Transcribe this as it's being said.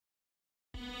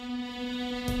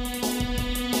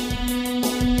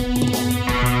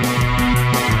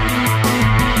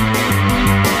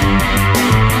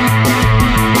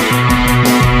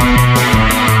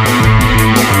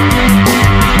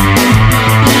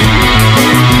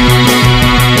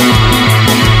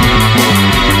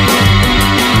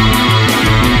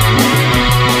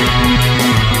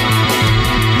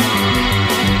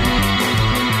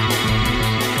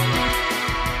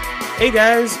Hey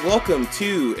guys, welcome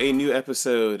to a new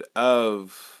episode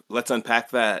of Let's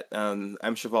Unpack That.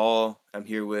 I'm Cheval. I'm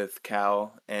here with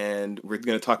Cal, and we're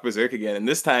going to talk Berserk again. And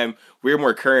this time, we're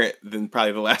more current than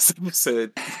probably the last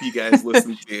episode you guys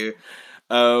listened to.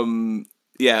 Um,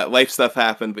 yeah, life stuff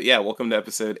happened, but yeah, welcome to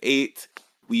episode 8.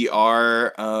 We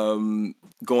are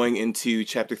going into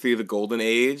chapter 3 of the Golden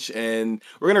Age, and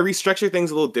we're going to restructure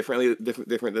things a little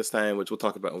different this time, which we'll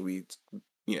talk about when we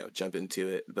jump into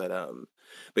it.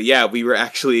 But yeah, we were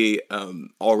actually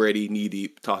already knee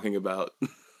deep talking about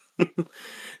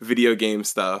video game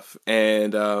stuff.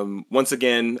 And once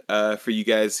again, for you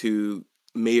guys who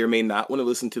may or may not want to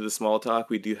listen to the small talk,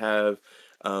 we do have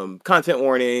content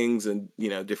warnings and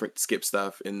different skip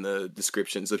stuff in the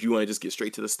description. So if you want to just get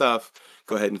straight to the stuff,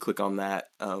 go ahead and click on that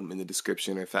in the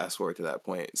description or fast forward to that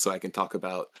point so I can talk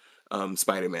about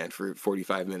Spider-Man for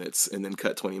 45 minutes and then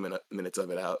cut 20 minutes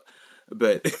of it out.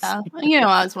 But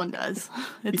as one does.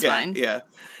 It's fine. Yeah.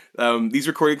 These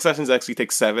recording sessions actually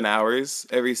take 7 hours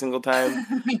every single time.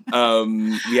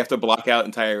 We have to block out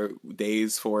entire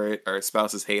days for it. Our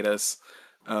spouses hate us.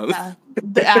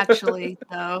 Actually,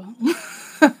 though,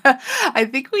 I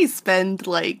think we spend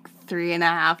like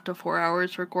 3.5 to 4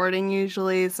 hours recording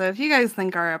usually. So if you guys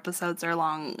think our episodes are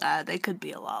long, they could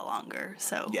be a lot longer.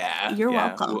 So you're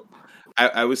welcome. Well,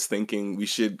 I was thinking we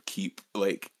should keep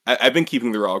I've been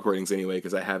keeping the raw recordings anyway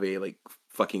because I have a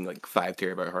fucking 5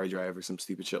 terabyte hard drive or some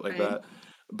stupid shit like that.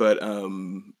 But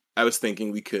I was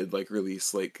thinking we could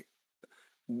release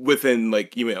within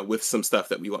with some stuff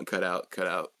that we want cut out,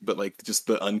 but just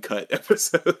the uncut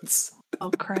episodes. Oh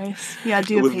Christ! Yeah,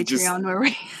 do a Patreon where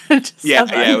we with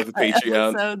a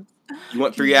Patreon. Episodes. You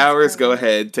want 3 hours? Go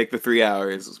ahead, take the 3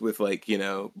 hours with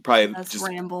probably let's just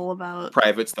ramble about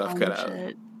private stuff cut out.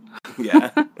 Shit.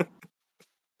 Yeah.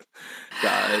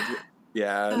 God.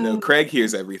 Yeah. No, Craig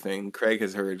hears everything. Craig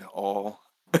has heard all.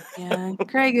 Yeah,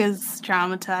 Craig is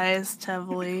traumatized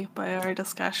heavily by our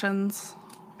discussions.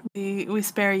 We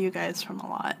spare you guys from a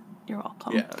lot. You're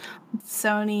welcome. Yeah.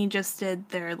 Sony just did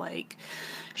their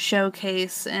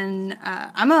showcase, and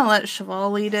I'm gonna let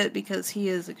Cheval lead it because he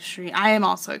is extreme. I am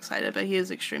also excited, but he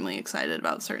is extremely excited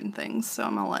about certain things, so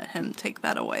I'm gonna let him take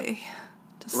that away.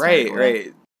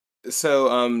 Right. So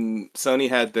Sony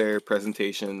had their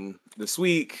presentation this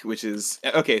week, which is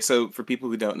okay. So for people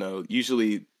who don't know,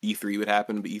 usually E3 would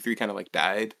happen, but E3 kind of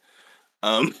died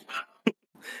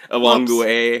along the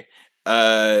way.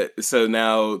 So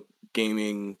now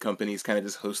gaming companies kind of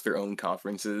just host their own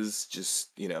conferences,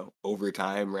 just over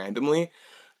time randomly.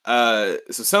 So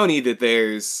Sony did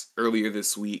theirs earlier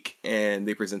this week, and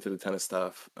they presented a ton of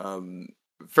stuff.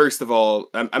 First of all,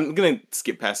 I'm gonna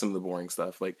skip past some of the boring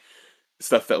stuff,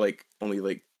 stuff that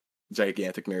only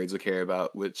gigantic nerds would care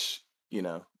about, which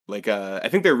I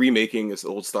think they're remaking this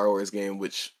old Star Wars game,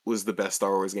 which was the best Star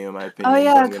Wars game in my opinion. Oh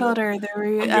yeah, Coder.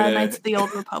 They're Knights of the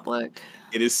Old Republic.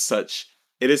 It is such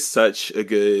a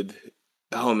good.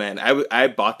 Oh man, I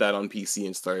bought that on PC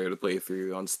and started to play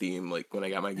through on Steam when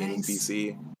I got my gaming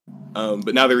PC.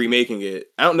 But now they're remaking it.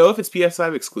 I don't know if it's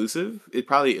PS5 exclusive. It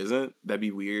probably isn't. That'd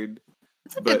be weird.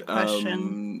 That's a good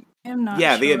question. I'm not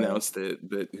sure. They sure. announced it,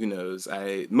 but who knows?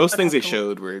 Most things they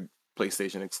showed were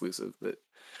PlayStation exclusive, but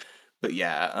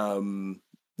yeah.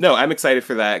 No, I'm excited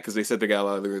for that because they said they got a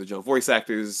lot of the original voice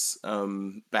actors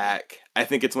back. I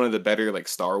think it's one of the better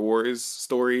Star Wars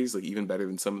stories, even better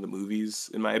than some of the movies,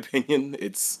 in my opinion.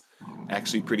 It's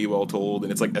actually pretty well told,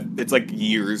 and it's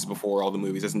years before all the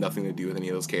movies. It has nothing to do with any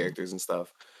of those characters and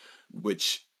stuff,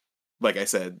 which, like I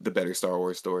said, the better Star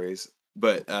Wars stories.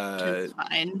 But it's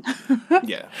fine.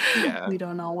 yeah. We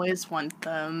don't always want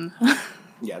them.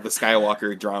 Yeah, the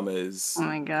Skywalker drama is. Oh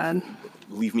my god.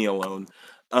 Leave me alone.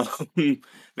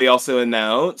 They also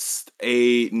announced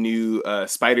a new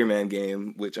Spider-Man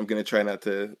game, which I'm gonna try not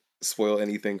to spoil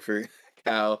anything for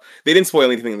Cal. They didn't spoil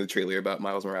anything in the trailer about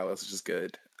Miles Morales, which is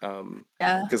good.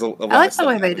 Yeah, because I like the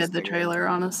way they did the trailer.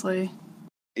 Honestly.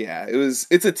 Yeah,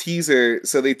 it's a teaser,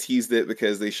 so they teased it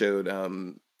because they showed.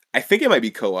 I think it might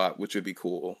be co-op, which would be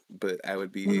cool, but I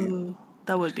would be. Ooh,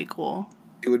 that would be cool.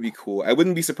 It would be cool. I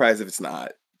wouldn't be surprised if it's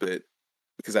not, but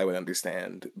because I would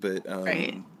understand. But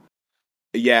right.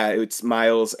 Yeah, it's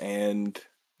Miles and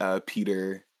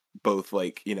Peter both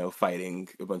fighting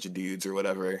a bunch of dudes or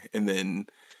whatever, and then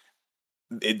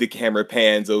the camera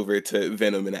pans over to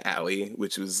Venom in an alley,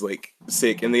 which was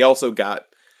sick. And they also got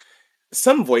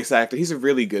some voice actor. He's a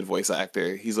really good voice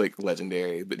actor. He's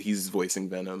legendary, but he's voicing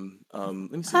Venom. Let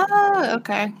me see.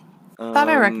 Okay. Thought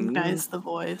I recognized the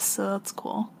voice, so that's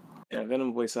cool. Yeah,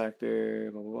 Venom voice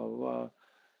actor. Blah blah blah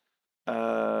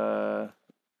blah.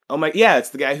 Oh my, yeah, it's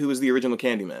the guy who was the original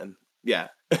Candyman. Yeah.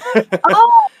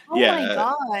 Oh my Yeah.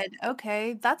 god.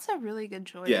 Okay, that's a really good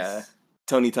Yeah. choice.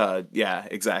 Tony Todd. Yeah,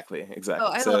 exactly. Oh, Exactly.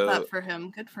 I love that So for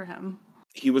him. Good for him.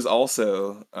 he was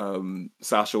also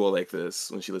Sasha will like this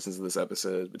when she listens to this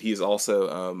episode, but he's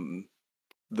also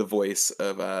the voice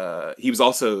of he was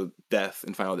also Death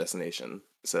in Final Destination.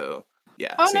 So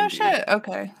yeah, Oh no same dude. shit.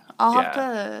 Okay. I'll have Yeah.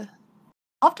 to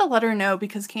I'll have to let her know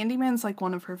because Candyman's like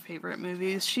one of her favorite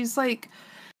movies. She's like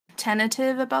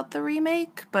tentative about the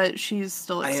remake, but she's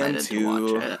still I am excited to watch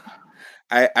too.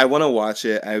 it. I want to watch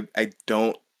it. I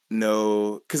don't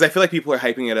know because I feel like people are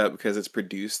hyping it up because it's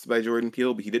produced by Jordan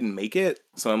Peele, but he didn't make it.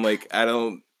 So I'm like, I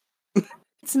don't.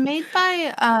 It's made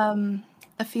by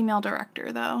a female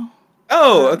director though.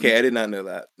 Oh, Um okay. I did not know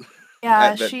that.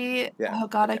 yeah, That she yeah. oh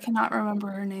god, I Okay. cannot remember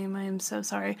her name. I am so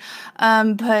sorry.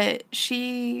 But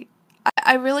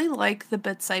I really like the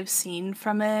bits I've seen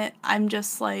from it. I'm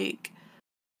just like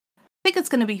I think it's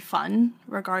gonna be fun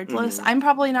regardless. Hmm. I'm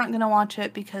probably not gonna watch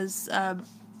it because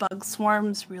bug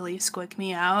swarms really squick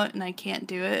me out and I can't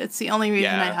do it. It's the only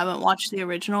reason I Yeah. haven't watched the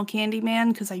original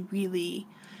Candyman because I really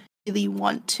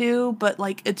want to, but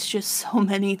like it's just so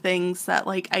many things that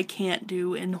like I can't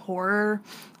do in horror,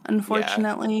 Yeah.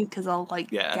 unfortunately, because I'll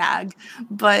like Yeah. gag.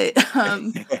 But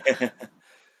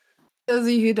those of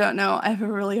you who don't know, I have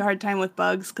a really hard time with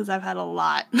bugs because I've had a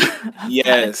lot of bad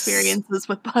Yes. experiences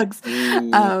with bugs.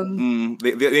 Ooh. Um,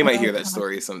 They might oh hear that god.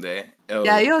 story someday. Yeah,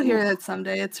 Oh. you'll Ooh. hear it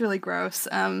someday. It's really gross.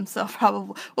 So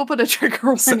probably we'll put a trigger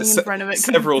warning in front of it because it's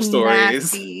Several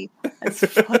stories. nasty as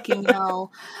fucking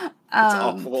hell. It's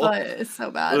awful. But it's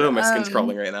so bad. Oh, my skin's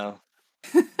crawling right now.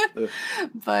 Ugh.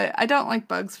 But I don't like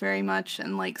bugs very much,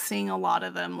 and like seeing a lot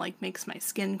of them like makes my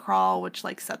skin crawl, which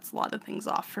like sets a lot of things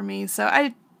off for me. So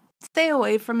I stay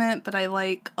away from it, but I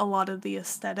like a lot of the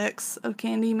aesthetics of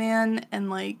Candyman, and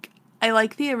like I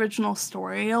like the original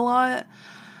story a lot.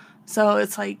 So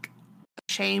it's like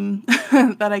shame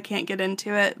that I can't get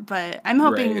into it, but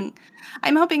Right.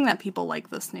 I'm hoping that people like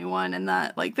this new one and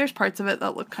that like there's parts of it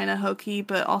that look kind of hokey,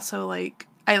 but also like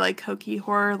I like hokey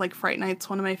horror, like Fright Night's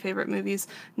one of my favorite movies,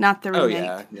 not the Oh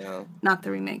yeah. remake. No. Not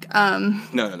the remake.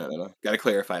 No. Got to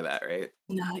clarify that, right?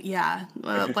 No, yeah.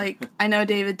 Well, like I know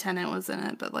David Tennant was in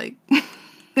it, but like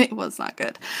it was not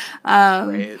good. Um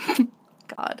Right.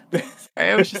 God.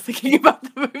 Sorry, I was just thinking about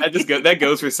the movie. That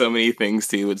goes for so many things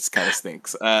too, which kind of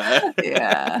stinks.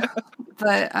 Yeah.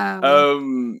 But Yeah,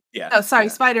 oh, sorry, yeah.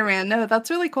 Spider-Man. No, that's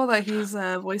really cool that he's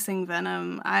voicing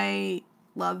Venom. I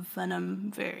love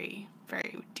Venom very,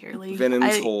 very dearly.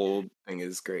 Venom's whole thing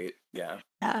is great. Yeah.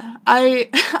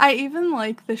 I even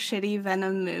like the shitty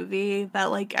Venom movie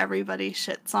that like everybody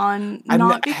shits on, I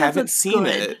not because haven't it's seen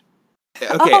good. it.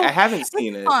 Okay, I Oh, haven't it's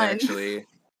seen it fun. actually.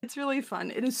 It's really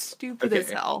fun. It is stupid as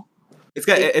Okay. hell. It's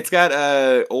Like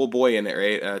got old boy in it,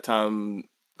 right? Tom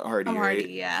Tom Hardy, Hardy, right?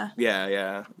 yeah.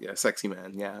 Yeah, sexy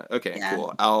man. Yeah. Okay, Yeah.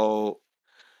 cool.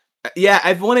 Yeah,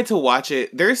 I've wanted to watch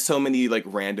it. There's so many like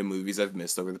random movies I've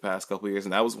missed over the past couple years,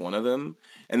 and that was one of them.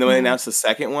 And then when they Mhm. announced the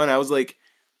second one, I was like,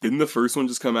 didn't the first one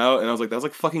just come out? And I was like, that was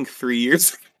like fucking 3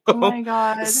 years Oh ago. my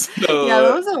god. Yeah, that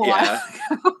So was a while yeah,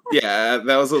 ago. yeah,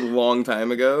 that was a long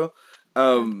time ago.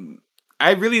 Um,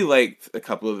 I really liked a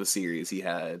couple of the series he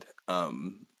had.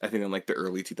 I think in like the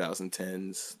early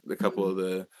 2010s, a couple Mhm. of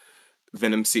the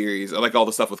Venom series. I like all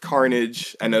the stuff with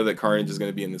Carnage. I know that Carnage is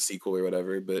going to be in the sequel or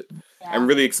whatever, but I'm Yeah.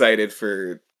 really excited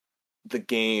for the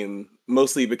game,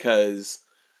 mostly because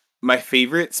my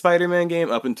favorite Spider-Man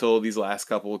game up until these last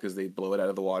couple, because they blow it out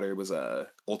of the water, was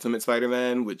Ultimate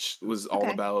Spider-Man, which was all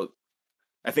Okay. about.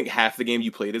 I think half the game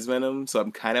you played as Venom, so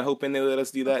I'm kind of hoping they let us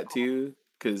do That's that cool. too,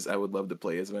 because I would love to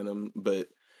play as Venom, but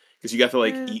because you got to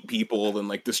like Dude, eat people and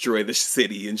like destroy the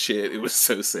city and shit, it was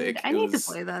so dude, sick. I It need to was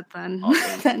play that then.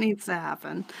 awesome. That needs to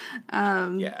happen.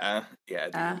 Um, Yeah,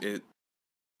 yeah, dude,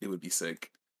 it would be sick.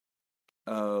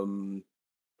 Um,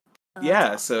 that's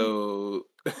yeah, awesome.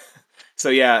 so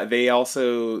yeah, they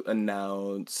also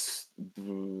announced.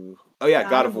 Oh yeah, God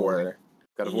God of of War. War,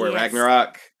 God of War Yes.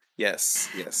 Ragnarok. Yes.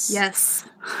 Yes.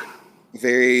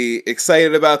 Very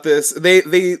excited about this. They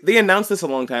announced this a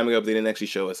long time ago, but they didn't actually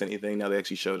show us anything. Now they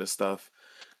actually showed us stuff.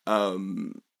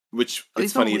 Um, which it's We've been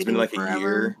funny. It's been waiting like a forever.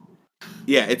 year.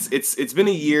 Yeah, it's been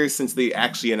a year since they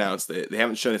actually announced it. They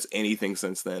haven't shown us anything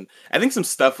since then. I think some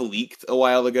stuff leaked a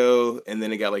while ago, and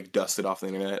then it got like dusted off the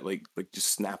internet, like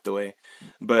just snapped away.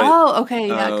 But Oh, okay,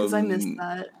 yeah, because I missed um,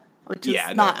 that, which yeah,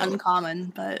 is not no.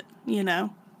 uncommon, but you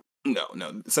know.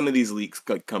 No. Some of these leaks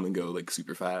like come and go like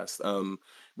super fast.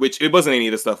 Which it wasn't any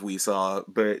of the stuff we saw,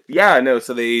 but yeah, no.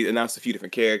 So they announced a few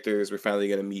different characters. We're finally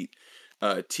gonna meet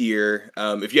Tyr.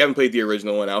 If you haven't played the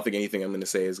original one, I don't think anything I'm gonna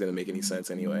say is gonna make any sense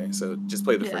anyway. So just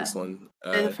play the Yeah. first one.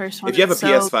 Play the first If one. you have It's a so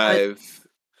good. PS5,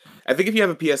 I think if you have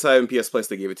a PS5 and PS Plus,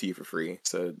 they gave it to you for free,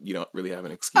 so you don't really have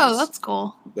an Oh, excuse. that's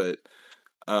cool. But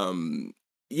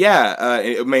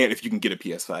yeah, man, if you can get a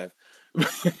PS5.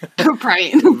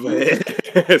 Right.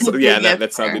 But so yeah, Big if that there.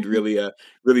 sounded really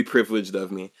really privileged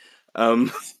of me.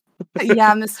 Um,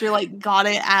 Yeah, Mr. Like got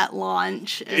it at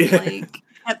launch and yeah, like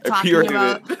kept I talking pre-ordered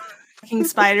about it. fucking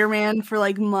Spider-Man for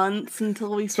like months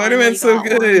until we finally Spider-Man's so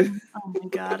got good. one. Oh my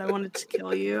god, I wanted to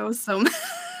kill you. I was so mad.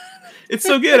 It's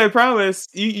so good. I promise.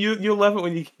 You'll love it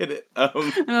when you get it.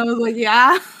 And I was like,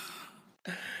 yeah.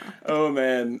 Oh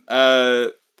man.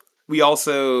 We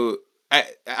also. I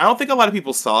don't think a lot of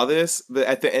people saw this, but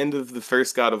at the end of the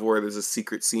first God of War, there's a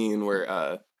secret scene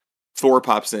where Thor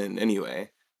pops in anyway,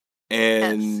 Yes.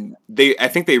 and I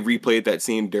think they replayed that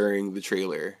scene during the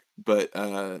trailer, but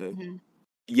Mhm.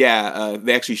 yeah,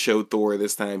 they actually showed Thor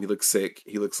this time. He looks sick.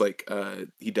 He looks like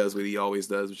he does what he always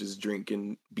does, which is drink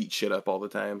and beat shit up all the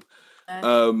time.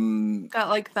 Um, Got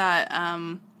like that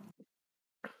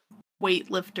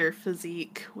weightlifter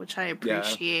physique, which I yeah,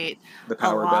 appreciate the a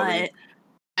power lot. belly.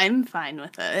 I'm fine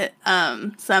with it.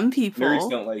 Some Nerds people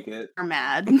don't like it. are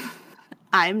mad.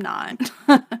 I'm not.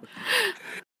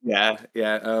 Yeah,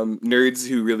 yeah. Nerds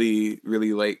who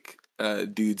really like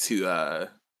dudes who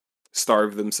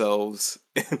starve themselves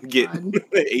and get God.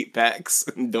 8 packs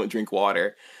and don't drink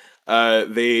water. Uh,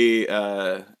 they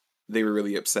uh, they were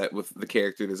really upset with the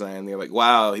character design. They're like,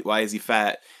 "Wow, why is he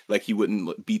fat? Like he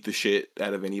wouldn't beat the shit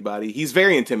out of anybody. He's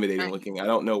very intimidating Right. looking. I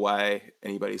don't know why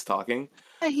anybody's talking,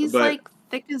 Yeah, he's but like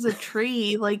thick as a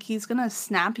tree. Like he's gonna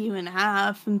snap you in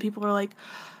half. And people are like,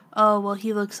 "Oh, well,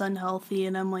 he looks unhealthy."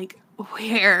 And I'm like,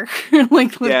 "Where?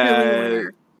 Like literally yeah,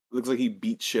 where?" looks like he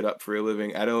beats shit up for a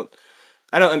living. I don't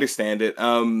understand it.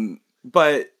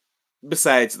 But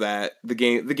besides that, the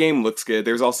game looks good.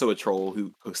 There's also a troll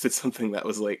who posted something that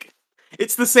was like,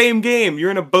 "It's the same game.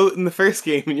 You're in a boat in the first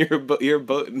game, and you're a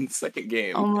boat in the second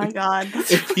Oh game." my god,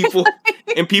 that's And really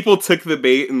funny. people took the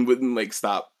bait and wouldn't like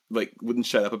stop, like wouldn't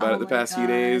shut up about Oh it the my past few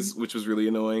god. days, which was really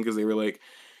annoying because they were like,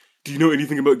 "Do you know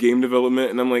anything about game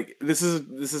development?" And I'm like, this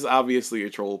is obviously a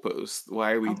troll post.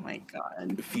 Why are Oh we my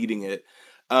god. feeding it?"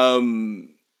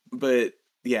 Um, but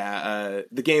yeah,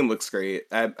 the game looks great.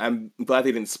 I'm glad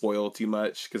they didn't spoil too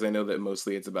much because I know that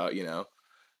mostly it's about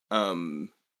um,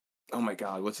 oh my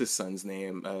god, what's his son's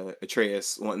name?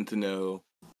 Atreus wanting to know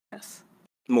Yes.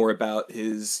 more about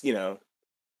his,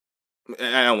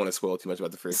 I don't want to spoil too much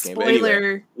about the first game, but anyway,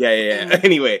 Spoiler yeah. thing.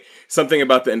 Anyway, something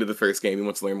about the end of the first game. He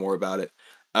wants to learn more about it.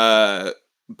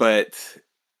 But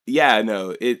yeah,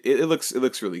 no, it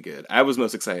looks really good. I was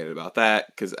most excited about that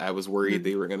because I was worried Mhm.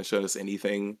 they were going to show us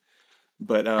anything.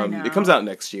 But I it comes know. out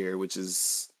next year, which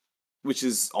is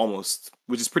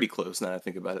pretty close now that I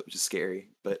think about it, which is scary.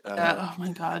 But Oh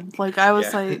my god. Like I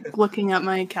was yeah, like looking at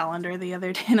my calendar the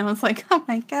other day and I was like, "Oh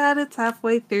my god, it's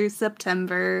halfway through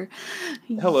September.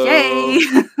 Yay." hello,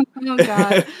 Oh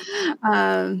god.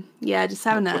 Yeah, just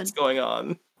having a what's going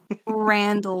on?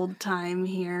 grand old time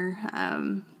here.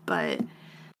 But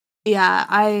yeah,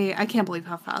 I can't believe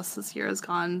how fast this year has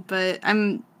gone, but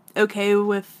I'm okay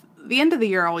with the end of the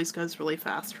year always goes really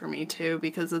fast for me too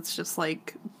because it's just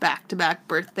like back-to-back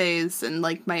birthdays and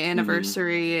like my Hmm.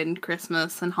 anniversary and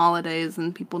Christmas and holidays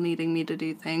and people needing me to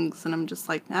do things and I'm just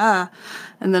like, ah.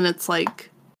 And then it's like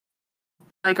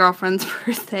my girlfriend's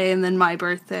birthday and then my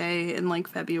birthday in like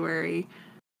February.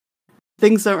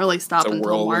 Things don't really It's a stop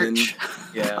until whirlwind. March.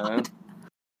 Yeah. God.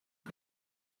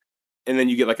 And then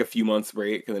you get like a few months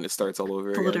break, and then it starts all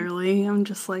over again. Literally, I'm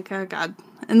just like, oh god.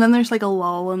 And then there's like a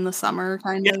lull in the summer,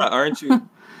 kind Yeah, of.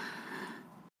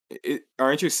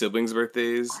 aren't your siblings'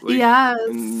 birthdays like Yeah,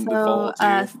 in the so fall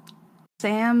too?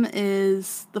 Sam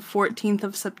is the 14th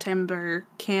of September,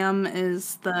 Cam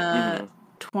is the Hmm.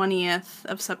 20th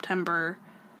of September,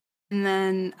 and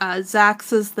then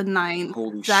Zach's is the 9th.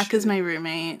 Holy Zach is shit! my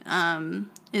roommate.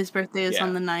 His birthday is on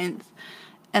Yeah. the 9th.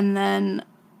 And then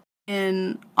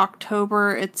in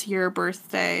October, it's your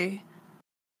birthday.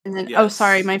 And then, oh,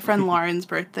 sorry, Yes. my friend Lauren's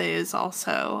birthday is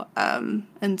also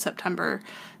in September.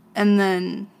 And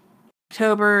then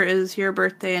October is your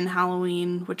birthday and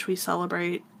Halloween, which we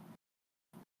celebrate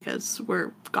because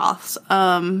we're goths.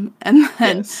 And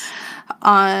then Yes.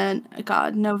 on,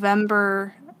 God,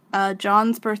 November,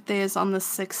 John's birthday is on the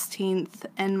 16th,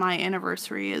 and my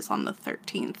anniversary is on the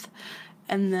 13th.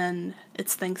 And then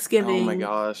it's Oh my Thanksgiving,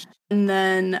 gosh. and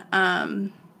then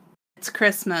it's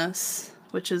Christmas,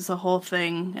 which is a whole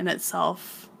thing in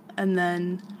itself. And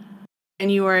then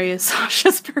January is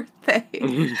Sasha's birthday.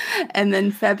 And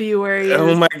then February Oh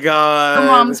is my her god.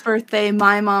 mom's birthday,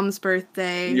 my mom's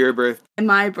birthday, Your birth and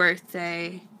my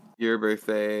birthday. your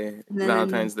birthday, And then in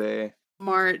Valentine's Day.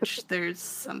 March there's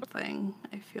something,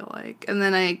 I feel like. And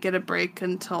then I get a break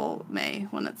until May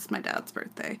when it's my dad's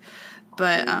birthday.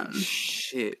 But Holy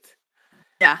shit.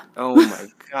 yeah. Oh my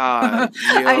god,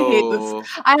 I hate this. yo.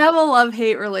 I have a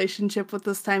love-hate relationship with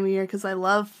this time of year because I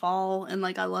love fall and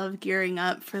like I love gearing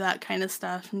up for that kind of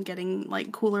stuff and getting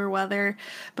like cooler weather.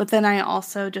 But then I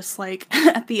also just like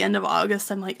at the end of August,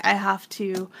 I'm like, I have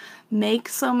to make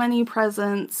so many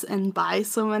presents and buy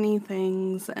so many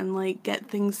things and like get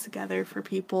things together for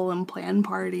people and plan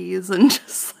parties and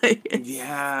just like it's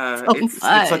Yeah, so it's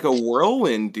like a much.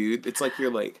 whirlwind, dude. It's like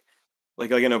you're like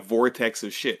in a vortex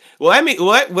of shit. Well, I mean,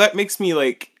 what makes me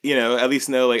like, at least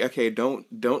know like, okay, don't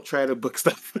try to book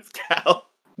stuff with Cal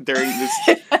during this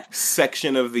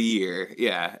section of the year.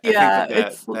 Yeah, I think Yeah,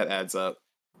 that adds up.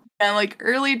 yeah, like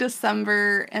early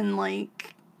December and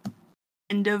like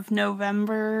end of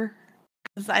November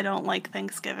because I don't like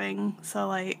Thanksgiving. So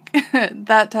like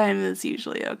that time is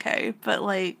usually okay, but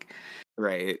like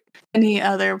Right. any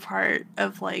other part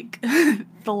of like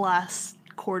the last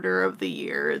quarter of the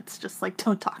year, it's just like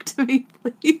don't talk to me,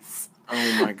 please.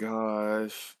 Oh my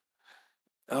gosh.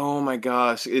 Oh my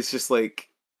gosh. It's just like,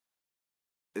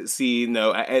 see,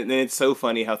 no, and it's so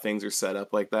funny how things are set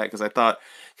up like that because I thought,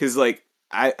 because like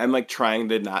I'm like trying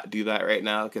to not do that right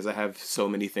now because I have so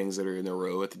many things that are in a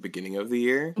row at the beginning of the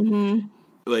year. Mhm.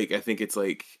 Like I think it's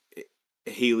like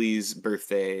Haley's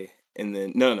birthday, and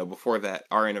then no, before that,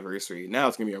 our anniversary. Now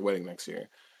it's gonna be our wedding next year.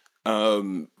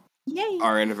 Um, Yay.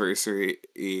 our anniversary,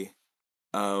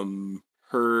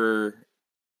 her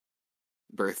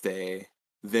birthday,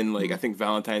 then like I Mhm. think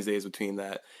Valentine's Day is between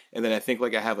that, and then I think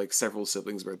like I have like several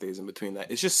siblings' birthdays in between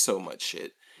that. It's just so much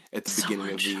shit at the So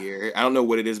beginning of the much. year. I don't know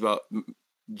what it is about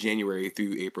January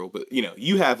through April, but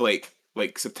you have like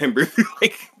September through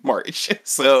like March,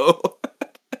 so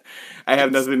I have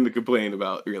It's nothing to complain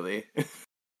about really.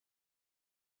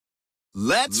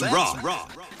 Let's rock.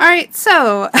 all right,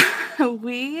 so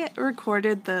we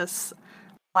recorded this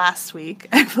last week,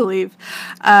 I believe.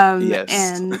 Yes.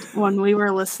 And when we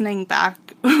were listening back,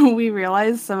 we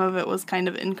realized some of it was kind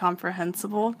of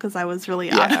incomprehensible because I was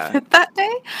really out of Yeah. it that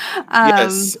day. Um,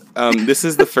 Yes. This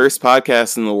is the first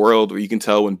podcast in the world where you can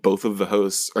tell when both of the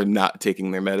hosts are not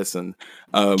taking their medicine.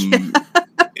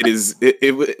 It is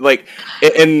like,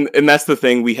 and that's the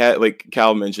thing we had, like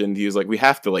Cal mentioned, he was like, we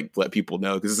have to like let people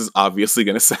know because this is obviously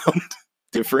going to sound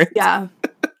different. yeah,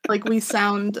 like we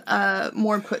sound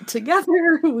more put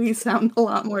together, we sound a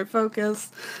lot more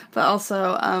focused, but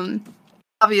also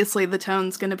obviously the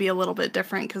tone's going to be a little bit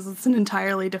different because it's an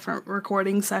entirely different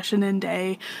recording session and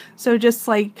day. So just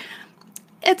like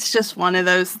it's just one of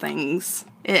those things.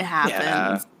 It Yeah.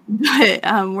 happens.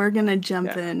 But we're gonna jump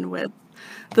Yeah. in with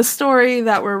the story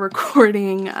that we're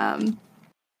recording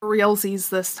realsies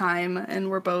this time, and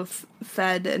we're both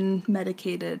fed and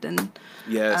medicated and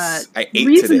Yes. I ate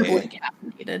reasonably today.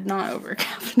 caffeinated, not over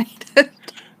caffeinated.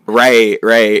 Right,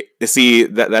 right. See,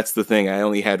 that's the thing. I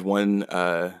only had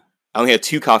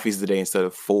two coffees today instead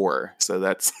of four. So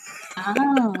that's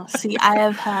Oh, see, I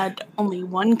have had only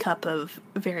one cup of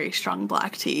very strong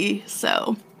black tea,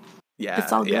 so it's yeah,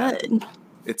 all yeah. good.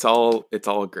 It's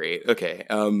all great. Okay.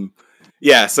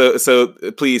 Yeah, so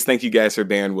please thank you guys for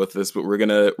bearing with us, but we're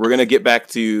gonna get back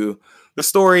to the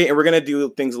story and we're gonna do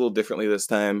things a little differently this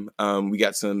time. We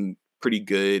got some pretty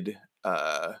good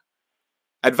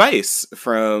advice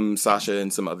from Sasha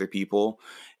and some other people.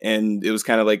 And it was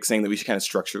kind of like saying that we should kind of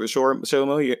structure the show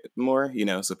more,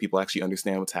 so people actually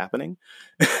understand what's happening.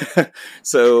 It's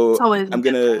So always a I'm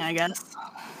good gonna thing, I guess.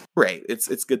 Right.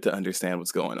 It's good to understand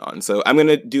what's going on. So I'm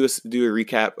gonna do a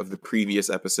recap of the previous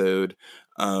episode,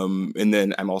 and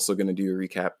then I'm also gonna do a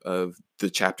recap of the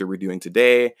chapter we're doing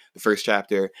today, the first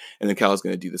chapter, and then Cal's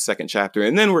gonna do the second chapter,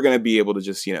 and then we're gonna be able to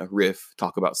just riff,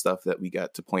 talk about stuff that we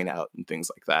got to point out and things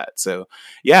like that. So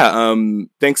yeah,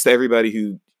 thanks to everybody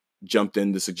who jumped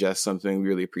in to suggest something. We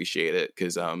really appreciate it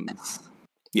because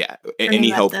yeah, We're any new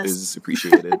at help this. is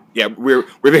appreciated. Yeah, we're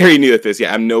very new at this.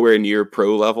 Yeah, I'm nowhere near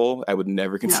pro level. I would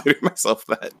never No, consider myself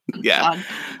that. Yeah. God.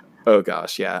 Oh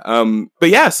gosh, yeah. But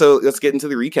yeah, so let's get into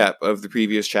the recap of the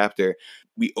previous chapter.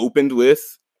 We opened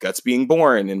with Guts being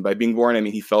born, and by being born, I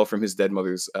mean he fell from his dead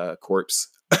mother's corpse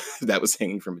that was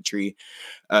hanging from a tree.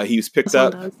 He was picked This one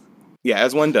up. does. Yeah,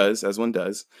 as one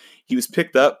does. He was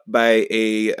picked up by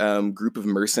a group of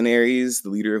mercenaries, the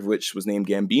leader of which was named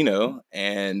Gambino,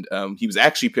 and he was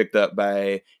actually picked up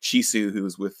by Shisu, who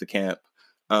was with the camp.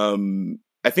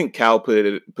 I think Cal put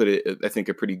it, I think,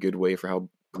 a pretty good way for how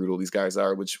brutal these guys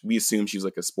are, which we assume she's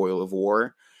like a spoil of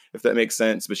war, if that makes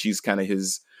sense. But she's kind of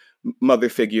his mother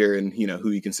figure, and who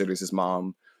he considers his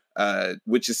mom,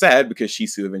 which is sad because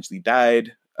Shisu eventually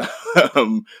died.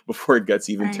 before Guts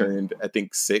even Right. turned, I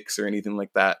think, 6 or anything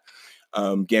like that.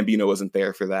 Gambino wasn't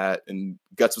there for that, and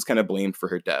Guts was kind of blamed for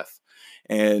her death.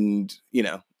 And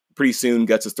pretty soon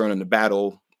Guts is thrown into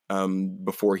battle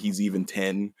before he's even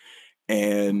 10,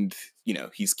 and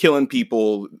he's killing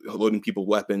people, loading people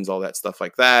weapons, all that stuff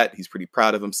like that. He's pretty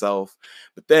proud of himself.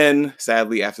 But then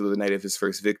sadly, after the night of his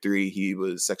first victory, he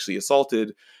was sexually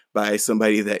assaulted by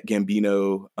somebody that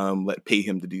Gambino let pay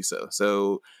him to do so.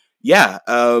 So yeah,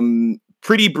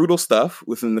 pretty brutal stuff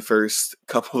within the first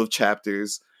couple of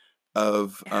chapters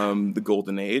of Yeah. the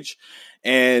Golden Age.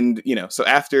 And so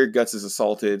after Guts is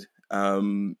assaulted,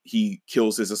 he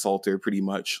kills his assaulter pretty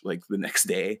much like the next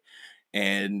day,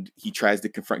 and he tries to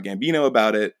confront Gambino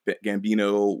about it, but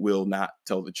Gambino will not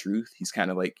tell the truth. He's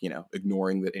kind of like,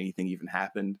 ignoring that anything even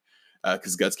happened,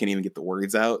 because Guts can't even get the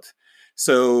words out.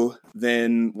 So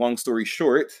then, long story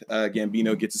short,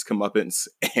 Gambino gets his comeuppance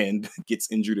and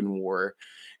gets injured in war,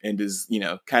 and is,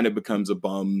 kind of becomes a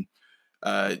bum,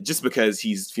 just because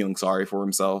he's feeling sorry for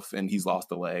himself and he's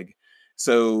lost a leg.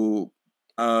 So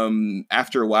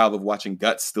after a while of watching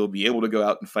Guts still be able to go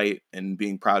out and fight and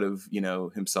being proud of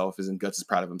himself, as in Guts is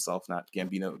proud of himself, not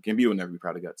Gambino. Gambino would never be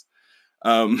proud of Guts.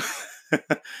 um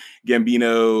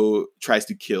Gambino tries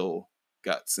to kill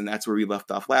Guts, and that's where we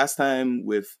left off last time,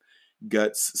 with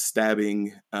Guts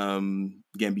stabbing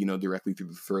Gambino directly through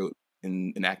the throat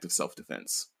in an act of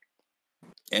self-defense.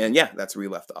 And yeah, that's where we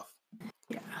left off.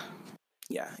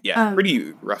 Yeah,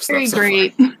 pretty rough stuff Very so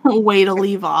great way to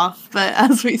leave off. But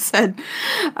as we said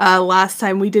last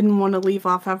time, we didn't want to leave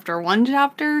off after one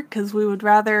chapter because we would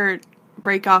rather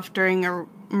break off during a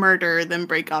murder than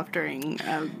break off during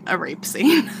a rape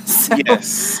scene. So.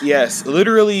 Yes,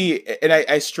 literally. And I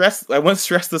want to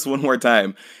stress this one more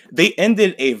time. They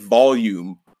ended a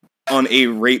volume on a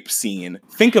rape scene.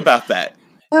 Think about that.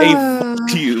 A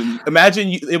volume. Imagine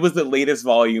it was the latest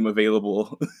volume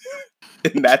available.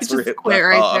 And that's where it quit left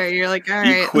right off. there. You're like, all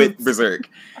You right, quit Berserk.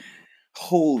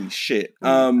 Holy shit.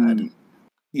 God.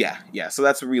 Yeah. So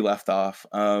that's where we left off.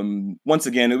 Once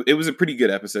again, it was a pretty good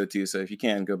episode too. So if you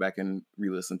can, go back and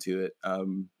re-listen to it,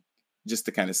 just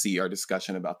to kind of see our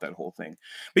discussion about that whole thing.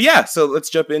 But yeah, so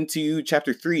let's jump into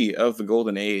chapter 3 of the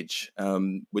Golden Age,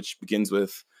 which begins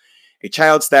with a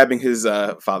child stabbing his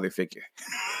father figure.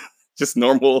 Just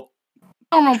normal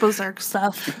Berserk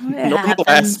stuff. It normal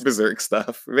ass happens. Berserk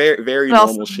stuff. Very, very What else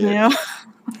normal is shit.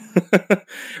 new?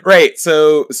 Right.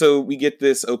 So we get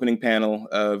this opening panel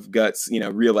of Guts,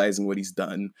 realizing what he's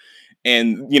done.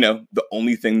 And, the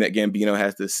only thing that Gambino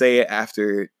has to say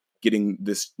after getting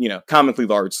this, comically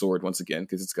large sword, once again,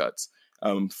 because it's Guts,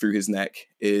 through his neck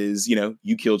is,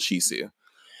 you killed Shisu.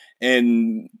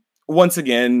 And once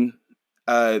again,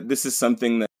 this is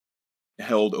something that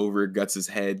held over Guts's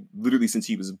head literally since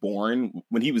he was born.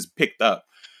 When he was picked up,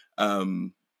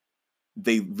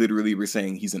 they literally were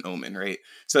saying he's an omen, right?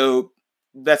 So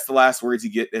that's the last words he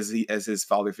get as his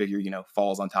father figure,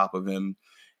 falls on top of him,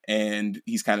 and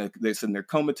he's they're sitting there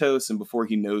comatose, and before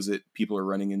he knows it, people are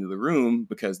running into the room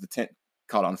because the tent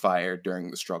caught on fire during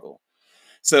the struggle.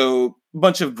 So a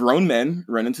bunch of grown men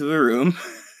run into the room,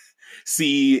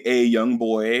 see a young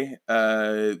boy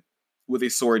with a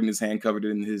sword in his hand covered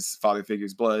in his father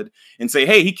figure's blood, and say,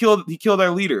 "Hey, he killed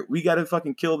our leader. We got to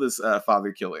fucking kill this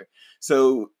father killer."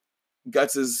 So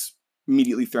Guts is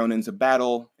immediately thrown into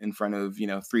battle in front of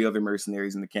 3 other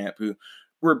mercenaries in the camp who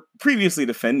were previously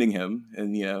defending him,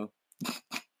 and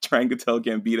trying to tell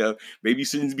Gambino maybe you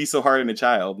shouldn't be so hard on a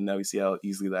child. And now we see how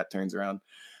easily that turns around.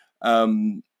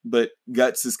 But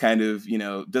Guts is kind of,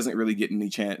 doesn't really get any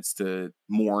chance to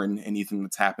mourn anything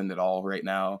that's happened at all right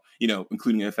now,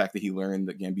 including the fact that he learned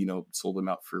that Gambino sold him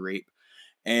out for rape.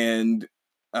 And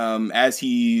as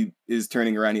he is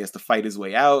turning around, he has to fight his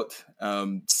way out.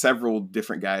 Several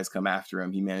different guys come after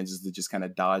him. He manages to just kind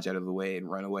of dodge out of the way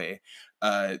and run away.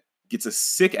 Gets a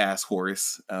sick ass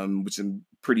horse, which I'm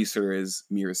pretty sure is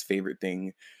Mira's favorite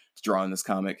thing to draw in this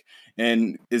comic,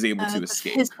 and is able to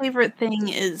escape. His favorite thing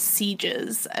is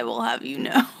sieges, I will have you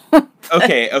know.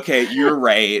 Okay, you're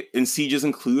right. And sieges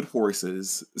include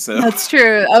horses, so That's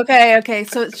true. Okay.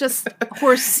 So it's just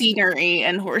horse scenery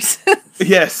and horses.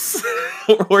 Yes,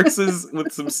 horses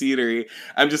with some scenery.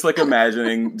 I'm just like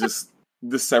imagining just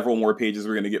the several more pages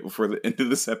we're gonna get before the end of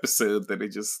this episode that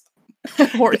it just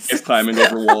horses climbing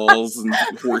over walls and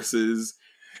horses.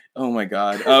 Oh my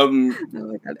god. Oh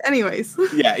my god. Anyways.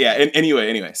 Yeah. And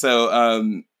anyway.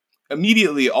 So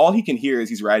immediately all he can hear as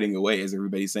he's riding away is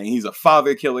everybody saying he's a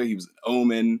father killer, he was an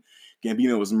omen.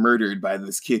 Gambino was murdered by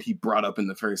this kid he brought up in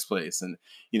the first place. And,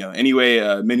 anyway,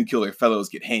 men who kill their fellows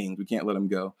get hanged. We can't let them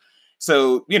go.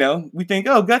 So, we think,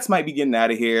 oh, Guts might be getting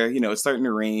out of here. It's starting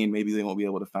to rain. Maybe they won't be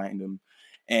able to find him.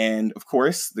 And of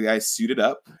course, the guy's suited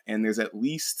up, and there's at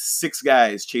least 6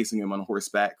 guys chasing him on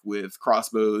horseback with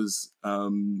crossbows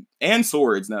and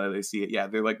swords. Now that they see it, yeah,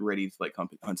 they're like ready to like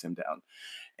hunt him down.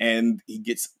 And he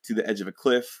gets to the edge of a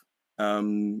cliff,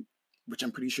 which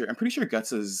I'm pretty sure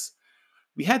Guts is.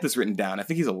 We had this written down. I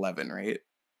think he's 11, right?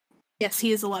 Yes,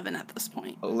 he is 11 at this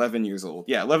point. 11 years old.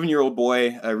 Yeah, 11-year-old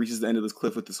boy reaches the end of this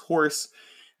cliff with this horse.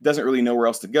 Doesn't really know where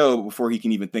else to go, but before he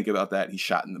can even think about that, he's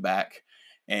shot in the back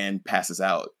and passes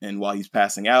out. And while he's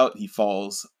passing out, he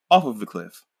falls off of the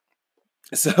cliff.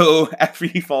 So after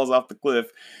he falls off the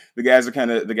cliff, the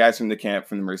guys from the camp,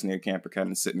 from the mercenary camp, are kind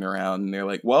of sitting around, and they're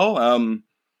like, "Well,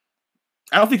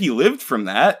 I don't think he lived from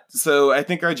that, so I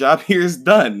think our job here is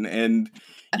done." And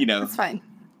That's fine.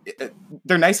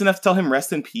 They're nice enough to tell him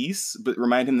rest in peace, but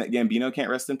remind him that Gambino can't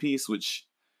rest in peace, which,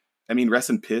 I mean, rest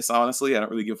in piss, honestly. I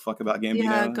don't really give a fuck about Gambino.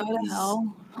 Yeah, go to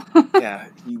hell. Yeah,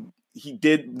 he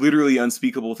did literally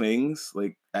unspeakable things.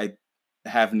 Like, I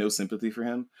have no sympathy for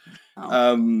him.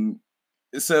 Oh.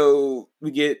 So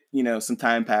we get, some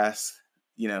time pass.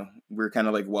 We're kind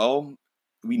of like, well,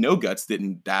 we know Guts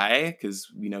didn't die because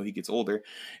we know he gets older.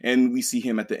 And we see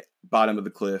him at the bottom of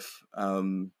the cliff.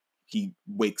 He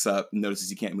wakes up, notices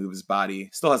he can't move his body.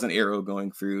 Still has an arrow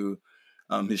going through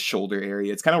his shoulder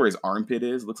area. It's kind of where his armpit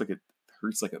is. Looks like it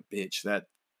hurts like a bitch. That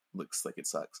looks like it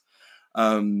sucks.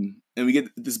 And we get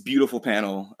this beautiful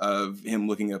panel of him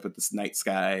looking up at this night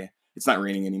sky. It's not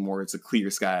raining anymore. It's a clear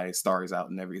sky, stars out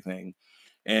and everything.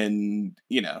 And,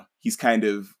 he's kind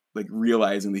of like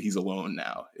realizing that he's alone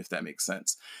now, if that makes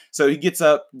sense. So he gets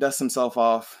up, dusts himself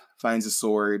off, finds a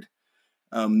sword,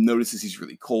 notices he's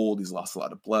really cold. He's lost a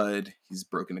lot of blood. He's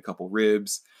broken a couple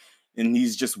ribs, and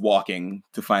he's just walking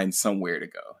to find somewhere to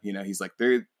go. He's like,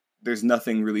 there's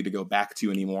nothing really to go back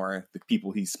to anymore. The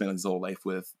people he spent his whole life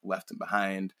with left him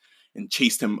behind and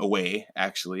chased him away,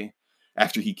 actually,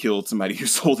 after he killed somebody who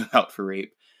sold him out for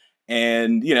rape.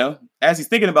 And, as he's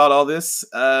thinking about all this,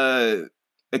 a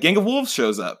gang of wolves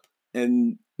shows up.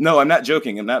 And no, I'm not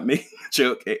joking. I'm not making a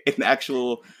joke. An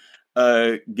actual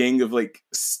gang of like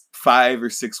 5 or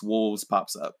 6 wolves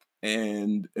pops up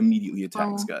and immediately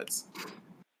attacks Guts.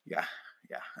 Yeah.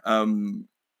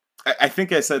 I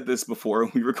think I said this before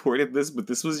when we recorded this, but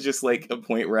this was just like a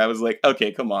point where I was like,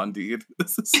 okay, come on, dude.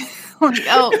 This is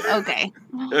okay.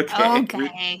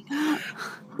 Okay.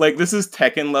 Like, this is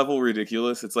Tekken level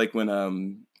ridiculous. It's like when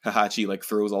Hahachi like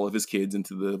throws all of his kids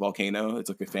into the volcano. It's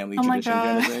like a family tradition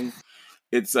kind of thing.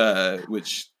 It's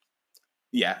which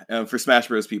for Smash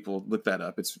Bros people, look that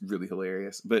up. It's really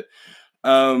hilarious. But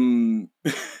so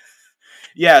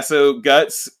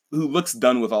Guts, who looks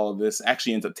done with all of this,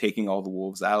 actually ends up taking all the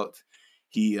wolves out.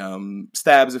 He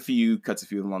stabs a few, cuts a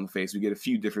few of them on the face. We get a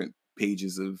few different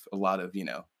pages of a lot of,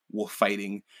 wolf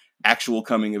fighting, actual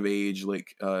coming of age,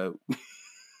 like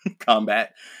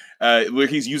combat, where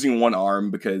he's using one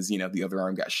arm because, the other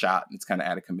arm got shot and it's kind of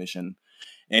out of commission.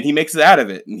 And he makes it out of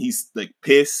it. And he's like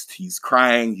pissed. He's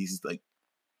crying. He's like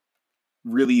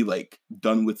really like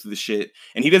done with the shit.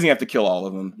 And he doesn't have to kill all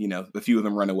of them. A few of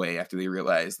them run away after they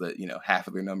realize that, half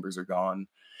of their numbers are gone.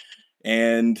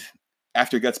 And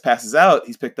after Guts passes out,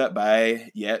 he's picked up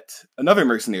by yet another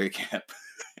mercenary camp.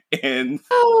 And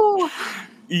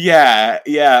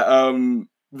the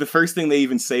first thing they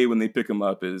even say when they pick him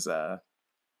up is, oh,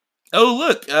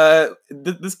 look,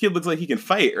 this kid looks like he can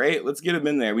fight, right? Let's get him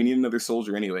in there. We need another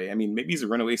soldier anyway. I mean, maybe he's a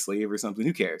runaway slave or something.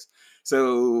 Who cares?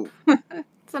 So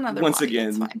it's another once body. again,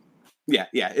 it's fine.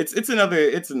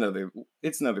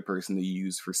 It's another person to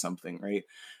use for something, right?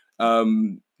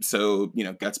 So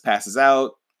Guts passes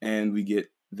out, and we get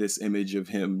this image of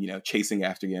him, chasing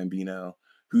after Gambino,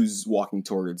 who's walking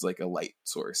towards like a light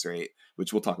source, right?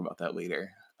 Which we'll talk about that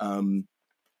later.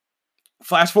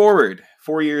 Flash forward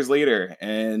 4 years later,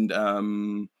 and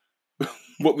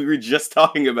what we were just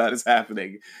talking about is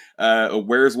happening. A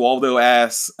Where's Waldo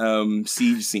ass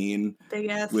siege scene. Big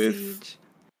ass siege.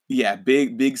 Yeah,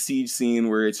 big siege scene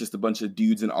where it's just a bunch of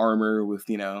dudes in armor with,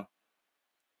 a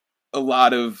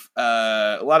lot of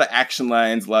action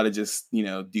lines, a lot of just,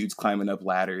 dudes climbing up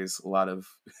ladders, a lot of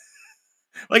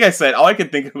like I said, all I can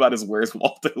think about is Where's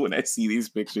Waldo when I see these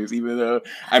pictures, even though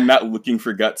I'm not looking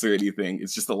for Guts or anything.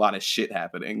 It's just a lot of shit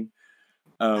happening.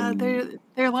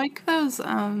 They're like those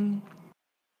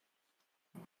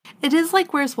it is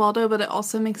like Where's Waldo, but it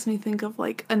also makes me think of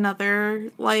like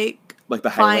another like the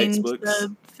highlights books.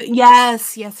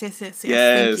 Yes.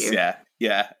 Thank you.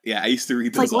 Yeah. I used to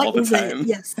read those all the time.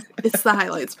 Yes, it's the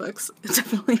highlights books. It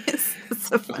definitely is. It's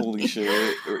so funny. Holy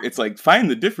shit! It's like,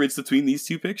 find the difference between these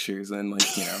two pictures, and like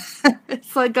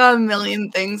it's like a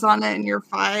million things on it, and you're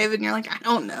 5, and you're like, I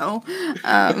don't know.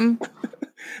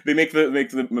 They make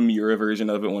the Miura version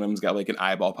of it. One of them's got like an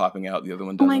eyeball popping out, the other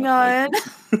one Oh my doesn't.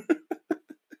 god.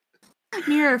 Like,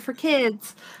 Mirror for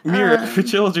kids. Miura for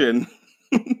children.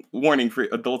 Warning for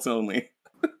adults only.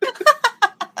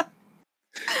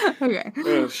 Okay.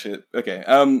 Oh shit. Okay.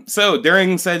 So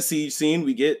during said siege scene,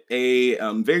 we get a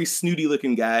very snooty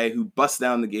looking guy who busts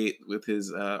down the gate with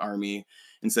his army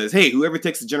and says, "Hey, whoever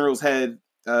takes the general's head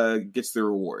gets the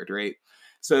reward." Right.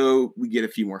 So we get a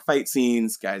few more fight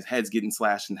scenes. Guys' heads getting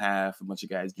slashed in half. A bunch of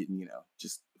guys getting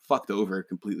just fucked over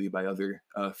completely by other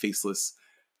faceless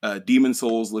demon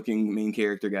souls looking main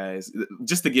character guys.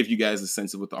 Just to give you guys a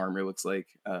sense of what the armor looks like.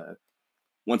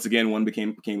 Once again, one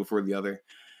came before the other.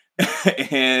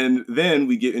 And then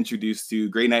we get introduced to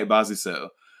Grey Knight Bazuso,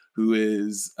 who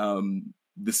is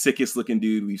the sickest looking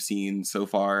dude we've seen so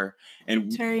far.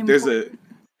 And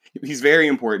he's very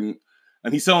important.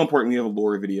 And he's so important, we have a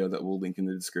lore video that we'll link in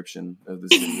the description of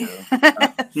this video.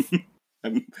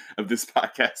 Of this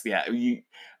podcast. Yeah.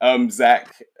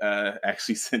 Zach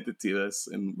actually sent it to us,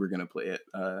 and we're going to play it.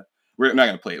 We're not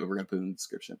going to play it, but we're going to put it in the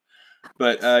description.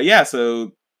 But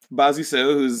so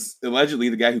Bazuso, who's allegedly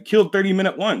the guy who killed 30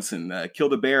 Minute once and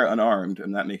killed a bear unarmed,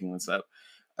 I'm not making this up,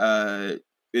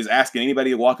 is asking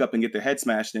anybody to walk up and get their head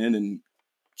smashed in, and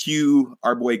cue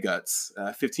our boy Guts,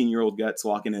 15-year-old Guts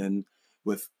walking in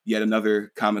with yet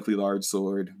another comically large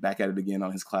sword, back at it again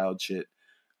on his cloud shit.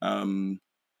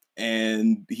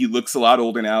 And he looks a lot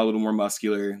older now, a little more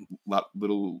muscular,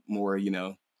 little more,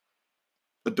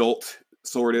 adult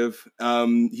sort of.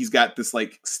 He's got this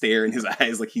like stare in his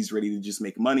eyes, like he's ready to just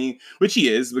make money, which he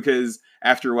is, because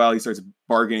after a while he starts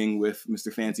bargaining with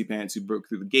Mr. Fancy Pants, who broke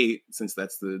through the gate, since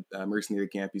that's the mercenary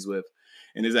camp he's with,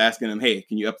 and is asking him, "Hey,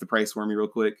 can you up the price for me real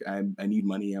quick? I need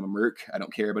money. I'm a merc. I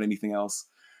don't care about anything else."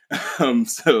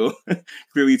 So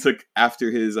clearly took after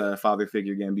his father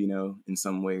figure Gambino in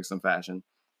some way or some fashion.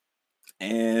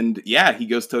 And yeah, he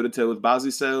goes toe to toe with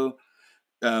Bazuso,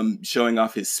 showing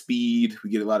off his speed. We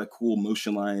get a lot of cool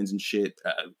motion lines and shit.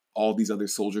 All these other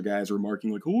soldier guys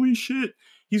remarking like, "Holy shit,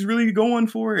 he's really going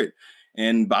for it."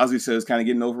 And Bazuso is kind of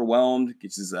getting overwhelmed,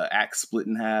 gets his axe split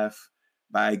in half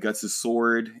by Guts'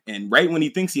 sword. And right when he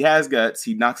thinks he has Guts,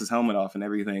 he knocks his helmet off and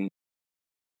everything.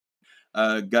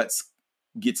 Guts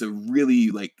gets a really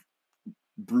like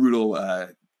brutal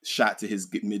shot to his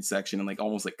midsection and like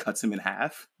almost like cuts him in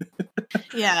half.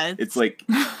 Yeah, it's like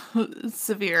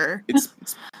severe. It's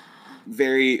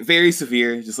very, very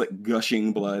severe, just like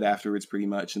gushing blood afterwards, pretty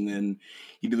much. And then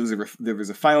he delivers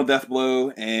a final death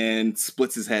blow and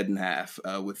splits his head in half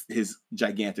with his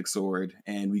gigantic sword.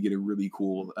 And we get a really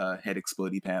cool head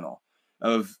explodey panel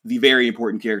of the very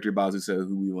important character Bazuso,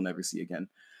 who we will never see again.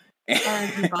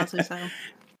 R.I.P. Bazuso.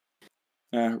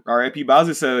 R.I.P.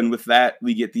 Bazuso, and with that,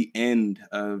 we get the end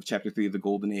of Chapter 3 of the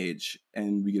Golden Age,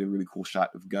 and we get a really cool shot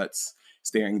of Guts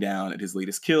staring down at his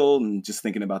latest kill and just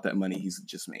thinking about that money he's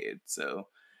just made. So,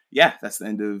 yeah, that's the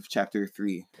end of Chapter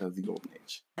 3 of the Golden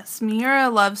Age. Yes, Miura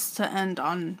loves to end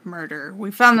on murder. We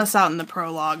found this out in the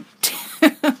prologue,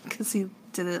 because he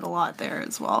did it a lot there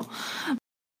as well.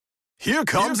 Here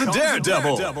comes a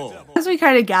daredevil! As we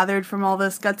kind of gathered from all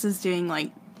this, Guts is doing,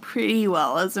 like, pretty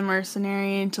well as a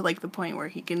mercenary, to like the point where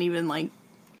he can even like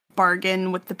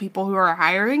bargain with the people who are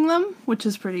hiring them, which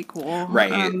is pretty cool.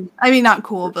 Right. I mean, not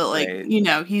cool, but like,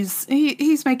 right.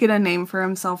 He's making a name for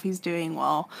himself. He's doing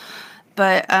well.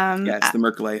 But yeah, it's the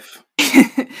Merc life.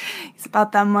 It's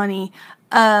about that money.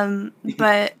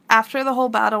 But after the whole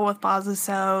battle with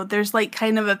Bazuso, there's like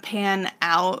kind of a pan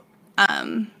out.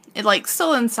 It like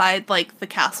still inside like the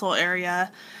castle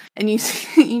area, and you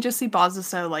just see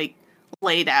Bazuso like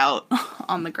laid out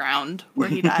on the ground where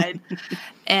he died.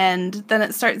 And then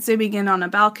it starts zooming in on a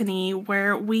balcony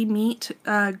where we meet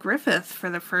Griffith for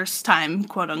the first time,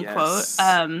 quote unquote.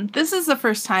 Yes. This is the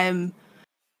first time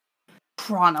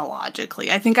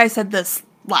chronologically. I think I said this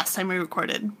last time we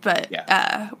recorded, but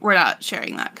we're not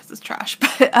sharing that because it's trash.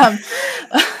 But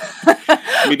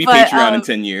maybe Patreon in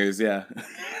 10 years, yeah.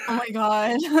 Oh my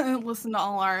god. Listen to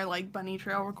all our like bunny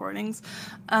trail recordings.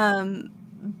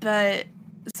 But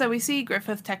so we see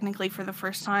Griffith technically for the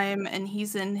first time, and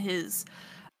he's in his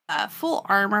full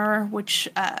armor, which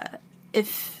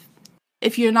if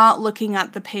you're not looking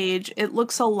at the page, it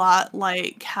looks a lot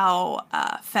like how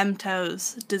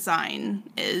Femto's design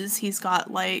is. He's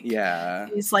got like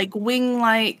these like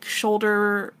wing-like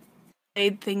shoulder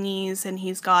blade thingies, and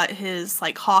he's got his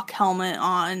like hawk helmet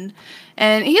on,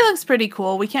 and he looks pretty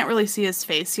cool. We can't really see his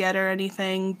face yet or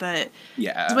anything, but he's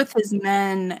with his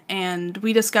men, and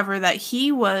we discover that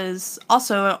he was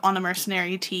also on a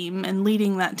mercenary team and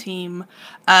leading that team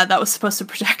that was supposed to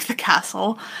protect the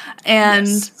castle. And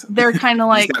they're kind of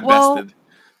like, well,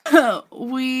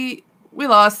 we we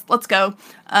lost. Let's go.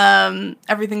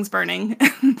 Everything's burning.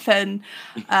 Then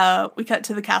we cut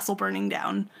to the castle burning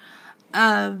down.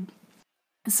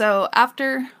 So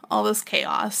after all this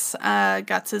chaos,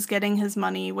 Guts is getting his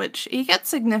money, which he gets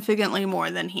significantly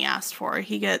more than he asked for.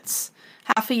 He gets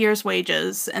half a year's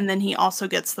wages, and then he also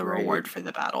gets the reward for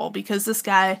the battle, because this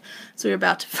guy, as we're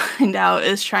about to find out,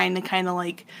 is trying to kind of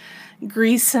like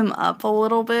grease him up a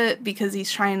little bit, because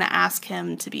he's trying to ask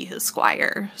him to be his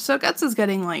squire. So Guts is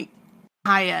getting like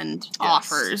high-end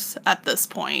offers at this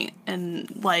point,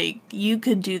 and like, you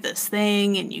could do this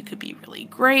thing and you could be really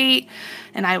great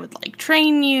and I would like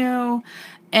train you.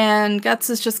 And Guts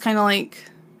is just kind of like,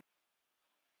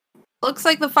 looks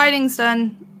like the fighting's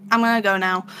done, I'm gonna go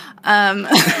now.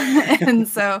 And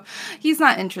so he's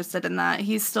not interested in that.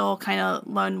 He's still kind of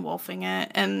lone wolfing it.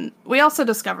 And we also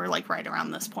discover, like, right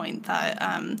around this point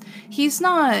that he's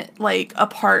not, like, a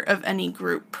part of any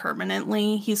group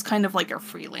permanently. He's kind of like a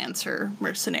freelancer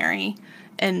mercenary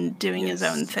and doing his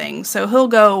own thing. So he'll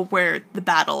go where the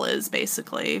battle is,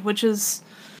 basically, which is,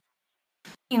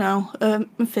 you know,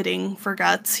 fitting for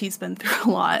Guts. He's been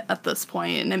through a lot at this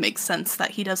point, and it makes sense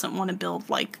that he doesn't want to build,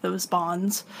 like, those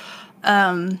bonds.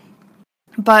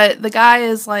 But the guy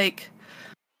is, like,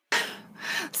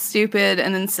 stupid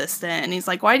and insistent, and he's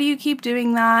like, why do you keep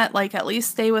doing that? Like, at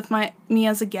least stay with me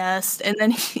as a guest. And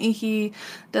then he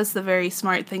does the very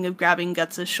smart thing of grabbing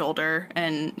Guts' shoulder,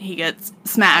 and he gets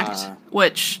smacked,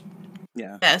 which,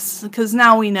 yes, because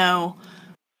now we know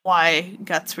why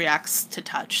Guts reacts to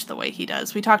touch the way he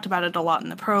does. We talked about it a lot in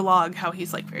the prologue, how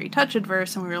he's like very touch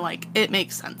adverse, and we were like, it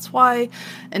makes sense why.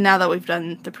 And now that we've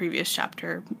done the previous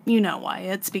chapter, you know why.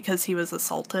 It's because he was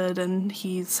assaulted, and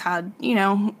he's had, you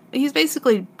know, he's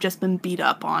basically just been beat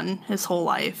up on his whole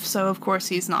life. So of course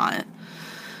he's not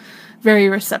very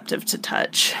receptive to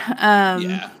touch.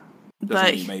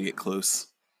 But he may get close.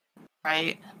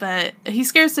 Right. But he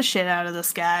scares the shit out of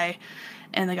this guy.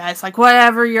 And the guy's like,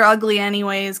 whatever, you're ugly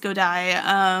anyways, go die.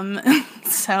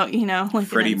 So, you know, like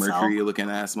Freddie Mercury looking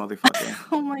ass motherfucker.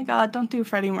 Oh my god, don't do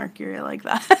Freddie Mercury like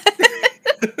that.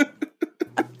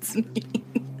 That's mean.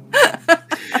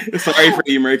 Sorry,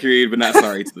 Freddie Mercury, but not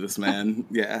sorry to this man.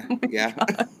 Yeah,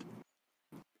 God.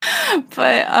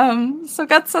 But, so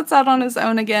Guts sets out on his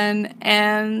own again,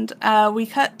 and we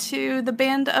cut to the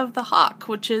Band of the Hawk,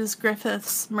 which is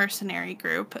Griffith's mercenary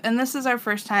group. And this is our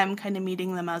first time kind of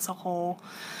meeting them as a whole.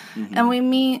 Mm-hmm. And we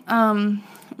meet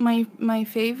my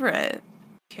favorite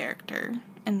character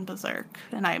in Berserk,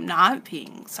 and I'm not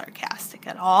being sarcastic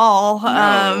at all.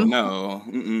 No.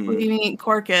 We meet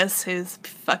Corcus, who's a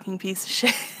fucking piece of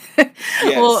shit.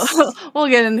 Yes. We'll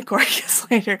get into Corcus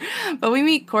later, but we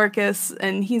meet Corcus,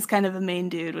 and he's kind of a main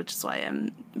dude, which is why I'm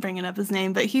bringing up his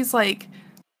name. But he's like,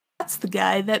 that's the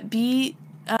guy that beat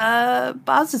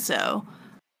Bazuso.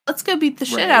 Let's go beat the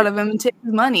shit out of him and take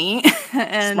his money.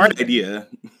 And, smart idea.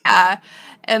 Yeah,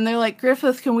 and they're like,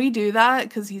 Griffith, can we do that?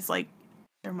 Because he's like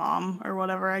their mom or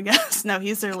whatever, I guess. No,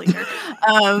 he's their leader.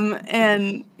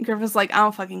 And Griffith's like, I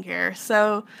don't fucking care.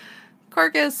 So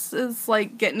Corcus is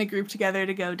like getting a group together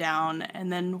to go down,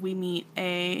 and then we meet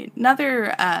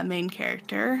another main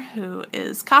character who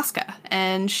is Casca,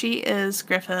 and she is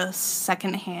Griffith's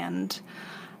second hand.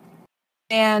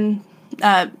 And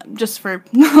just for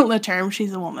the term,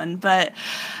 she's a woman, but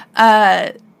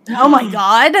oh my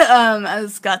god,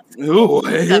 as Guts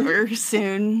ever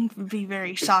soon be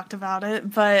very shocked about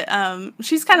it. But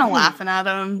she's kind of laughing at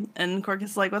him, and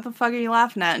Corcus is like, what the fuck are you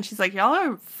laughing at? And she's like, y'all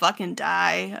are fucking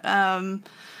die. And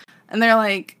they're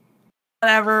like,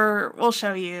 whatever, we'll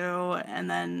show you. And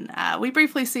then we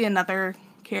briefly see another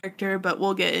character, but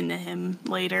we'll get into him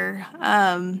later.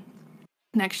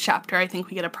 Next chapter, I think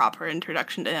we get a proper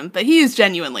introduction to him, but he is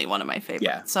genuinely one of my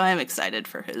favorites, so I'm excited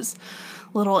for his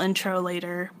little intro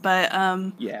later. But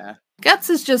Guts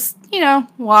is just, you know,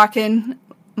 walking,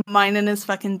 minding his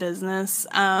fucking business,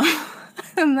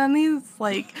 and then these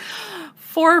like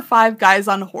 4 or 5 guys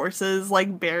on horses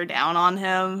like bear down on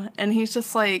him, and he's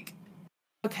just like,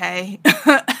 okay.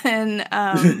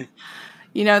 And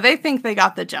you know, they think they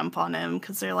got the jump on him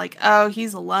because they're like, oh,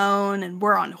 he's alone and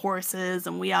we're on horses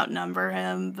and we outnumber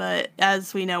him. But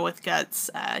as we know with Guts,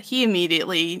 he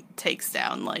immediately takes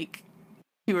down like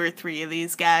 2 or 3 of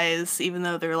these guys, even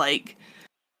though they're like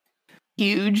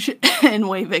huge and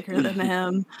way bigger than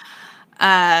him.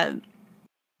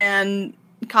 And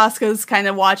Casca's kind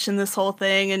of watching this whole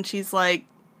thing, and she's like,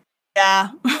 yeah,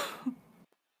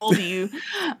 told you.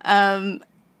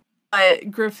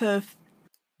 But Griffith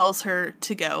tells her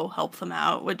to go help them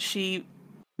out, which she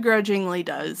grudgingly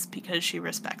does because she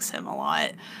respects him a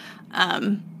lot.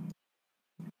 And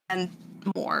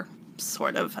more,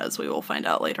 sort of, as we will find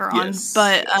out later on.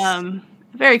 But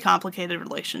very complicated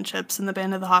relationships in the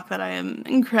Band of the Hawk that I am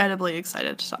incredibly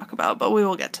excited to talk about, but we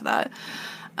will get to that.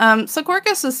 So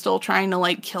Gorgas is still trying to,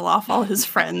 like, kill off all his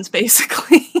friends,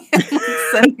 basically, and, like,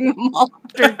 sending them all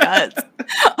after Guts.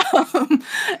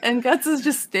 And Guts is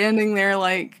just standing there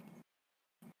like,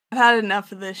 I've had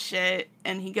enough of this shit,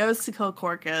 and he goes to kill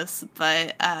Gorgas,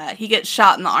 but he gets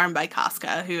shot in the arm by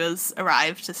Casca, who has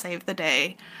arrived to save the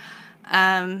day.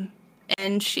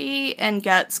 And she and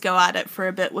Guts go at it for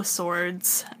a bit with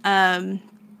swords. They're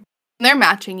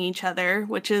matching each other,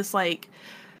 which is, like,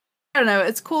 I don't know,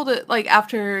 it's cool to, like,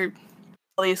 after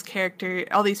all these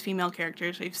female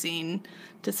characters we've seen,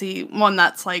 to see one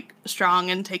that's, like, strong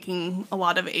and taking a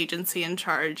lot of agency and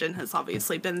charge and has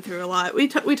obviously been through a lot. We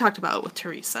talked about it with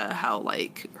Teresa, how,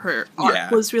 like, her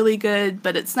arc was really good,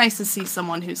 but it's nice to see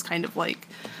someone who's kind of, like,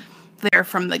 there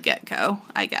from the get-go,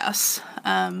 I guess.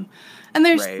 And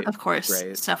there's, of course,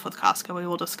 stuff with Casca we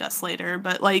will discuss later,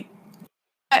 but, like,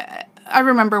 I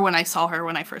remember when I saw her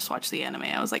when I first watched the anime,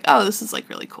 I was like, oh, this is, like,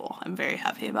 really cool. I'm very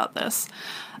happy about this.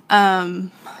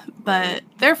 But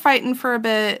they're fighting for a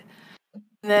bit.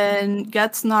 Then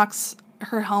Guts knocks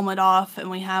her helmet off, and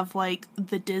we have, like,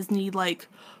 the Disney, like,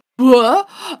 what?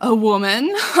 A woman?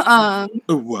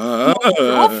 What?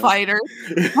 Girl fighter.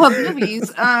 Love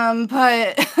movies.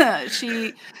 But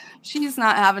she's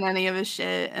not having any of his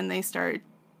shit, and they start...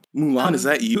 Mulan, is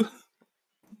that you?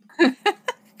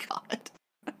 God.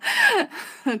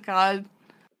 God.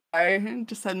 Sorry, I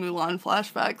just had Mulan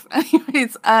flashbacks.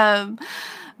 Anyways,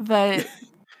 but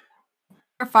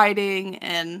they're fighting,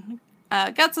 and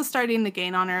Guts is starting to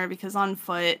gain on her because on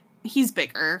foot, he's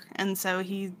bigger, and so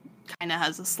he kind of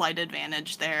has a slight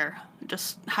advantage there,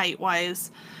 just height-wise.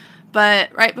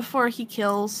 But right before he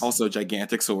kills... Also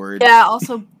gigantic sword. Yeah,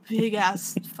 also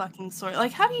big-ass fucking sword.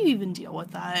 Like, how do you even deal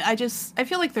with that? I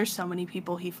feel like there's so many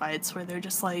people he fights where they're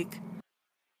just like,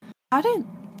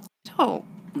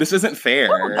 this isn't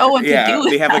fair. I don't know what to do with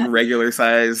they have that. like regular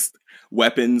sized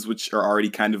weapons which are already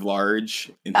kind of large,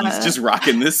 and he's just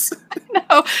rocking this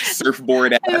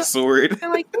surfboard ass sword. They're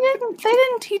like, they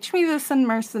didn't teach me this in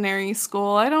mercenary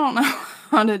school. I don't know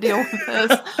how to deal with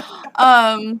this.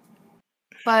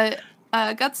 But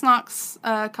Guts knocks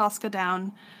Casca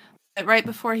down. But right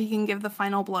before he can give the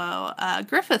final blow,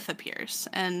 Griffith appears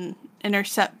and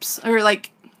intercepts, or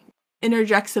like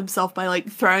interjects himself by like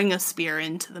throwing a spear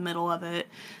into the middle of it,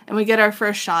 and we get our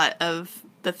first shot of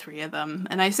the three of them.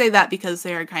 And I say that because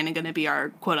they are kind of going to be our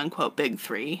quote unquote big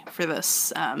three for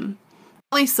this, at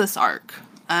least this arc.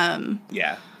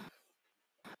 Yeah,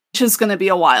 which is going to be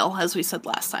a while, as we said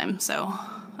last time. So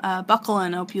buckle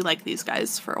in. Hope you like these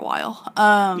guys for a while.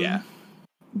 Yeah,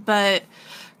 but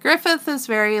Griffith is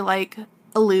very like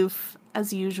aloof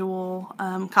as usual.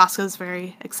 Casca's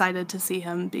very excited to see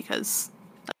him because,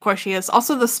 of course, she is.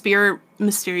 Also, the spear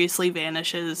mysteriously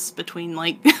vanishes between,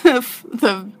 like,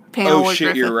 the panel where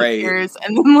Griffith appears,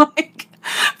 and then, like,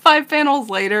 5 panels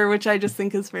later, which I just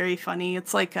think is very funny.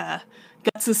 It's like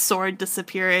Guts' sword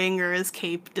disappearing, or his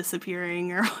cape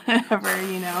disappearing, or whatever,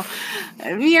 you know.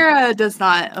 Mira does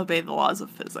not obey the laws of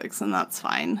physics, and that's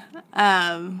fine.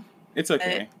 it's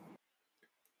okay.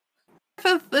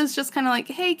 Griffith is just kind of like,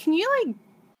 hey, can you, like,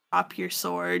 drop your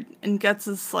sword? And Guts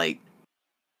is like,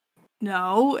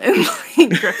 no, and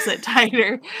like grips it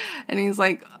tighter, and he's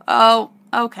like, oh,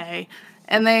 okay.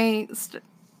 And they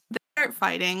start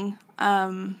fighting.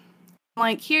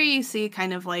 Like, here you see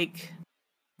kind of like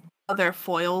other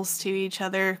foils to each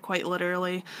other, quite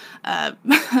literally.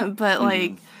 But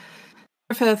like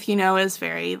Griffith, you know, is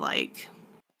very like,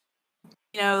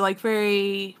 you know, like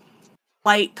very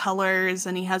light colors,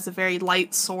 and he has a very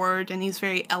light sword, and he's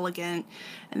very elegant.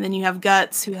 And then you have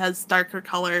Guts, who has darker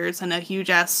colors and a huge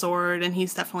ass sword, and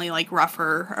he's definitely like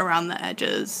rougher around the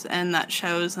edges, and that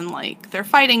shows in like their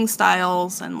fighting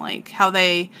styles and like how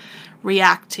they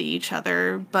react to each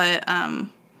other. But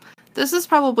this is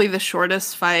probably the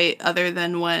shortest fight, other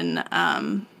than when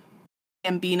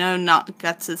Gambino knocked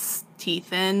Guts'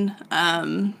 teeth in,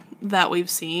 that we've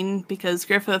seen, because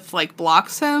Griffith like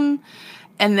blocks him,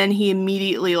 and then he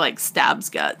immediately like stabs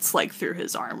Guts like through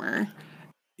his armor.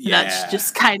 Yeah. That's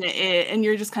just kind of it, and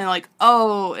you're just kind of like,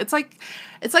 oh, it's like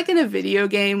in a video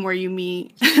game where you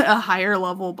meet a higher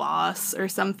level boss or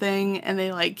something, and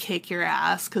they like kick your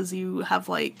ass because you have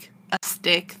like a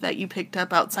stick that you picked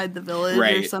up outside the village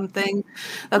or something.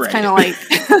 That's kind of like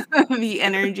the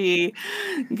energy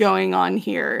going on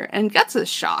here. And Guts is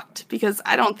shocked because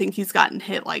I don't think he's gotten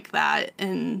hit like that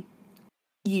in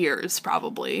years,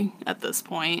 probably at this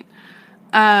point.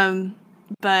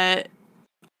 But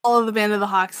all of the Band of the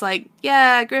Hawks like,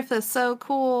 yeah, Griffith's so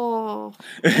cool.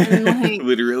 And like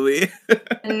Literally.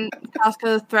 and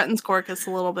Casca threatens Corcus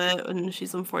a little bit, and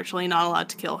she's unfortunately not allowed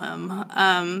to kill him.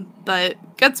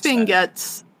 But Guts being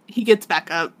Guts, he gets back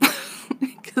up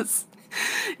because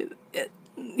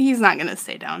he's not gonna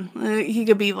stay down. He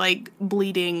could be like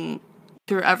bleeding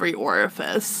through every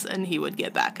orifice, and he would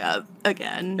get back up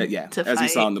again. Yeah, to as fight. we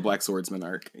saw in the Black Swordsman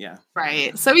arc. Yeah,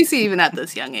 Right. So we see even at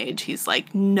this young age, he's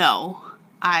like, no,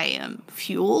 I am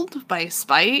fueled by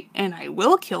spite, and I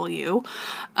will kill you.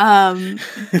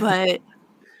 But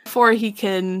before he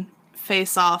can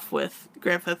face off with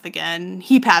Griffith again,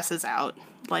 he passes out,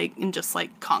 like, and just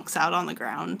like conks out on the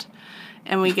ground.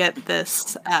 And we get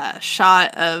this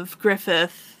shot of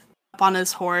Griffith up on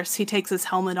his horse. He takes his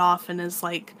helmet off, and his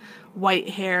like white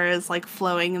hair is like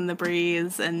flowing in the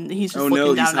breeze, and he's just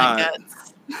looking down at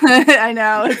Guts. I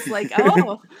know, it's like,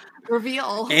 oh,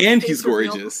 reveal. And he's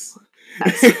gorgeous.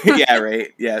 Yeah,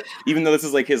 right. Yeah, even though this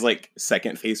is like his like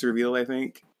second face reveal, I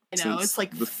think. I know, it's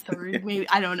like the third, maybe.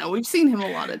 I don't know. We've seen him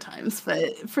a lot of times,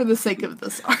 but for the sake of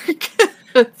this arc.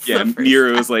 Yeah,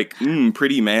 Miro's like,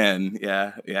 pretty man.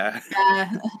 Yeah.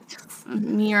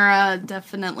 Mira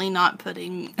definitely not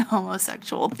putting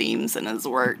homosexual themes in his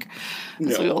work,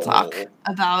 as we will talk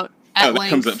about at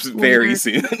length. That comes up very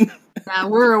soon. Yeah,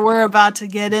 we're about to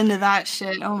get into that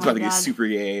shit. Oh my god. It's about to get super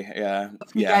gay, yeah.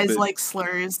 You guys like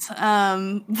slurs.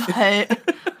 But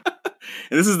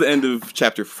and this is the end of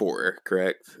chapter 4,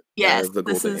 correct? Yes, the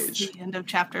this Golden is Age. The end of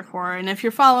chapter 4. And if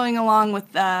you're following along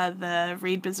with the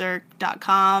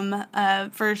readberserk.com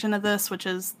version of this, which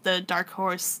is the Dark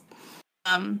Horse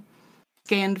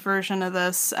scanned version of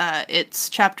this, it's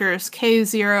chapters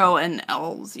K0 and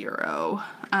L0.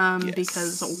 Yes.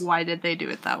 Because why did they do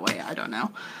it that way? I don't know.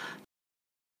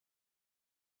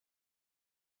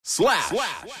 Slash.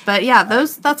 But yeah,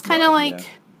 that's kind of like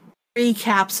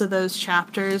recaps of those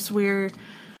chapters. We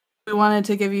wanted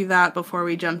to give you that before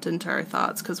we jumped into our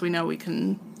thoughts, because we know we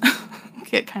can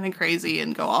get kind of crazy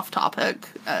and go off topic.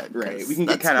 Right, we can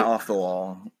get kind of off the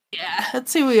wall. Yeah,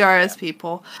 that's who we are as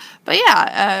people. But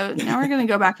yeah, now we're going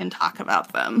to go back and talk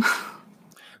about them.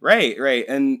 Right.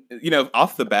 And,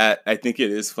 off the bat, I think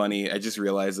it is funny. I just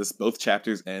realized this. Both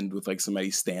chapters end with, like, somebody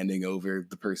standing over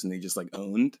the person they just, like,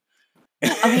 owned.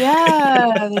 Oh,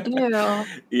 yeah, they do.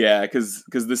 Yeah, because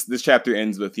this chapter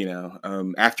ends with,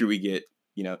 after we get,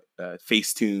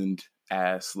 face-tuned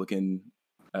ass-looking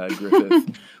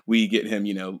Griffith, we get him,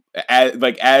 at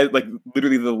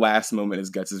literally the last moment his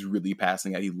Guts is really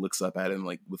passing out. He looks up at him,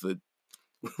 like,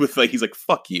 he's like,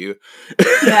 fuck you.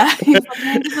 Yeah, he's like,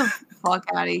 man, get the fuck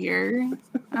out of here.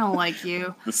 I don't like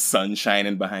you. The sun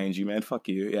shining behind you, man. Fuck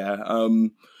you. Yeah.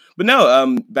 But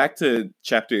no, back to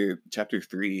chapter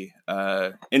 3,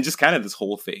 and just kind of this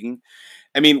whole thing.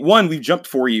 I mean, one, we've jumped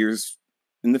 4 years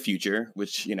in the future,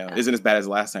 which, isn't as bad as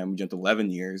last time. We jumped 11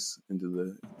 years into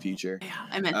the future. Yeah,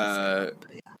 I meant to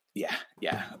say that,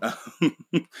 Yeah.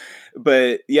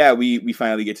 But yeah, we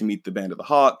finally get to meet the Band of the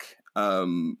Hawk.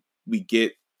 We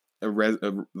get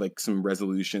some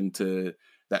resolution to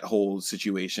that whole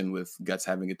situation with Guts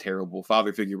having a terrible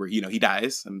father figure where, he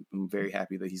dies. I'm very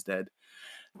happy that he's dead.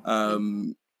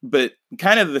 But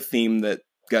kind of the theme that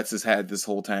Guts has had this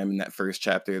whole time in that first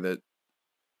chapter that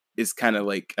is kind of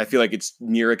like, I feel like it's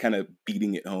Mira kind of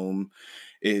beating it home,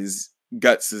 is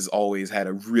Guts has always had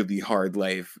a really hard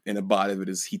life, and a lot of it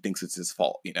is he thinks it's his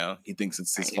fault. He thinks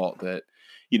it's his fault that,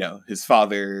 his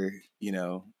father,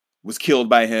 was killed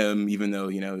by him, even though,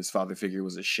 his father figure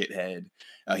was a shithead.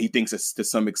 He thinks that to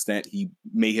some extent he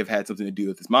may have had something to do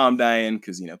with his mom dying,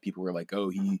 because, people were like, oh,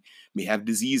 he may have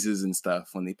diseases and stuff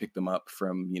when they picked him up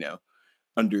from,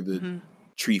 under the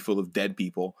tree full of dead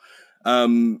people.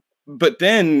 But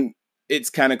then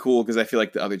it's kind of cool because I feel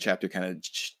like the other chapter kind of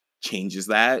changes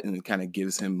that and kind of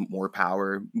gives him more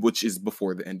power, which is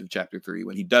before the end of chapter 3,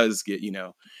 when he does get,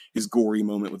 his gory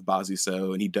moment with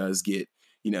Bazuso, and he does get,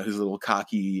 his little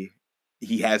cocky,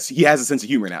 he has a sense of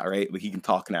humor now, right? Like, he can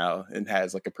talk now and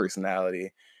has like a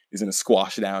personality, isn't a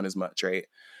squash down as much, right?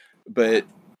 But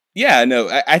yeah, no,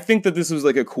 I think that this was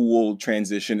like a cool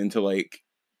transition into like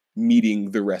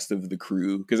meeting the rest of the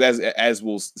crew, because as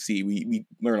we'll see, we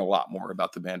learn a lot more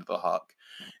about the Band of the Hawk,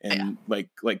 and like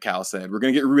Cal said, we're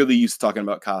gonna get really used to talking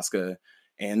about Casca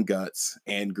and Guts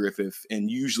and Griffith,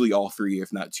 and usually all three,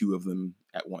 if not two of them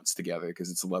at once together, because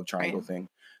it's a love triangle thing.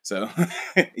 So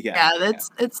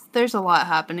there's a lot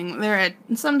happening there.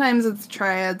 Sometimes it's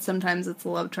triad, sometimes it's a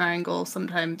love triangle,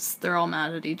 sometimes they're all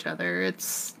mad at each other.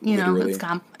 It's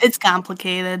it's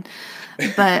complicated,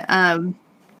 but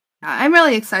I'm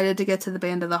really excited to get to the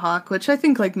Band of the Hawk, which I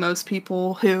think like most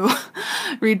people who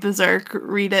read Berserk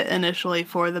read it initially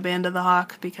for the Band of the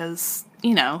Hawk because,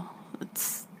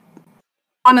 it's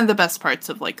one of the best parts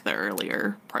of like the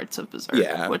earlier parts of Berserk,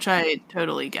 Yeah. which I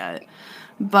totally get.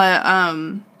 But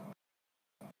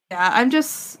yeah, I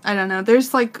don't know.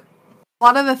 There's like a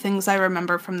lot of the things I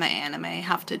remember from the anime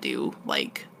have to do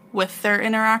like with their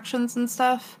interactions and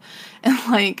stuff. And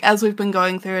like as we've been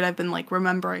going through it, I've been like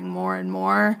remembering more and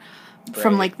more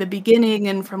from Right. like the beginning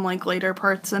and from like later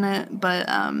parts in it. But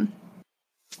and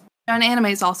anime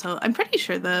is also, I'm pretty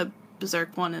sure the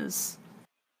Berserk one is,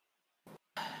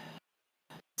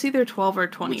 it's either 12 or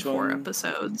Which 24 one?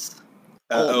 episodes.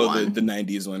 Old one. The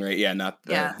 '90s one, right? Yeah,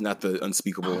 Yeah. not the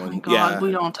unspeakable Oh my one. god, Yeah.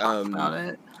 we don't talk about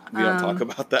it. We don't talk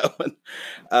about that one.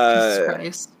 Jesus Uh,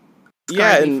 Christ.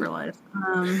 yeah, Scarred me and for life.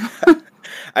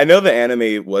 I know the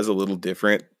anime was a little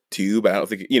different too, but I don't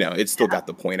think it still Yeah. got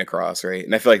the point across, right?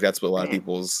 And I feel like that's what a lot of Right.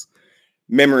 people's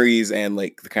memories and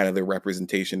like the kind of the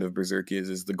representation of Berserk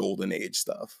is the golden age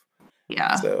stuff.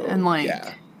 Yeah, and So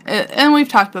yeah, like, and we've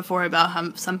talked before about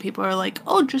how some people are like,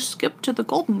 "Oh, just skip to the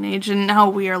golden age," and how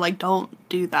we are like, "Don't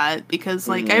do that," because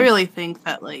like I hmm really think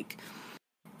that like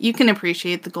you can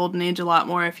appreciate the golden age a lot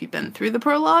more if you've been through the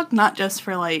prologue, not just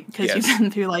for like because you've yes,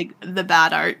 been through like the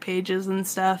bad art pages and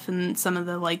stuff and some of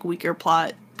the like weaker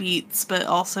plot beats, but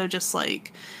also just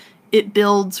like it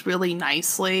builds really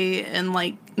nicely and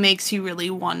like makes you really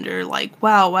wonder like,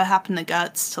 wow, what happened to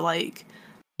Guts to like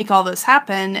make all this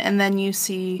happen? And then you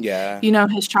see, yeah,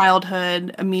 his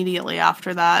childhood immediately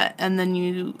after that, and then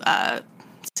you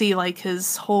see like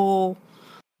his whole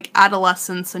like,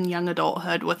 adolescence and young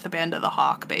adulthood with the Band of the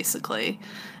Hawk, basically.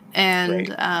 right.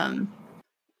 And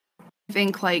I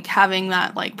think like having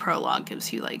that like prologue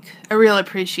gives you like a real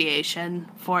appreciation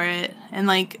for it, and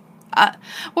like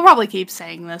we'll probably keep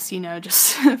saying this,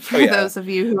 just Oh for yeah, those of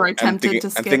you who are tempted to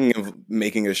I'm skip, thinking of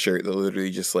making a shirt that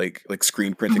literally just like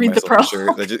screen printing read the myself a shirt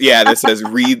prologue. that just that says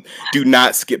read do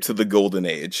not skip to the golden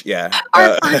age. Yeah.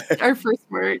 Our first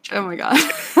merch. Oh my god,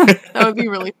 that would be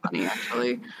really funny,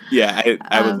 actually. Yeah,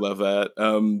 I would Um, love that.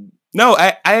 No,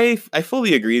 I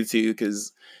fully agree too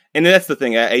because, and that's the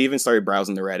thing. I even started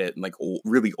browsing the Reddit and like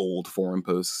really old forum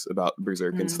posts about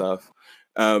Berserk and mm, stuff,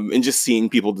 and just seeing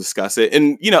people discuss it.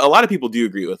 And a lot of people do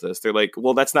agree with us. They're like,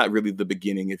 well, that's not really the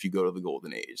beginning if you go to the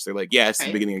Golden Age. They're like, yeah, it's the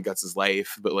right, beginning of Guts'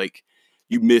 life, but like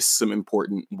you miss some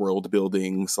important world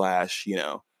building slash,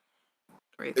 a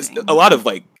everything. lot Yeah. of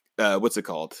like what's it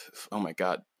called? Oh my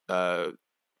god.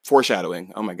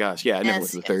 Foreshadowing. Oh my gosh. Yeah, I never went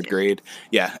to Yes. the Yes. third Yes. grade.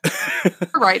 Yeah.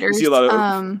 For You see writers.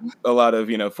 a lot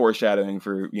of, foreshadowing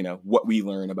for, what we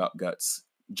learn about Guts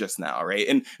just now, right?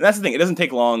 And that's the thing. It doesn't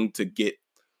take long to get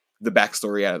the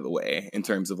backstory out of the way in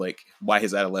terms of like why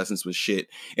his adolescence was shit.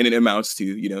 And it amounts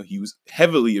to, he was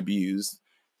heavily abused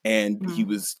and he Mhm.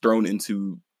 was thrown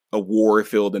into a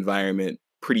war-filled environment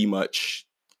pretty much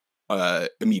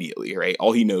immediately, right?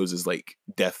 All he knows is like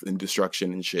death and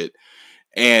destruction and shit.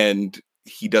 And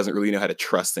he doesn't really know how to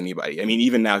trust anybody. I mean,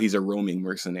 even now he's a roaming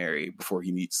mercenary before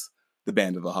he meets the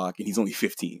Band of the Hawk, and he's only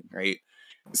 15, right?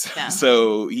 So, Yeah.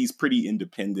 so he's pretty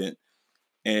independent,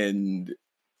 and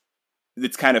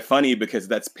it's kind of funny because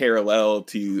that's parallel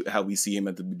to how we see him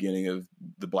at the beginning of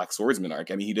the Black Swordsman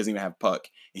arc. I mean, he doesn't even have Puck,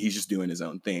 and he's just doing his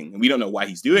own thing, and we don't know why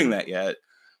he's doing Mhm. that yet.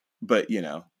 But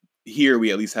here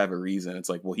we at least have a reason. It's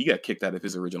like, well, he got kicked out of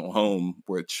his original home,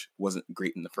 which wasn't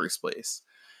great in the first place,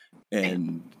 Right.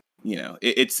 and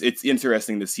it's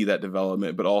interesting to see that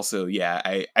development. But also, yeah,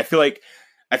 I feel like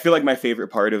my favorite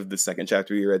part of the second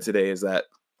chapter we read today is that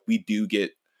we do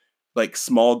get like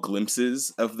small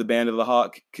glimpses of the Band of the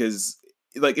Hawk, because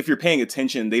like if you're paying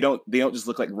attention, they don't just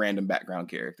look like random background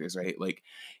characters, right? Like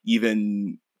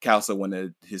even Kalsa, one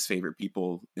of his favorite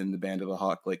people in the Band of the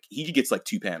Hawk, like he gets like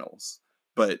two panels,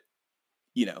 but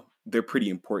they're pretty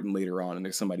important later on, and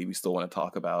there's somebody we still want to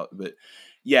talk about. But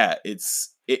yeah, it's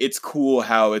cool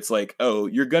how it's like, oh,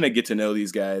 you're gonna get to know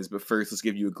these guys, but first let's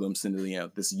give you a glimpse into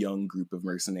this young group of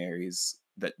mercenaries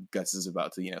that Gus is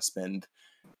about to spend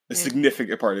a Right.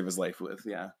 significant part of his life with.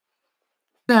 Yeah.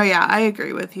 No, yeah, I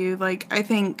agree with you. Like, I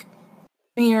think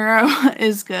Miro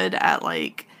is good at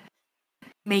like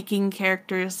making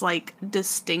characters like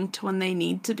distinct when they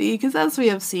need to be, because as we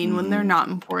have seen, when they're hmm not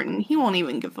important, he won't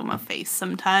even give them a face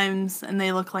sometimes, and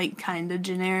they look like kind of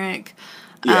generic.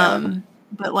 Yeah.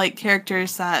 But like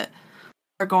characters that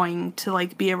are going to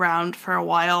like be around for a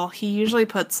while, he usually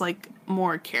puts like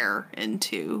more care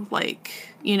into like,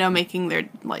 making their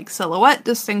like silhouette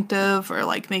distinctive, or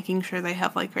like making sure they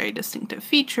have like very distinctive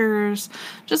features,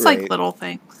 just like Right. little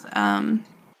things. And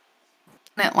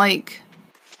it like,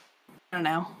 I don't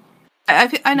know.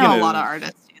 I know a lot of Gonna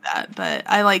artists do that, but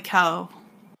I like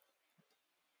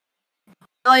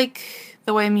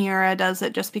the way Miura does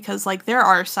it, just because like there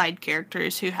are side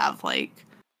characters who have like,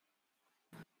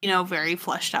 you know, very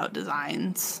fleshed out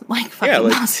designs, like Yeah,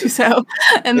 fucking Bazuso,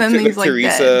 and then these like dead.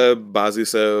 Teresa,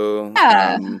 Bazuso,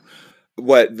 Yeah.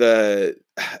 what the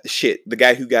shit, the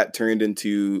guy who got turned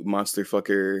into monster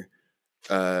fucker,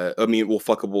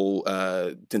 fuckable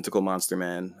tentacle monster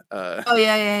man. Oh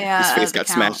His face the got Count,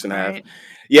 smashed in half. right?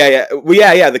 Yeah. Well,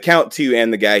 yeah, the Count too,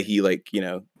 and the guy he like,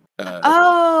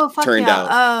 Oh fuck turned yeah.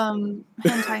 out.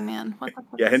 Hentai Man. What the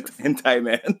fuck Yeah, is his name? hentai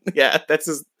man. Yeah, that's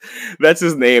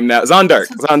his name now. Zondark.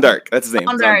 Zondark. That's his name.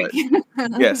 Zondark.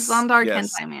 Zondark. Yes. Zondark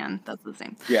Yes. Hentai Man. That's his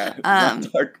name. Yeah.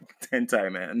 Zondark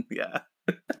hentai man. Yeah.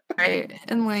 Right.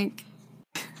 And like,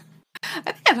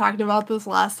 I think I talked about this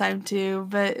last time too,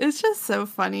 but it's just so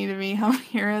funny to me how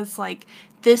Mira's like,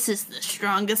 this is the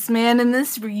strongest man in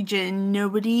this region.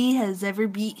 Nobody has ever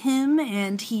beat him,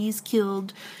 and he's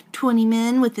killed 20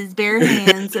 men with his bare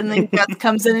hands. And then Guts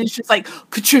comes in and it's just like,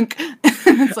 ka-chunk.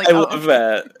 It's like, I oh, love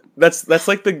that. That's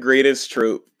like the greatest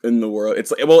trope in the world.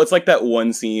 It's like that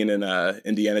one scene in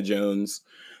Indiana Jones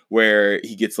where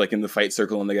he gets like in the fight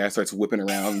circle and the guy starts whipping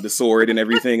around the sword and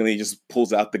everything, and he just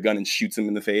pulls out the gun and shoots him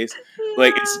in the face.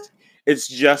 Like it's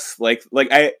just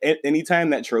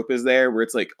anytime that trope is there where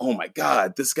it's like, oh my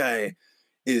god, this guy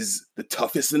is the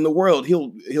toughest in the world.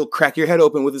 He'll crack your head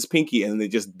open with his pinky and they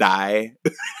just die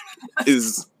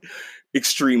is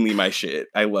extremely my shit.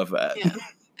 I love that. Yeah.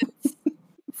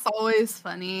 It's always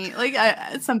funny. Like,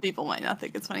 some people might not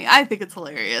think it's funny. I think it's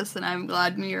hilarious, and I'm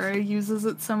glad Miura uses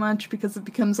it so much because it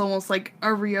becomes almost like a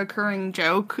reoccurring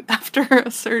joke after a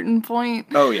certain point.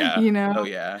 Oh yeah. You know? Oh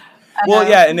yeah. Well,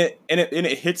 yeah, and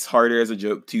it hits harder as a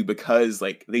joke too, because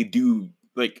like they do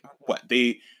like what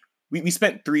we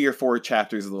spent 3 or 4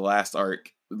 chapters of the last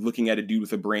arc looking at a dude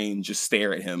with a brain just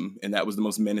stare at him, and that was the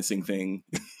most menacing thing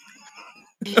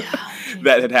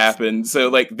that had happened. So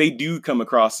like they do come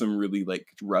across some really like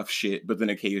rough shit, but then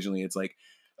occasionally it's like,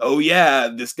 oh yeah,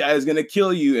 this guy is gonna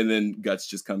kill you, and then Guts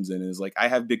just comes in and is like, I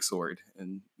have big sword,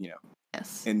 and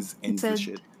yes, ends the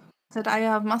shit. Said, I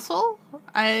have muscle,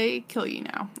 I kill you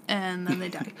now, and then they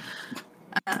die.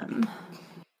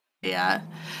 Yeah,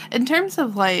 in terms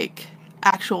of like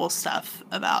actual stuff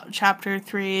about chapter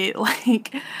 3,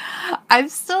 like I'm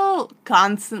still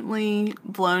constantly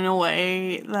blown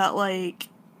away that like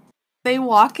they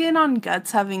walk in on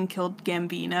Guts having killed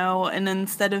Gambino, and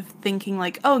instead of thinking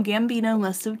like, oh, Gambino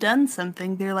must have done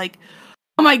something, they're like,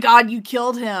 oh my god, you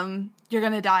killed him, you're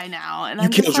gonna die now. And you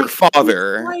I'm killed just your like,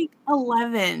 father. he's like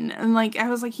 11, and like I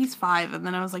was like, he's 5, and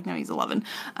then I was like, no, he's 11.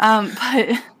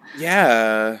 But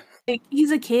yeah, like,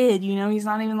 he's a kid, you know, he's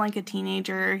not even like a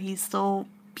teenager, he's still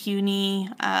puny.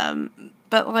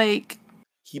 But like,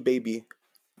 he baby.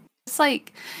 it's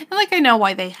like, and like I know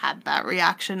why they had that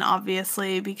reaction,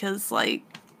 obviously, because like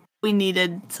we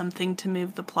needed something to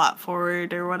move the plot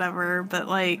forward or whatever. But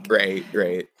like,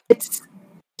 right, it's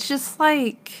just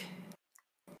like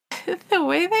the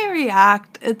way they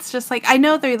react, it's just like, I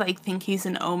know they like think he's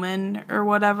an omen or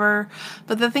whatever,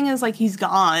 but the thing is like he's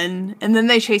gone, and then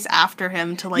they chase after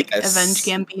him to like avenge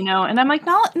Gambino, and I'm like,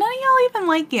 none of y'all even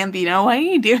like Gambino. Why are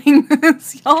you doing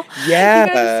this, y'all? Yeah,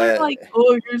 you guys are like,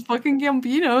 oh, here's fucking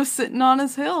Gambino sitting on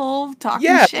his hill talking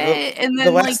shit, and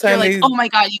then like you're like, oh my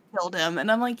god, you killed him,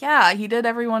 and I'm like, yeah, he did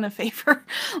everyone a favor.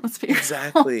 Let's be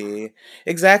exactly.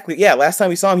 Yeah, last time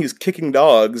we saw him, he was kicking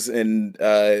dogs and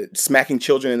smacking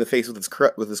children in the face with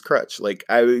his crutch. Like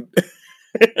I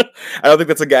don't think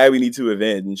that's a guy we need to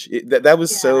avenge. That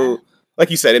was so, like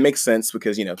you said, it makes sense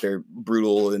because they're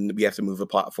brutal and we have to move the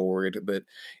plot forward. But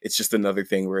it's just another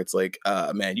thing where it's like,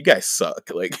 man, you guys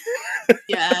suck. Like,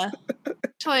 yeah,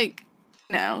 like.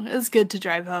 No, it's good to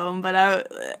drive home,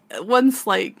 but once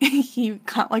like he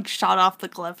got like shot off the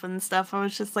cliff and stuff, I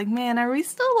was just like, man, are we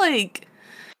still like,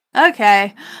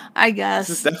 okay, I guess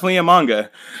this is definitely a manga.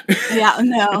 Yeah,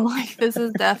 no, like this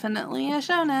is definitely a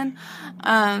shonen.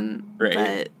 Right.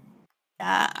 But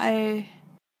yeah, I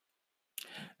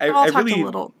really talked a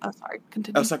little. Oh, sorry,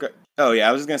 continue. I was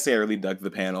just gonna say I really dug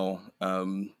the panel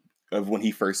of when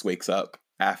he first wakes up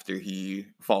after he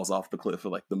falls off the cliff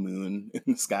of like the moon in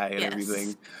the sky and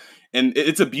everything, and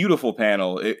it's a beautiful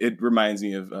panel. It reminds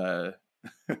me of the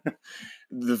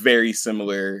very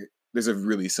similar. There's a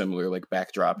really similar like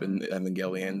backdrop in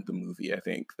Evangelion, the movie. I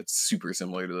think that's super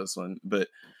similar to this one, but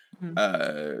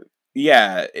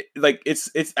yeah, it's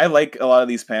I like a lot of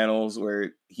these panels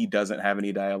where he doesn't have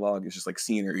any dialogue. It's just like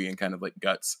scenery and kind of like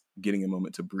Guts getting a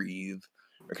moment to breathe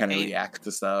or kind of react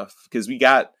to stuff, because we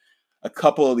got a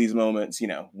couple of these moments,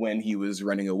 when he was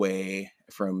running away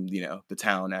from, the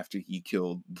town after he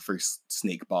killed the first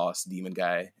snake boss demon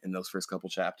guy in those first couple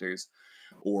chapters,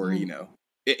 or,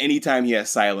 anytime he has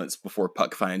silence before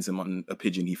Puck finds him on a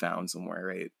pigeon he found somewhere,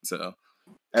 right? So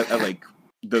I like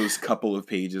those couple of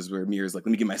pages where Mir's like,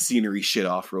 let me get my scenery shit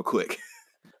off real quick.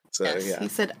 So Yes, yeah. he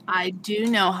said, I do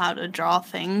know how to draw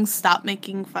things. Stop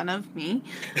making fun of me.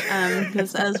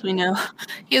 Because as we know,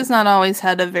 he has not always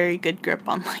had a very good grip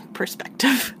on like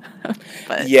perspective.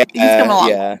 But Yeah, he's come along.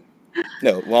 yeah.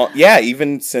 No, well, yeah,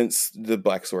 even since the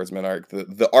Black Swordsman arc,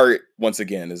 the art once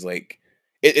again is like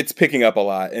it's picking up a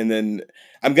lot. And then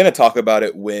I'm gonna talk about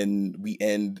it when we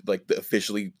end like the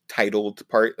officially titled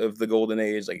part of the Golden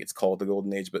Age. Like it's called the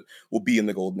Golden Age, but we'll be in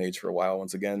the Golden Age for a while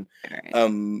once again. Right.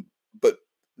 But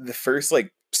the first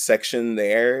like section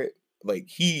there, like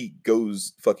he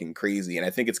goes fucking crazy, and I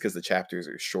think it's because the chapters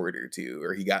are shorter too,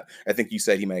 or I think you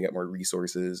said he might get more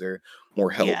resources or more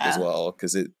help as Yeah. well,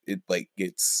 because it like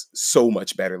gets so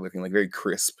much better looking, like very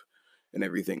crisp and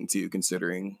everything too,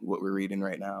 considering what we're reading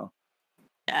right now.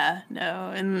 Yeah,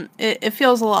 no, and it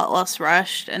feels a lot less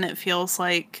rushed, and it feels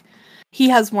like he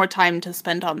has more time to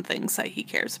spend on things that he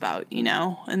cares about,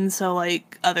 and so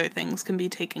like other things can be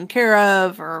taken care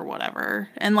of or whatever.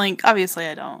 And like obviously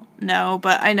I don't know,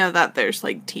 but I know that there's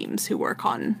like teams who work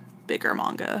on bigger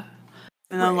manga.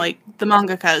 And then Right, like the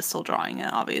mangaka is still drawing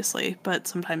it, obviously, but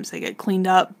sometimes they get cleaned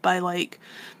up by like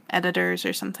editors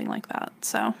or something like that.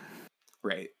 So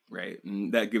right,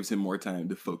 and that gives him more time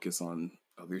to focus on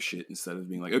other shit instead of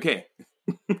being like, okay,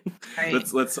 right.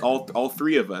 let's all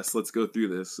three of us, let's go through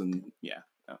this. And yeah.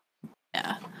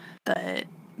 Yeah.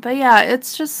 But yeah,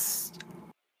 it's just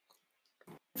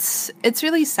it's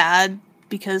really sad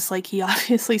because like he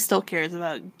obviously still cares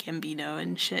about Gambino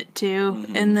and shit too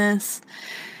in Mhm. this.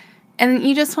 And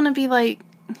you just want to be like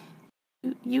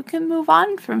you can move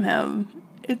on from him.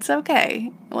 It's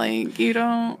okay. Like you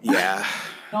Yeah.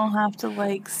 don't have to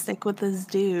like stick with this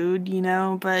dude,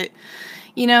 but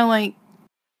like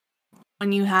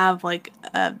when you have like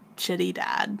a shitty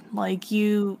dad, like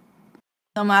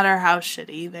no matter how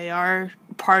shitty they are,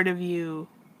 part of you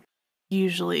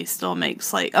usually still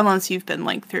makes like, unless you've been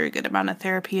like through a good amount of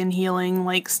therapy and healing,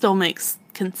 like still makes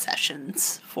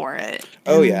concessions for it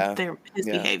Oh and yeah. his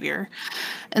Yeah. behavior.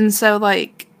 And so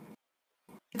like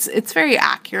it's very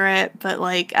accurate, but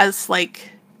like as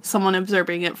like someone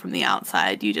observing it from the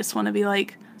outside, you just want to be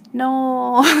like,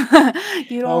 no,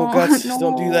 you Oh, don't, guts,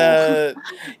 don't do no, that.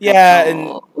 Yeah, and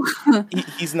no.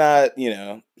 he's not,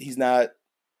 he's not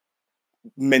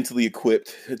mentally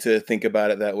equipped to think about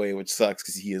it that way, which sucks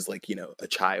because he is like, a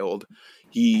child.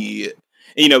 He,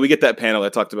 we get that panel I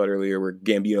talked about earlier where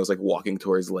Gambino's like walking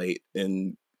towards light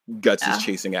and Guts is Yeah,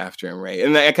 chasing after him, right?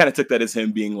 And I kind of took that as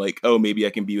him being like, oh, maybe I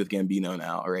can be with Gambino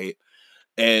now, right?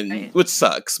 And right, which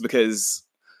sucks because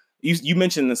you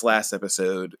mentioned this last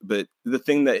episode, but the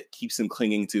thing that keeps him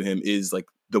clinging to him is like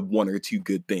the one or two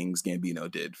good things Gambino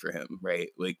did for him, right?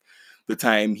 Like the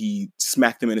time he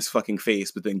smacked him in his fucking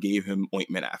face, but then gave him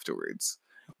ointment afterwards,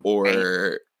 right,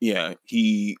 or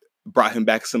he brought him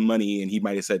back some money and he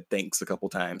might have said thanks a couple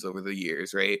times over the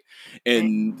years, right? right,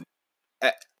 And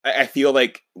I, I feel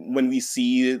like when we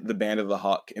see the Band of the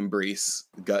Hawk embrace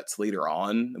Guts later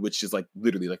on, which is like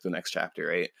literally like the next chapter,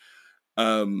 right?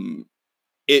 Um,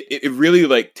 it really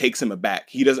like takes him aback.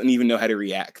 He doesn't even know how to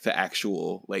react to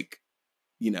actual like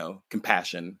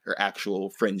compassion or actual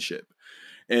friendship,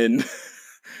 and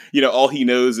all he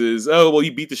knows is, oh well,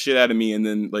 you beat the shit out of me and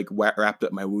then like wrapped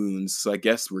up my wounds, so I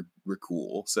guess we're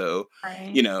cool. So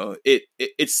right,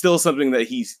 it's still something that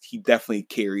he definitely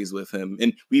carries with him,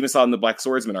 and we even saw in the Black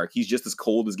Swordsman arc he's just as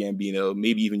cold as Gambino,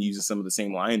 maybe even uses some of the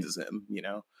same lines as him.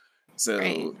 right.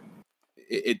 So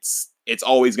it's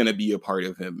always going to be a part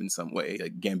of him in some way,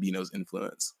 like Gambino's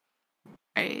influence.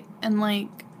 Right. And like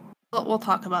we'll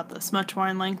talk about this much more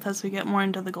in length as we get more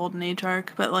into the Golden Age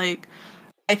arc, but like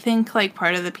I think like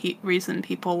part of the reason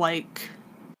people like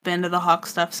Band of the Hawk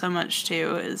stuff so much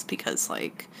too is because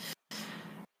like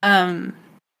um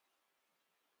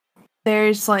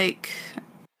there's like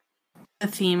a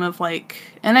theme of like,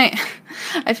 and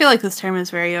I feel like this term is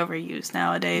very overused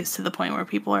nowadays to the point where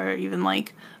people are even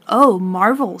like, oh,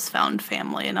 Marvel's found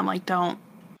family, and I'm like, don't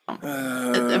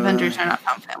Uh, Avengers are not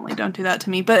found family. Don't do that to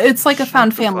me. But it's like a Shut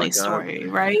found the family fuck up. story,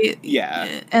 right?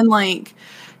 Yeah. And like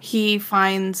he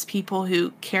finds people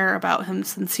who care about him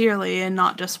sincerely and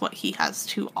not just what he has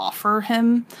to offer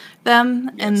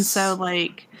them. And so Yes.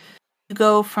 like you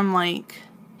go from like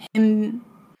him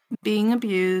being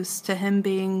abused to him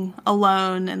being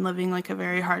alone and living like a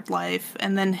very hard life,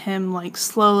 and then him like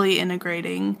slowly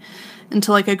integrating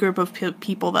into like a group of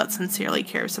people that sincerely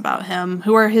cares about him,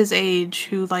 who are his age,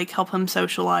 who like help him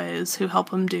socialize, who help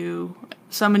him do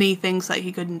so many things that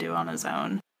he couldn't do on his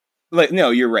own. Like, no,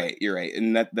 you're right,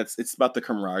 and that's it's about the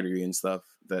camaraderie and stuff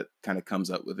that kind of comes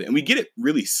up with it, and we get it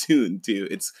really soon too.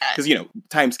 It's because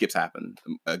time skips happen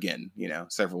again,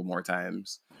 several more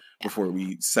times before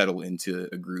we settle into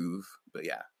a groove. But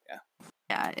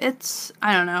yeah, it's,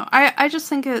 I don't know, I just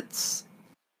think it's,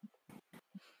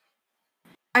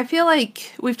 I feel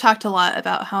like we've talked a lot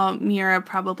about how Mira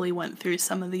probably went through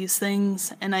some of these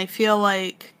things, and I feel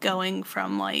like going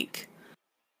from like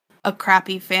a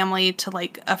crappy family to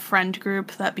like a friend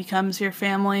group that becomes your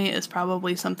family is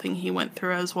probably something he went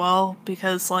through as well,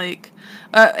 because like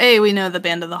we know the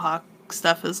Band of the Hawk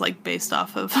stuff is like based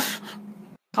off of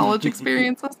college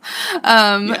experiences,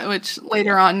 which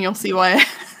later on you'll see why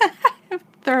I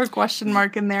throw a question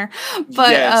mark in there, but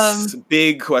yes,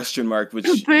 big question mark, which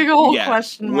big old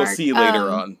question mark, we'll see later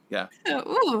on.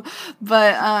 Ooh,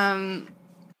 but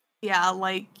yeah,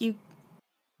 like you,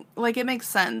 like it makes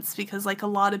sense because like a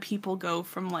lot of people go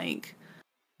from like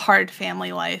hard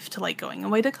family life to like going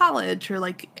away to college, or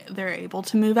like they're able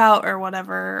to move out or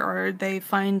whatever, or they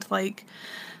find like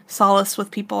solace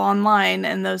with people online,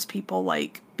 and those people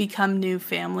like become new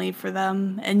family for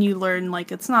them, and you learn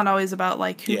like it's not always about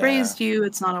like who raised you,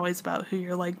 it's not always about who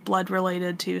you're like blood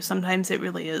related to. Sometimes it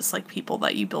really is like people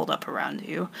that you build up around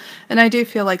you, and I do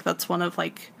feel like that's one of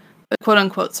like the quote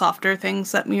unquote softer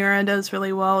things that Miura does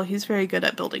really well. He's very good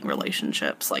at building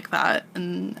relationships like that,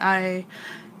 and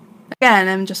again,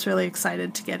 I'm just really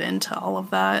excited to get into all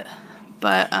of that.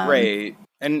 But right,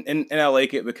 and I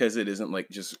like it because it isn't like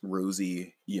just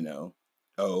rosy,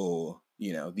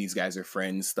 these guys are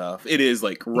friends stuff. It is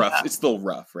like rough. yeah, It's still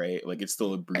rough, right? Like it's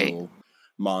still a right. brutal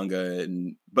manga,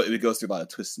 but it goes through a lot of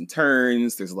twists and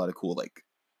turns. There's a lot of cool like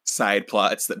side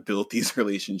plots that built these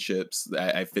relationships.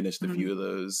 I finished a few of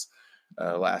those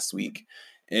last week,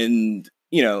 and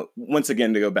once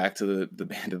again to go back to the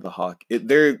Band of the Hawk,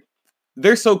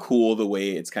 they're so cool the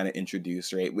way it's kind of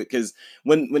introduced, right? Because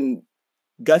when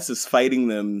Guts is fighting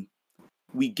them,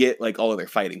 we get like all of their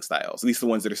fighting styles, at least the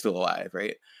ones that are still alive,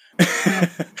 right?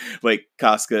 Like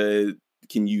Casca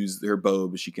can use her bow,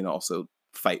 but she can also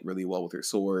fight really well with her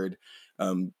sword.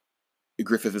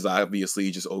 Griffith is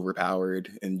obviously just overpowered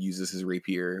and uses his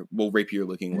rapier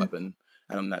looking weapon.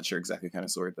 I'm not sure exactly what kind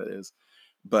of sword that is,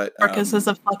 but Marcus is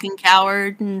a fucking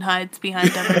coward and hides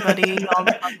behind everybody all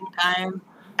the fucking time. We'll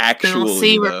actually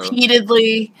see though,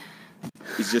 repeatedly.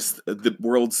 he's just the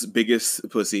world's biggest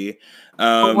pussy.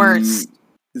 The worst.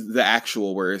 The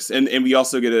actual worst. And we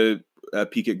also get a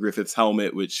peek at Griffith's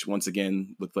helmet, which once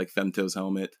again looked like Femto's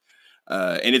helmet.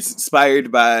 And it's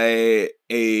inspired by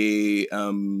a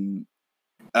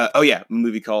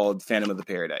movie called Phantom of the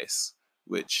Paradise,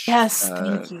 which Yes,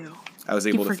 thank you. I was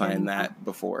able to find that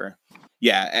before.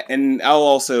 Yeah, and I'll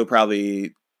also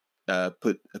probably we'll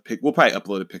probably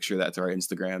upload a picture of that to our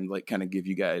Instagram, like kind of give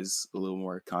you guys a little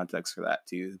more context for that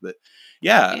too. But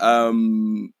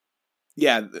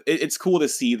it's cool to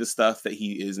see the stuff that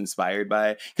he is inspired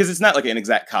by, because it's not like an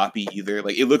exact copy either.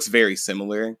 Like it looks very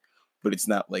similar, but it's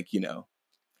not like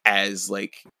as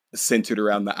like centered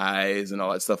around the eyes and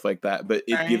all that stuff like that. But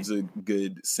it gives a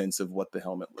good sense of what the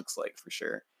helmet looks like for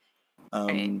sure.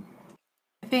 I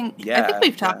think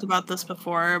we've talked about this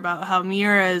before, about how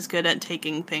Miura is good at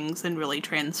taking things and really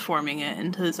transforming it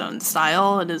into his own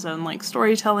style and his own like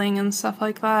storytelling and stuff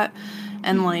like that.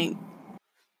 And like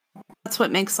that's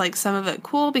what makes like some of it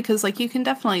cool, because like you can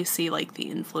definitely see like the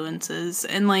influences,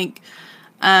 and like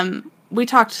we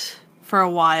talked for a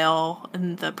while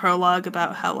in the prologue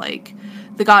about how like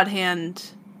the God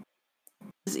Hand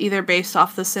is either based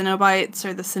off the Cenobites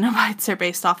or the Cenobites are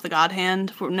based off the God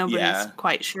Hand. Nobody's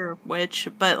quite sure which,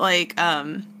 but like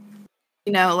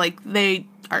like they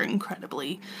are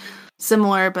incredibly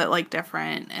similar but like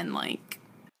different, and like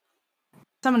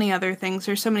so many other things.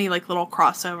 There's so many like little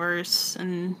crossovers,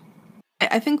 and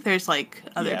I think there's like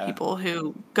other people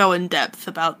who go in depth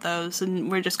about those,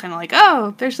 and we're just kind of like,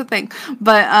 oh, there's a thing.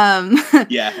 But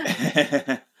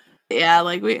yeah,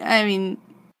 like I mean,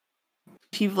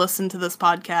 if you've listened to this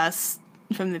podcast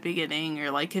from the beginning, or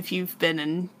like if you've been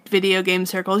in video game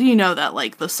circles, you know that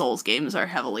like the Souls games are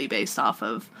heavily based off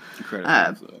of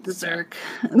Berserk,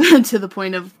 to the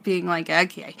point of being like,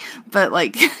 okay, but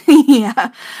like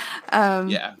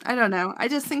I don't know, I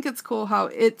just think it's cool how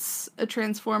it's a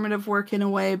transformative work in a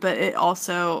way, but it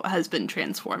also has been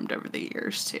transformed over the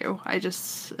years too.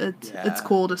 It's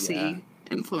cool to see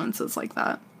influences like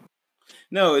that.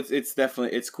 No, it's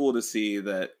definitely, it's cool to see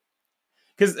that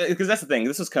because that's the thing.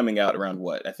 This was coming out around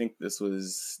what? I think this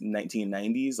was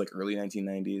 1990s, like early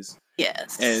 1990s.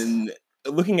 Yes. And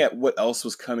looking at what else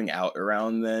was coming out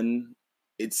around then,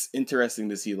 it's interesting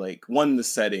to see like one the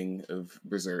setting of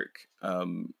Berserk.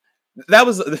 That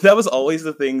was always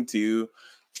the thing too.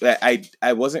 That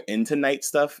I wasn't into knight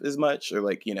stuff as much, or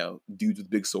like dudes with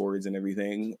big swords and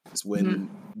everything. Is when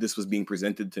this was being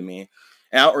presented to me,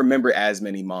 and I don't remember as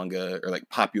many manga or like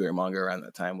popular manga around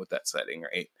that time with that setting,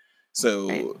 right? So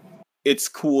Right. it's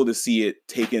cool to see it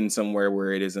taken somewhere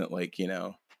where it isn't like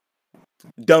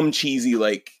dumb cheesy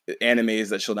like animes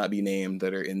that shall not be named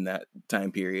that are in that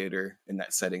time period or in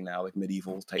that setting now, like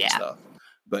medieval type Yeah. stuff.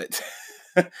 But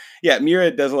yeah,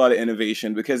 Mira does a lot of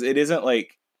innovation because it isn't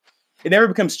like it never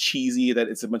becomes cheesy that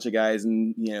it's a bunch of guys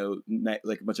and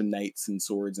like a bunch of knights and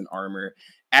swords and armor.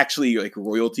 Actually, like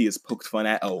royalty is poked fun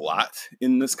at a lot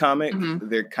in this comic.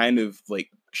 They're kind of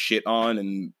like shit on,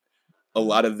 and a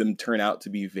lot of them turn out to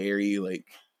be very like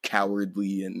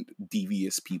cowardly and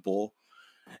devious people.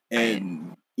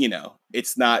 And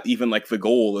it's not even like the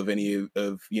goal of any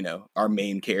of our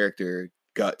main character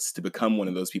Guts to become one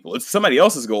of those people. It's somebody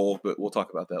else's goal, but we'll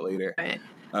talk about that later. Right.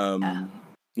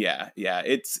 Yeah,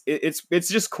 it's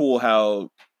just cool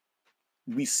how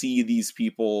we see these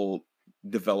people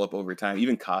develop over time.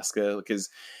 Even Casca, because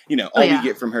all we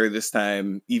get from her this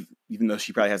time, even though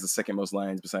she probably has the second most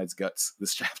lines besides Guts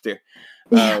this chapter,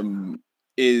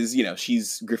 is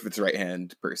she's Griffith's right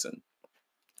hand person.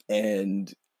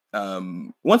 And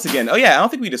once again, I don't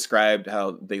think we described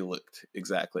how they looked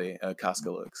exactly. Casca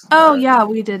looks. Oh yeah,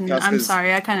 we didn't. I'm Casca's-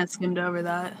 sorry, I kind of skimmed over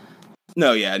that.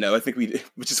 No, I think we did,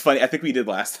 which is funny. I think we did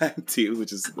last time too,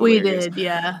 which is We hilarious. did,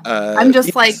 yeah. I'm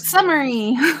just like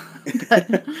summary.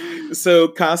 So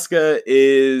Casca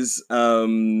is a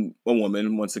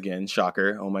woman once again.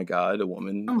 Shocker! Oh my god, a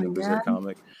woman in a Berserk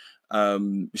comic.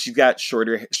 She's got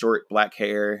short black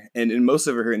hair, and in most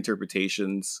of her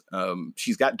interpretations,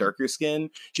 she's got darker skin.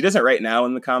 She doesn't right now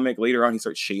in the comic. Later on, he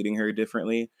starts shading her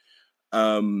differently.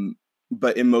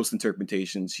 But in most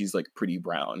interpretations, she's like pretty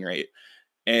brown, right?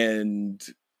 And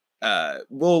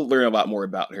we'll learn a lot more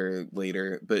about her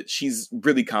later, but she's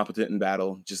really competent in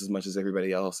battle just as much as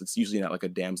everybody else. It's usually not like a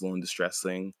damsel in distress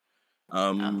thing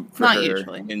for not her.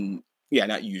 usually. And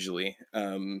not usually.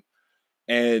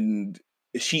 And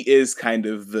she is kind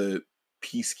of the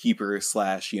peacekeeper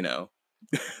slash,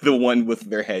 the one with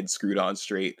their head screwed on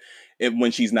straight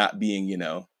when she's not being,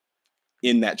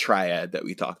 in that triad that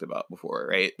we talked about before,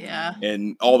 right? Yeah.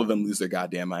 And all of them lose their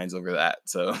goddamn minds over that.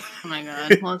 So oh my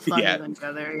god, let's not even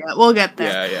go there yet. We'll get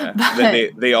there. Yeah. But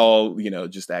Then they all,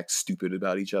 just act stupid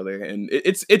about each other, and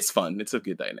it's fun. It's a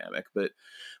good dynamic. But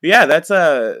yeah,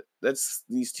 that's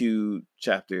these two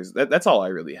chapters. That's all I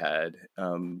really had.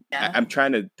 I'm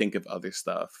trying to think of other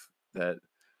stuff that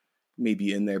may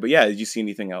be in there. But yeah, did you see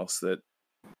anything else that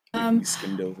you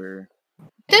skimmed over?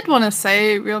 I did want to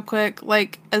say real quick,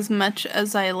 like, as much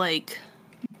as I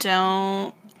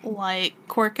don't like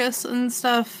Corcus and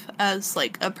stuff as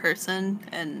like a person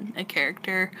and a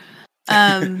character,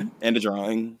 and a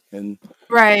drawing and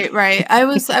right. I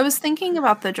was thinking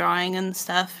about the drawing and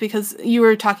stuff because you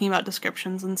were talking about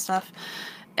descriptions and stuff,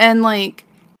 and like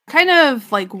kind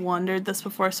of like wondered this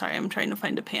before. Sorry, I'm trying to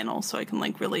find a panel so I can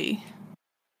like really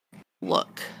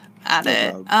look at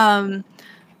it. Problem.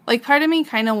 Like, part of me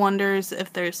kind of wonders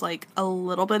if there's, like, a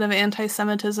little bit of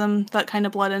anti-Semitism that kind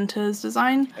of bled into his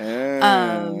design.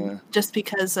 Just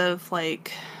because of,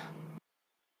 like,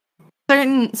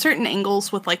 certain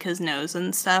angles with, like, his nose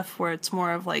and stuff, where it's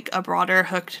more of, like, a broader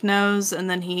hooked nose, and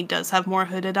then he does have more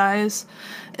hooded eyes.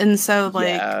 And so,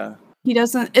 like, he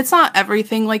doesn't... It's not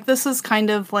everything. Like, this is kind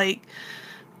of, like,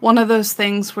 one of those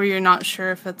things where you're not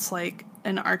sure if it's, like,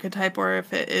 an archetype or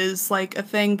if it is like a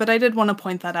thing, but I did want to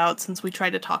point that out since we try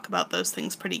to talk about those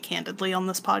things pretty candidly on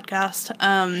this podcast.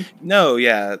 No,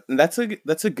 yeah, that's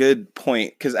a good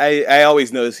point, because I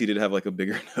always noticed he did have like a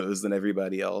bigger nose than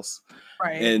everybody else,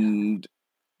 right? And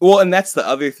that's the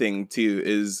other thing too,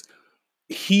 is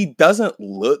he doesn't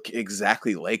look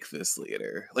exactly like this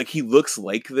later. Like he looks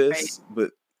like this,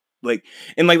 but like,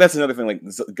 and like that's another thing. Like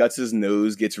Guts's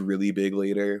nose gets really big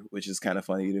later, which is kind of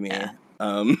funny to me.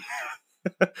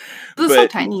 It's so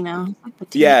tiny now.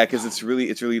 Yeah, because it's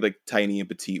really like tiny and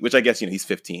petite, which I guess he's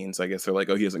 15, so I guess they're like,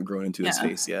 oh, he hasn't grown into his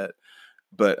face yet.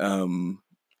 But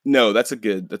no, that's a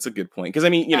good point, because I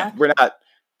mean,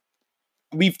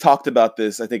 we've talked about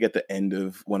this, I think, at the end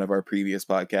of one of our previous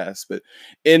podcasts, but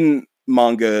in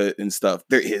manga and stuff,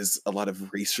 there is a lot of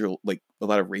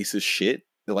racist shit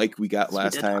like we got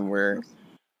last time, where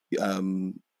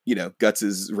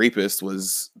Guts's rapist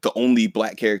was the only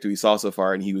black character we saw so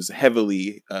far, and he was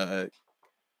heavily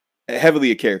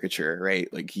heavily a caricature, right?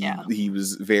 Like Yeah. he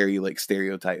was very like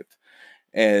stereotyped,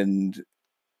 and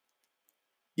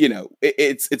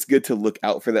it's good to look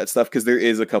out for that stuff because there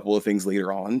is a couple of things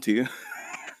later on too.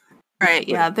 Right, But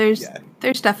yeah, there's yeah,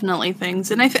 there's definitely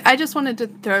things, and I just wanted to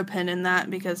throw a pin in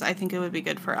that because I think it would be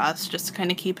good for us just to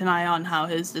kind of keep an eye on how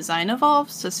his design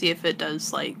evolves to see if it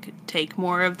does like take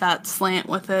more of that slant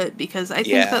with it, because I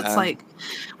think that's yeah, like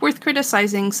worth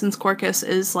criticizing since Corcus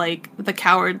is like the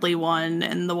cowardly one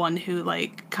and the one who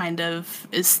like kind of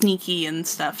is sneaky and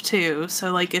stuff too.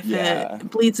 So like if it yeah,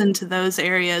 bleeds into those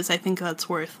areas, I think that's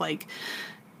worth like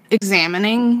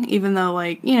examining, even though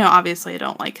like obviously I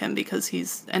don't like him because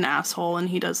he's an asshole and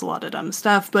he does a lot of dumb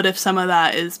stuff, but if some of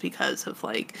that is because of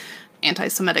like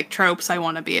anti-Semitic tropes, I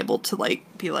want to be able to like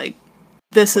be like,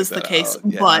 this point is the that case, out.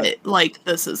 Yeah, but like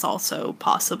this is also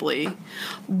possibly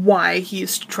why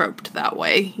he's troped that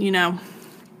way.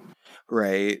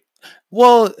 right.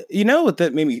 Well, you know what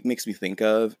that maybe makes me think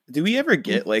of? Do we ever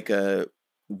get like a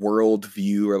world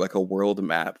view or like a world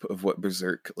map of what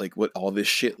Berserk, like what all this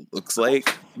shit looks like?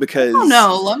 I don't Because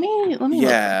know, let me look real quick.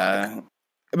 yeah,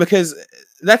 because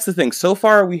that's the thing. So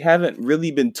far, we haven't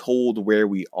really been told where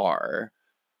we are.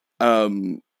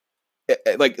 Um,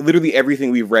 like literally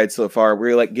everything we've read so far,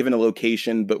 we're like given a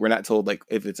location, but we're not told like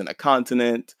if it's in a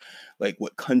continent, like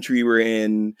what country we're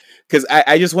in. Because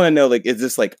I just want to know, like, is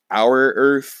this like our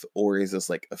Earth or is this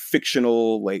like a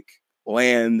fictional like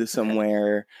land Okay.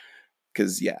 somewhere?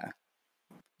 Because yeah,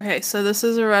 Okay, so this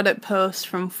is a Reddit post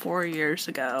from 4 years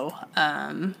ago.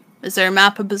 Is there a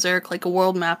map of Berserk, like a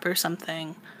world map or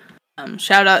something?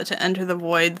 Shout out to Enter the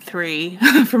Void 3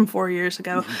 from 4 years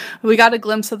ago. We got a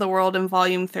glimpse of the world in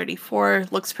volume 34.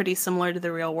 Looks pretty similar to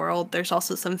the real world. There's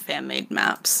also some fan made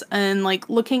maps. And like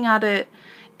looking at it,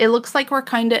 it looks like we're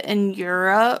kind of in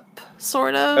Europe,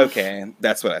 sort of. okay,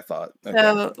 that's what I thought. Okay,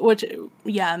 So, which,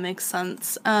 yeah, makes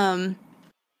sense.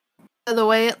 So the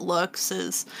way it looks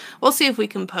is, we'll see if we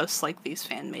can post like these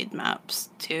fan made maps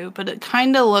too, but it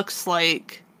kind of looks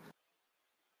like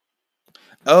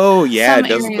oh yeah, some it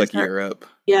does look areas like are. Europe,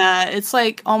 Yeah, it's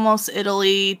like almost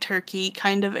Italy, Turkey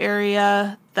kind of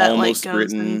area that like almost goes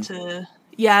Britain. into.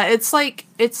 Yeah, it's like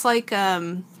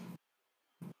a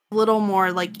little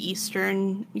more like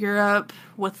Eastern Europe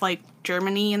with like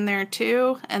Germany in there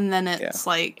too, and then Yeah, it's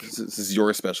like this is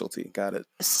your specialty. Got it.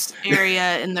 this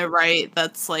area in the right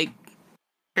that's like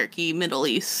Turkey, Middle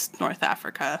East, North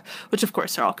Africa, which of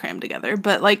course are all crammed together,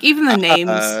 but like even the names.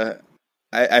 Uh,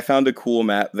 I found a cool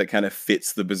map that kind of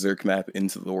fits the Berserk map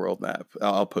into the world map.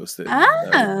 I'll post it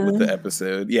with the Ah,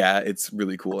 episode. Yeah, it's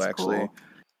really cool that's actually. cool.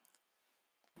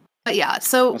 But yeah,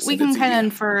 so I'll we send it can to kind of you.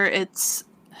 infer it's.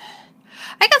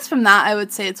 I guess from that, I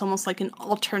would say it's almost like an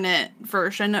alternate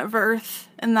version of Earth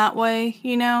in that way.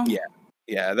 Yeah,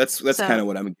 yeah, that's kind So, of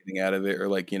what I'm getting out of it, or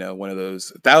like one of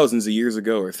those thousands of years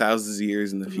ago or thousands of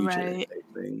years in the future right. type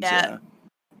things. Yeah. Yeah,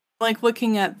 Like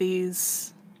looking at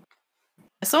these.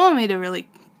 Someone made a really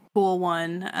cool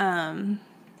one. I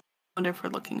wonder if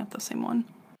we're looking at the same one.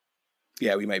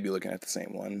 yeah, we might be looking at the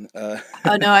same one. Oh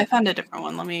no, I found a different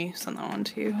one. Let me send that one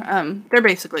to you. They're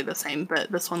basically the same,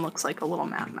 but this one looks like a little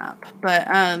map. But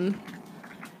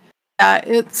yeah,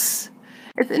 it's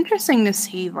interesting to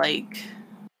see like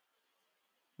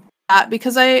that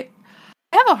because I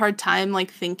have a hard time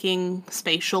like thinking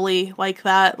spatially like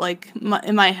that. Like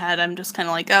in my head, I'm just kind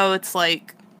of like, oh, it's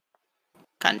like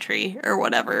country or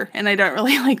whatever, and I don't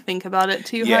really like think about it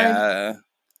too hard. Yeah.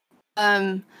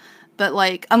 Um, but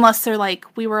like unless they're like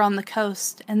we were on the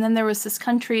coast and then there was this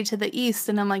country to the east,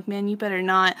 and I'm like, man, you better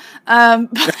not.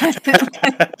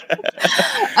 But,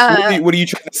 uh, What are you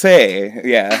trying to say?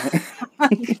 Yeah.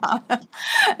 God.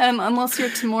 And unless you're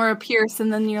Tamora Pierce,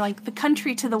 and then you're like the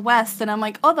country to the west, and I'm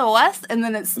like, oh, the west, and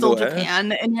then it's The still West?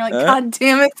 Japan, and you're like, Huh? God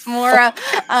damn it, Tamora.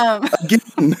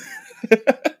 Again.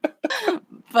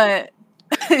 But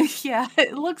yeah,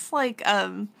 it looks like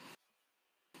kind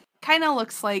of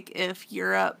looks like if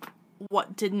Europe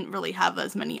what didn't really have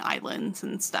as many islands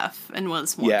and stuff and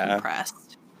was more Yeah.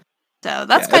 compressed. So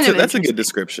that's Yeah, kind of that's a good interesting.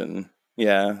 description.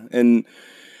 Yeah. And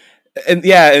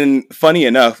yeah, and funny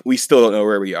enough, we still don't know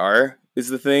where we are is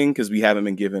the thing because we haven't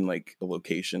been given like a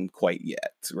location quite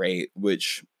yet, right?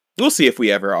 Which we'll see if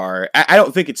we ever are. I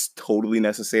don't think it's totally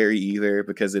necessary either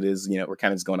because it is, we're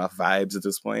kind of just going off vibes at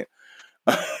this point.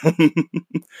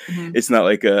 Mhm. It's not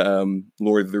like a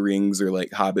Lord of the Rings or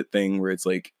like Hobbit thing where it's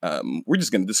like we're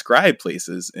just going to describe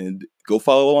places and go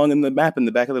follow along in the map in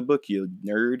the back of the book, you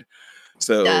nerd. Yeah.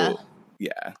 So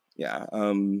yeah, yeah.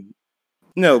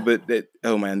 No, but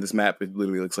oh man, this map it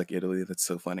literally looks like Italy. That's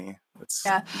so funny. That's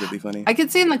Yeah. really funny. I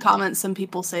could see in the comments some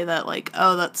people say that like,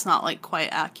 oh, that's not like quite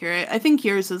accurate. I think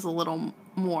yours is a little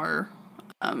more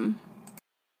on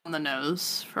the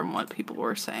nose from what people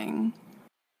were saying.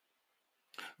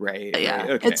 Right, But yeah,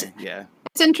 right. Okay, yeah.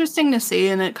 it's interesting to see,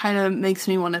 and it kind of makes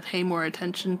me want to pay more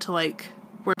attention to like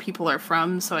where people are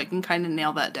from, so I can kind of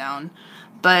nail that down.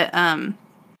 But I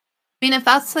mean, if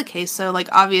that's the case, so like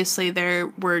obviously there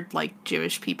were like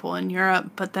Jewish people in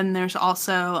Europe, but then there's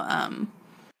also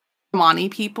Romani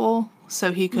people,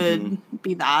 so he Mm-hmm. could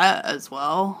be that as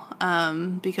well.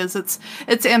 Because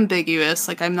it's ambiguous.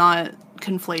 Like I'm not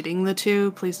conflating the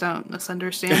two. Please don't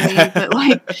misunderstand me. But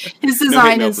like his No hate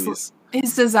design mail, is please.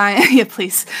 his design. Yeah,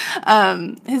 please.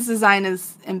 His design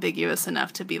is ambiguous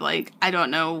enough to be like I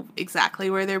don't know exactly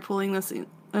where they're pulling this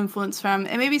influence from,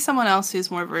 and maybe someone else who's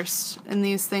more versed in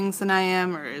these things than I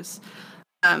am, or is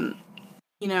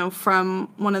from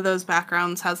one of those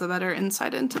backgrounds has a better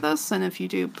insight into this. And if you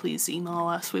do, please email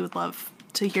us. We would love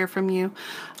to hear from you.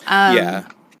 Yeah,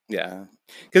 yeah.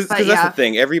 But Because that's the yeah,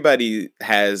 thing. Everybody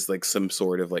has like some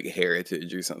sort of like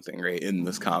heritage or something, right, in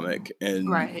this comic, and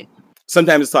right,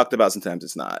 sometimes it's talked about, sometimes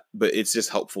it's not. But it's just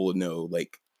helpful to know,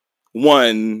 like,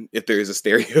 one, if there is a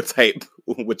stereotype,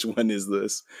 which one is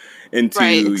this, and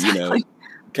right, two, exactly.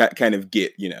 kind of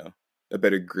get a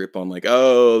better grip on like,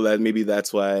 oh, that maybe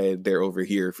that's why they're over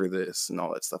here for this and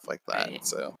all that stuff like that. Right.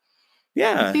 So I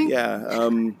yeah, think, yeah.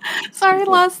 Pretty sorry,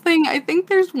 cool. last thing. I think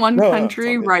there's one No, it's all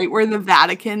country good. right where the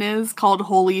Vatican is called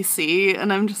Holy See,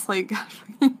 and I'm just like, gosh,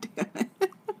 damn it.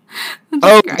 It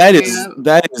Oh, just cracks me up.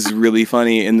 that is really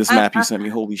funny in this map you sent me.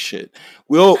 Holy shit.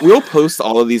 We'll post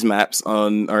all of these maps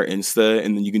on our Insta,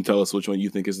 and then you can tell us which one you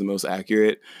think is the most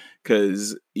accurate.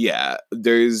 Cause yeah,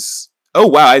 there's oh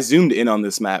wow, I zoomed in on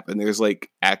this map and there's like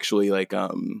actually like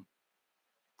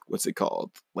what's it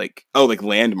called? Like like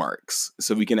landmarks.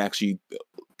 So we can actually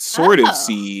sort of Oh,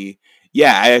 see.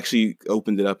 Yeah, I actually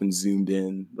opened it up and zoomed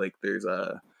in. Like there's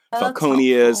that's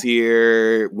Falconia's helpful.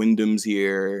 here, Wyndham's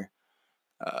here,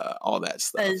 all that That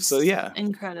stuff. So is yeah.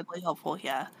 incredibly helpful.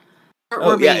 Yeah, we're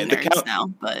Oh yeah, being nerds now,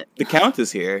 but the count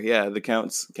is here. Yeah, the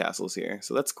count's castle's here.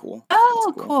 So that's cool. That's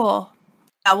oh, cool. cool.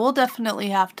 Yeah, we'll definitely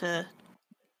have to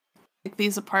pick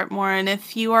these apart more. And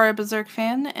if you are a Berserk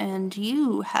fan and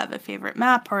you have a favorite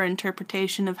map or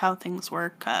interpretation of how things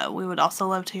work, we would also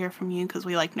love to hear from you because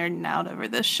we like nerding out over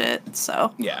this shit.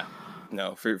 So, Yeah.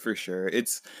 No, for sure.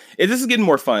 This is getting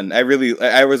more fun. I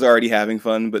was already having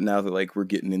fun, but now that like we're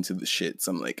getting into the shits,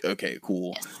 I'm like, okay,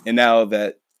 cool. yes, And now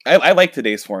that I like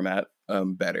today's format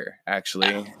better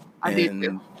actually. I do too.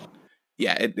 And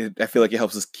yeah, I feel like it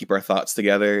helps us keep our thoughts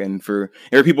together, and for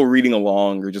people reading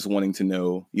along or just wanting to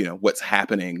know, what's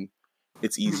happening,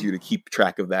 it's Mhm. easier to keep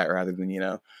track of that rather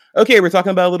than, okay, we're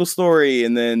talking about a little story,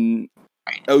 and then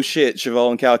Right. oh shit,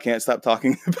 Cheval and Cal can't stop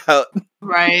talking about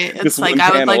Right. this It's like, one I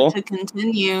would like panel. to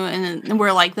continue. And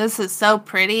we're like, this is so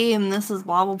pretty and this is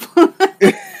blah, blah, blah.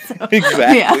 So, yeah.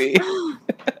 Exactly.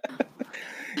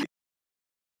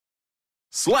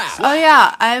 Slap. Oh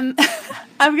yeah, I'm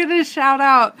I'm gonna shout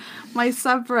out my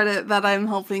subreddit that I'm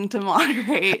helping to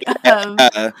moderate.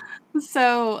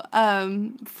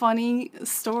 Funny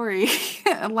story.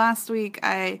 Last week,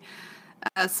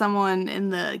 someone in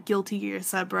the Guilty Gear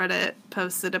subreddit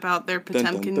posted about their Dun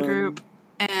dun Potemkin group,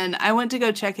 dun. and I went to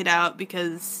go check it out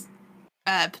because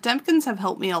Potemkins have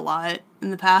helped me a lot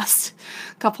in the past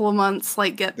couple of months,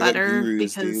 like get They're like better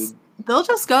gurus, because dude. they'll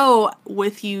just go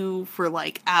with you for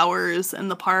like hours in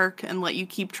the park and let you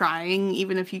keep trying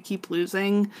even if you keep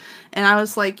losing. And I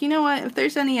was like, you know what, if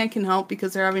there's any I can help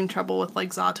because they're having trouble with like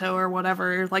Zato or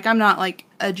whatever, like I'm not like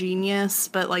a genius,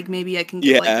 but like maybe I can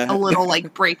give like a Yeah. little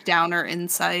like breakdown or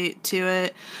insight to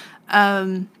it.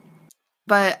 Um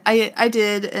but I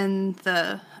did, and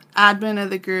the admin of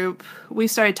the group, we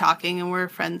started talking and we're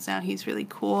friends now. He's really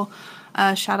cool.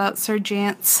 Shout out Sir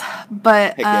Jance.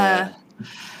 But Heck yeah.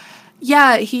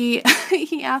 yeah, he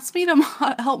he asked me to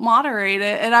help moderate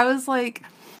it, and I was like,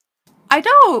 I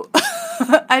don't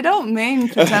I don't main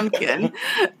Potemkin.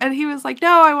 And he was like,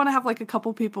 no, I want to have like a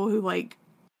couple people who like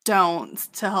don't,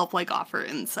 to help like offer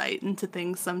insight into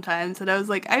things sometimes. And I was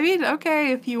like, I mean,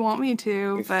 okay, if you want me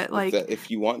to, if but like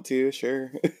if you want to,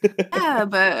 sure. yeah,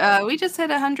 but we just hit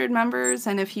 100 members,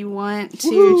 and if you want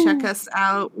to check Woohoo! us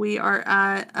out, we are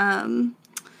at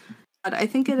I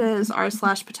think it is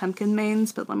r/Potemkin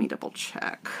mains, but let me double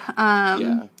check.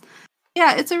 Yeah.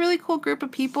 Yeah, it's a really cool group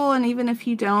of people, and even if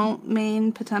you don't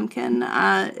main Potemkin,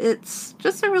 it's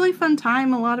just a really fun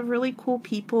time. A lot of really cool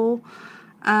people,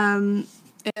 um,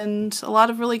 and a lot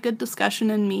of really good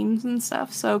discussion and memes and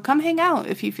stuff. So come hang out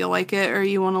if you feel like it, or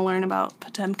you want to learn about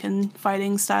Potemkin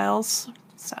fighting styles.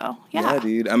 So Yeah, yeah.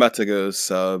 dude. I'm about to go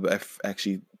sub.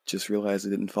 Actually just realized I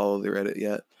didn't follow the Reddit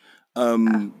yet.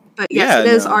 But yes, Yeah, it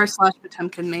is no.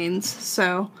 r/Potemkin mains.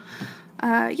 So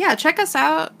Yeah, check us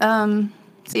out.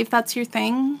 See if that's your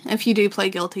thing. If you do play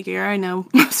Guilty Gear, I know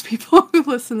most people who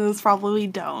listen to this probably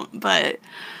don't, but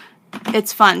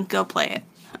it's fun. Go play it.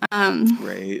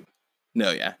 Right.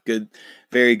 No, yeah. Good.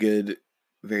 Very good.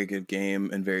 Very good game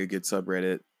and very good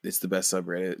subreddit. It's the best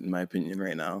subreddit in my opinion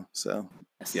right now. So,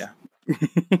 yeah.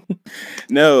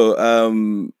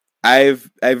 No, I've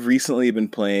recently been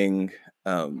playing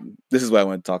this is what I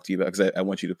want to talk to you about because I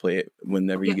want you to play it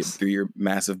whenever you get Yes. through your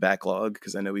massive backlog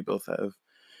because I know we both have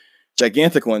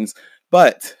gigantic ones.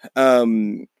 But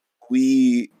I'm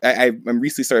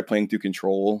recently started playing through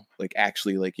Control, like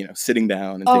actually like, sitting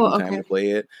down and taking Oh, time okay. to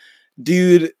play it.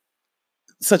 Dude,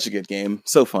 such a good game,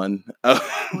 so fun.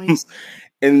 Nice.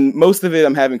 And most of it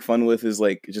I'm having fun with is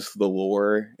like just the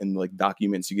lore and like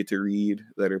documents you get to read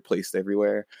that are placed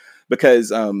everywhere. Because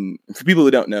for people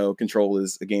who don't know, Control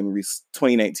is a game released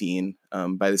 2019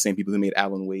 by the same people who made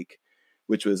Alan Wake,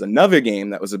 which was another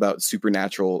game that was about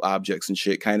supernatural objects and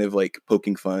shit, kind of like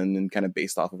poking fun and kind of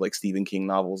based off of like Stephen King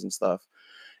novels and stuff.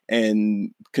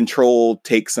 And Control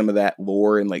takes some of that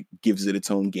lore and like gives it its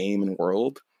own game and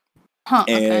world. Huh,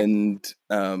 okay. And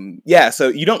yeah, so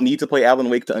you don't need to play Alan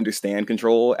Wake to understand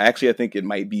Control. Actually, I think it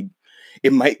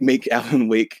might make Alan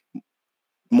Wake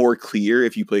more clear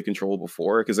if you play Control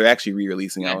before, because they're actually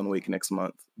re-releasing Okay. Alan Wake next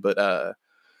month. But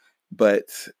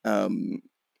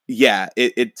yeah,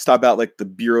 it's about like the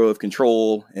Bureau of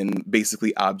Control and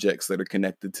basically objects that are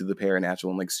connected to the paranatural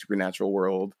and like supernatural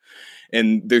world.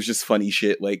 And there's just funny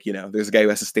shit like, there's a guy who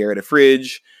has to stare at a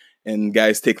fridge, and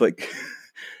guys take like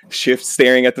shifts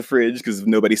staring at the fridge because if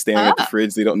nobody's staring at the Ah.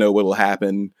 fridge, they don't know what'll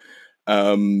happen.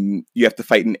 You have to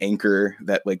fight an anchor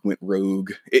that like went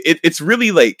rogue. It's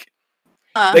really like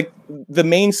the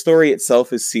main story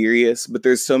itself is serious, but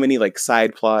there's so many like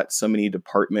side plots, so many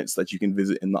departments that you can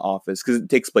visit in the office because it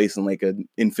takes place in like an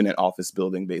infinite office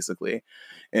building basically.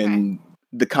 Okay. And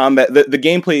the combat, the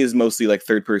gameplay is mostly like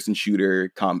third person shooter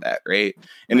combat, right?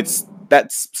 And Right.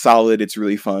 that's solid, it's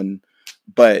really fun,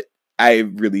 but I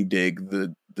really dig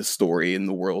the story and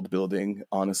the world building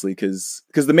honestly, because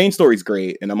the main story's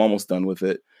great and I'm almost done with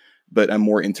it, but I'm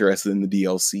more interested in the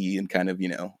DLC and kind of,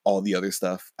 all the other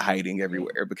stuff hiding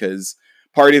everywhere, because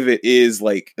part of it is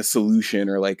like a solution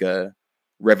or like a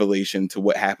revelation to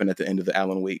what happened at the end of the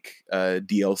Alan Wake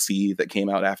DLC that came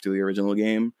out after the original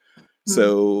game. Hmm.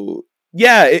 So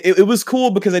yeah, it was cool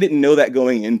because I didn't know that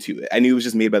going into it. I knew it was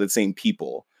just made by the same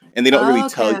people, and they don't really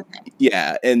tell. Okay.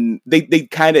 Yeah, and they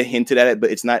kind of hinted at it, but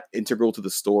it's not integral to the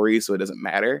story, so it doesn't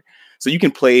matter. So you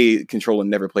can play Control and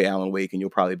never play Alan Wake, and you'll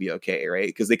probably be okay, right?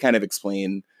 Because they kind of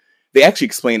explain, they actually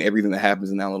explain everything that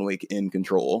happens in Alan Wake in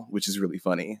Control, which is really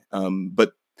funny.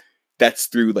 But that's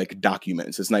through like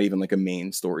documents. It's not even like a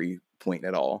main story point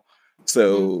at all. Mm.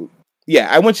 So yeah,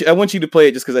 I want you to play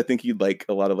it just because I think you'd like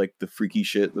a lot of like the freaky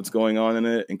shit that's going on in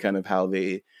it and kind of how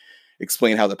they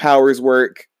explain how the powers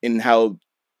work and how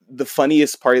the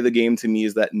funniest part of the game to me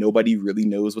is that nobody really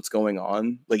knows what's going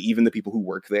on. Like even the people who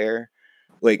work there,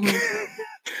 like Mm.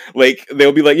 like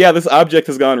they'll be like, yeah, this object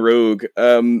has gone rogue.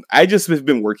 I just have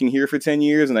been working here for 10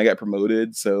 years and I got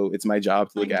promoted, so it's my job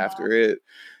to My look God. after it.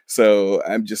 So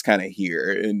I'm just kind of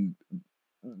here, and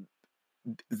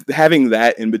having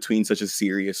that in between such a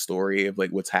serious story of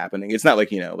like what's happening. It's not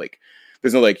like, like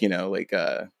there's no like, like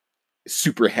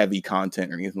super heavy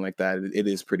content or anything like that. It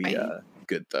is pretty Right.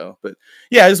 good though. But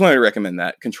yeah, I just wanted to recommend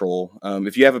that Control.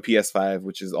 If you have a PS5,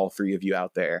 which is all three of you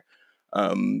out there,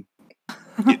 um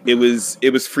it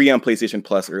was free on PlayStation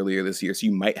Plus earlier this year, so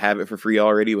you might have it for free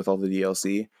already with all the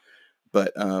DLC.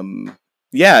 But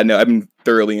yeah, no, I've been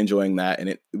thoroughly enjoying that, and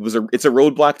it's a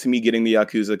roadblock to me getting the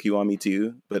Yakuza Kiwami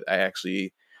 2, but I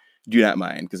actually do not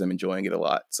mind because I'm enjoying it a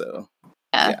lot. So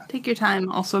Yeah, yeah. take your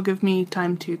time. Also, give me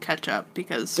time to catch up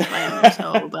because I am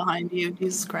so behind you.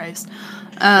 Jesus Christ.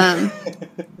 Um,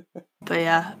 but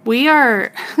yeah, we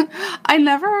are.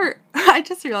 I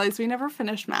just realized we never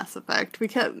finished Mass Effect. We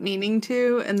kept meaning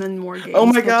to, and then more Oh games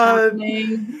my kept god.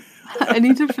 happening. I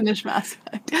need to finish Mass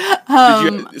Effect.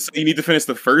 Did you so you need to finish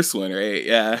the first one, right?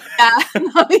 Yeah. Yeah,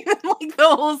 not even like the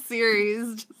whole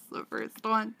series, just the first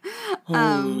one.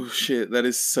 Um, Oh shit, that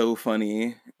is so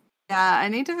funny. yeah, I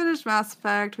need to finish Mass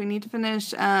Effect. We need to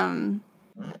finish Kiwami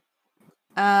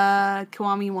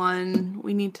 1.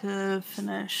 We need to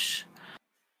finish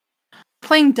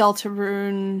playing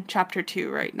Deltarune Chapter 2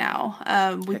 right now.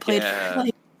 We Heck played for yeah.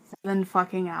 like 7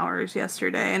 fucking hours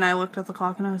yesterday, and I looked at the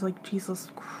clock and I was like, Jesus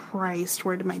Christ,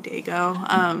 where did my day go?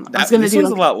 I was gonna This do one's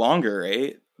a like lot longer,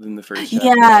 right? Than the first chapter.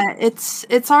 yeah, it's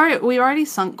already we already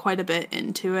sunk quite a bit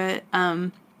into it.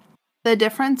 The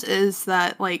difference is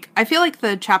that, like, I feel like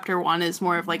the chapter 1 is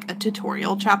more of, like, a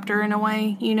tutorial chapter in a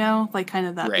way, you know? Like, kind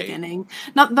of that Right. beginning.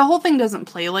 Not the whole thing doesn't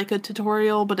play like a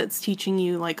tutorial, but it's teaching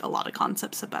you, like, a lot of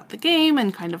concepts about the game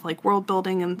and kind of, like, world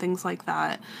building and things like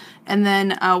that. And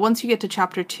then, once you get to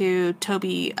chapter 2,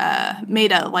 Toby,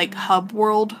 made a, like, hub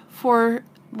world for,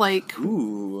 like,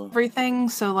 Ooh. everything.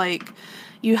 So, like,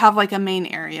 you have like a main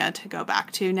area to go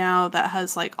back to now that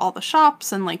has like all the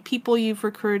shops and like people you've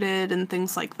recruited and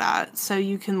things like that. So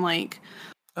you can like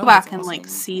go Oh, that's back and like awesome.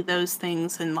 see those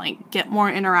things and like get more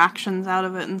interactions out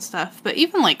of it and stuff. But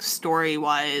even like story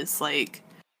wise, like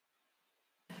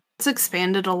it's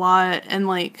expanded a lot and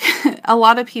like a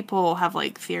lot of people have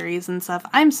like theories and stuff.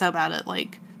 I'm so bad at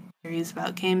like theories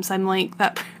about games. I'm like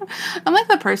that I'm like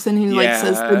the person who like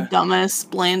says the Yeah. dumbest,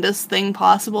 blandest thing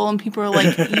possible and people are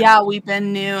like, "Yeah, we've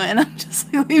been new." And I'm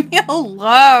just like, "Leave me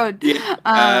alone." Yeah.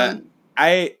 Uh, Um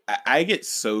I get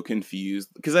so confused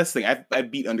because that's the thing. I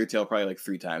beat Undertale probably like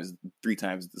three times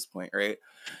at this point, right?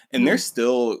 And mhm. there's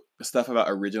still stuff about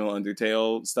original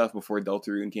Undertale stuff before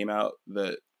Deltarune came out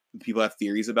that people have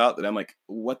theories about that I'm like,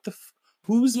 what the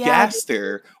who's Yeah, dude.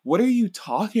 Gaster? What are you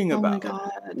talking Oh my about?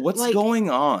 god. What's Like going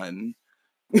on?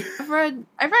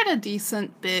 I've read a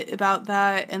decent bit about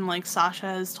that and like Sasha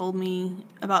has told me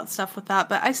about stuff with that,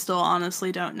 but I still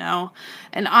honestly don't know.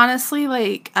 And honestly,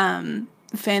 like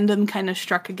fandom kind of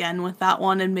struck again with that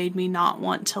one and made me not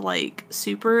want to like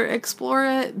super explore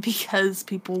it because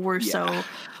people were Yeah. so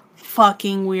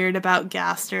fucking weird about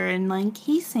Gaster and like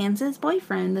he's Sansa's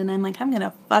boyfriend and I'm like I'm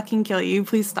gonna fucking kill you.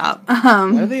 Please stop.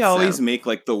 Why do they So always make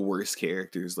like the worst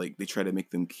characters? Like they try to make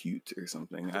them cute or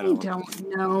something. I I don't. don't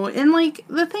know. And like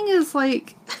the thing is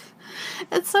like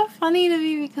it's so funny to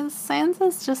me because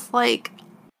Sansa's just like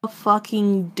a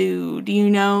fucking dude, you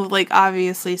know? Like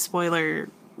obviously spoiler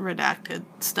redacted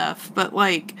stuff, but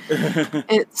like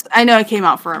it's I know it came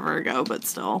out forever ago, but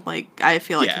still, like I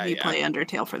feel like if Yeah, you yeah, play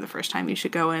Undertale for the first time, you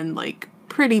should go in like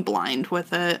pretty blind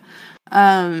with it.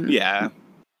 Um yeah.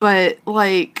 but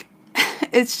like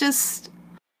it's just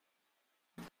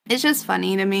it's just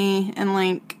funny to me and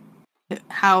like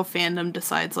how fandom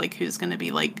decides like who's going to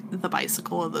be like the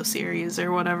bicycle of the series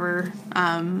or whatever.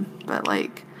 But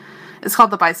like it's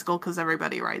called the bicycle because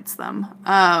everybody rides them.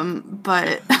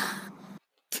 But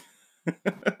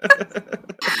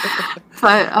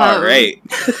but All right.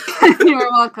 you're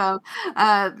welcome.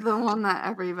 The one that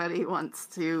everybody wants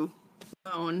to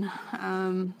own.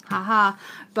 Haha.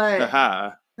 But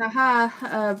Haha.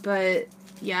 haha. But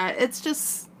yeah, it's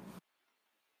just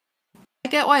I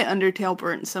get why Undertale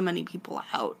burnt so many people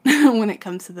out when it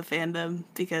comes to the fandom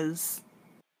because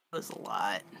it was a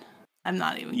lot. I'm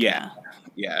not even Yeah. gonna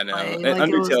Yeah, I know. play. And Like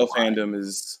it was a Undertale lot. fandom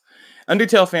is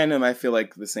Undertale fandom. I feel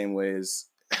like the same way as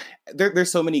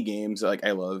there's so many games like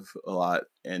I love a lot,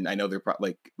 and I know they're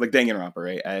like Danganronpa,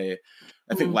 right? I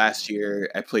think Mm, last year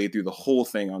I played through the whole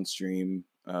thing on stream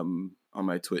on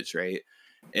my Twitch, right?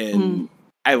 mm, And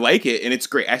I like it, and it's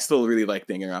great. I still really like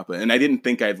Danganronpa, and I didn't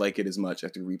think I'd like it as much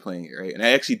after replaying it, right? And I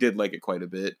actually did like it quite a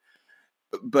bit,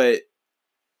 but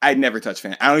I'd never touch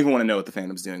fan. I don't even want to know what the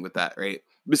fandom's doing with that, right?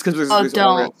 Just because oh,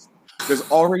 don't. there's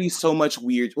already so much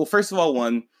weird. Well, first of all,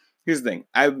 one here's the thing.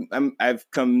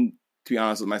 I've come to be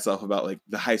honest with myself about like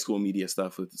the high school media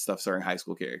stuff with stuff starring high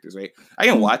school characters, right? I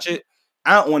can Mm. watch it.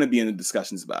 I don't want to be in the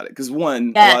discussions about it because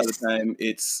one, a lot of Yes. the time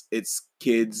it's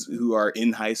kids who are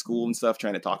in high school and stuff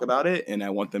trying to talk about it, and I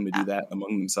want them to do Yeah, that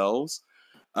among themselves.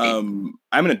 right.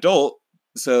 I'm an adult,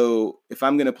 so if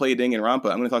I'm gonna play Danganronpa,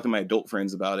 I'm gonna talk to my adult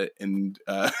friends about it, and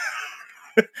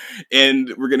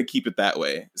and we're gonna keep it that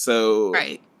way. So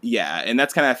Right. yeah, and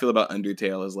that's kind of how I feel about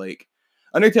Undertale. Is like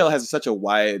Undertale has such a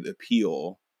wide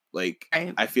appeal. Like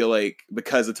Right. I feel like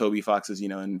because of Toby Fox's,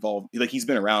 involved, like he's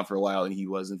been around for a while and he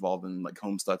was involved in like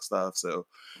Homestuck stuff. So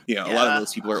a lot of Yeah.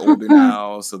 those people are older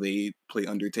now, so they play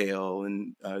Undertale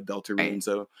and Right. Deltarune.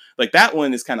 So like that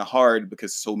one is kind of hard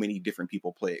because so many different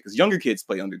people play it. Because younger kids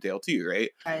play Undertale too,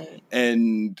 right? Right.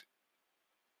 And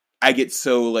I get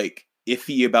so like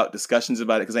iffy about discussions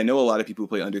about it because I know a lot of people who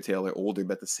play Undertale are older,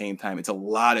 but at the same time, it's a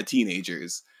lot of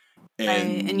teenagers,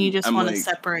 Right. And you and just I'm want to like,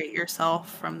 separate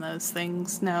yourself from those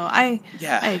things. No, I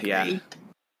yeah, yeah, agree.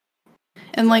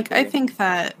 And like I exactly, think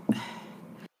that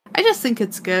I just think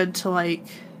it's good to like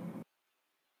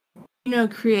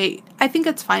create I think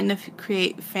it's fine to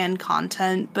create fan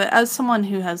content, but as someone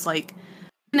who has like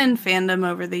been in fandom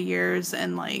over the years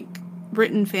and like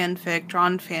written fanfic,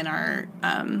 drawn fan art,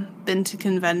 been to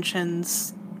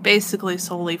conventions basically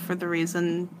solely for the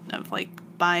reason of like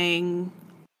buying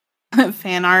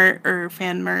fan art or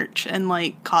fan merch and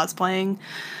like cosplaying.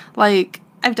 Like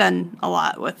I've done a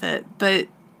lot with it, but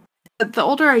the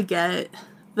older I get,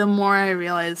 the more I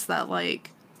realize that,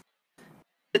 like,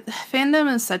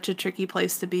 fandom is such a tricky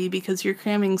place to be because you're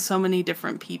cramming so many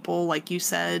different people, like you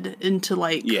said, into,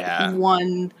 like, Yeah.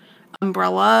 one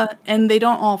umbrella, and they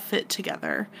don't all fit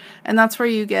together. And that's where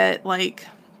you get, like,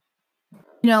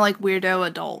 like, weirdo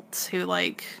adults who,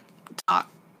 like, talk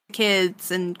to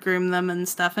kids and groom them and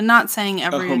stuff. And not saying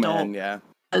every Oh adult man, yeah.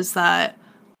 does that.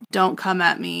 Don't come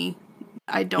at me.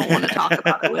 I don't want to talk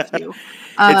about it with you.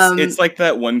 It's like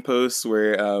that one post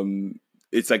where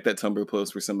it's like that Tumblr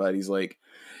post where somebody's like,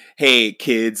 "Hey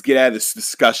kids, get out of this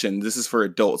discussion. This is for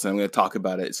adults, and I'm going to talk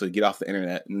about it. So get off the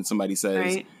internet." And then somebody says,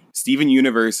 Right? "Steven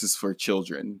Universe is for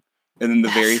children." And then the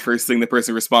very first thing the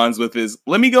person responds with is,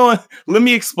 "Let me go. Let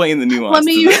me explain the Let nuance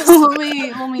to me this."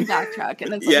 let me backtrack,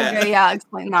 and it's like, Yeah, okay, yeah,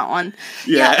 explain that one.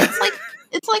 Yeah, yeah.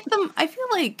 it's like the I feel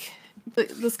like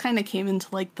this kind of came into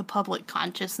like the public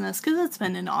consciousness because it's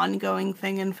been an ongoing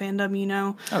thing in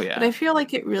fandom. Oh But I yeah. feel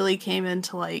like it really came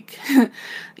into like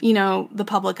the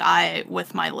public eye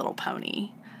with My Little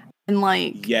Pony and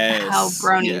like how Yes,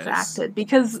 bronies yes. acted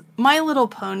because My Little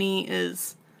Pony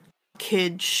is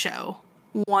kid show.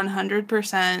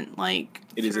 100% like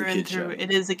It is a through and kid through. show.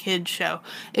 It is a kid show.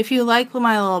 If you like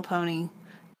My Little Pony,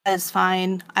 that's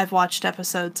fine. I've watched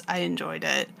episodes. I enjoyed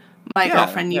it. My Yeah,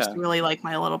 girlfriend used yeah. to really like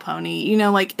My Little Pony.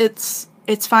 Like it's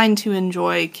fine to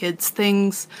enjoy kids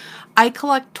things. I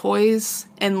collect toys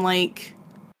and like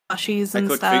plushies I and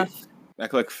collect stuff. I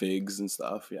collect figs and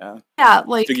stuff. Yeah, Yeah,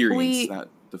 like figurines, not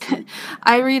the food. Yeah.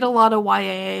 I read a lot of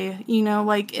YA,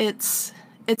 like it's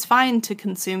fine to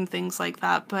consume things like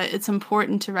that, but it's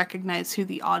important to recognize who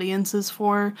the audience is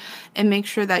for and make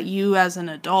sure that you as an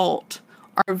adult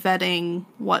are vetting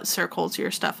what circles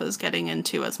your stuff is getting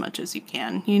into as much as you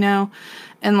can.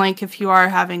 And like if you are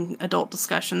having adult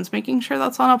discussions, making sure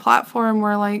that's on a platform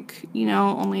where like,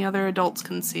 only other adults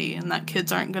can see and that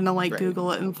kids aren't going to like Right.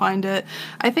 Google it and find it.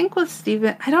 I think with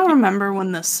Steven, I don't remember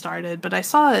when this started, but I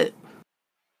saw it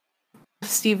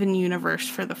Steven Universe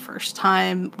for the first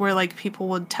time where like people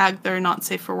would tag their not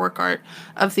safe for work art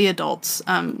of the adults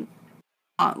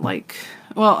not like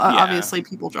well Yeah. obviously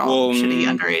people draw Well, shitty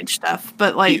underage stuff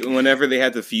but like whenever they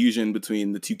had the fusion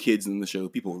between the two kids in the show,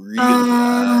 people really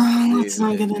let's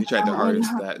not get they into tried that their one.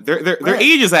 hardest with that. Their But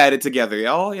ages added together,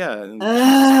 y'all. Yeah. Jesus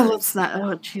let's Christ. not.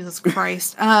 Oh, Jesus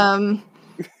Christ.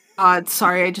 God,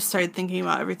 sorry, I just started thinking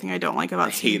about everything I don't like I about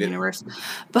hate Steven it. Universe.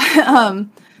 But they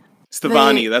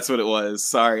Stevani, that's what it was.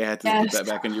 Sorry, I had to put yes. that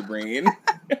back in your brain.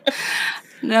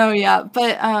 No, yeah,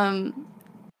 but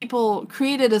people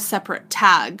created a separate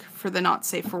tag for the not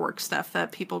safe for work stuff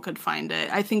that people could find it.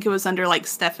 I think it was under like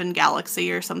Stefan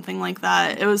Galaxy or something like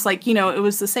that. It was like, it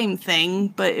was the same thing,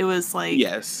 but it was like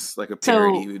Yes, like a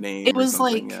parody so name it or was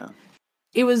something. like Yeah.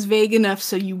 it was vague enough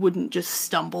so you wouldn't just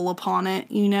stumble upon it,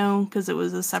 because it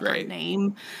was a separate Right.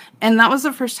 name. And that was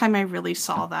the first time I really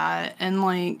saw that. And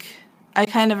like, I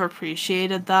kind of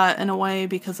appreciated that in a way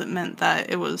because it meant that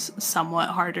it was somewhat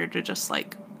harder to just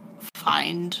like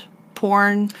find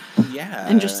porn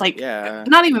and just Yeah. like Yeah.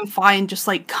 not even find, just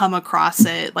like come across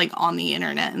it like on the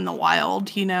internet in the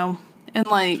wild. And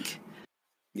like,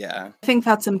 Yeah. I think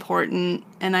that's important,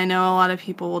 and I know a lot of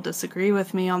people will disagree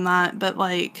with me on that, but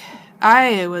like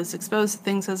I was exposed to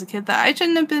things as a kid that I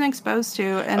shouldn't have been exposed to,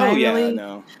 and Oh yeah. No.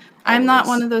 All I'm of not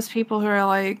one us. of those people who are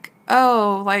like,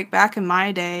 oh, like back in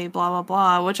my day, blah blah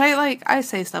blah, which I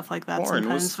say stuff like that Porn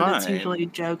was sometimes, but it's fine. usually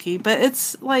jokey. But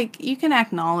it's like you can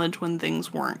acknowledge when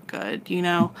things weren't good.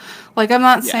 Like I'm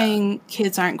not Yeah. saying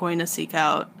kids aren't going to seek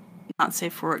out not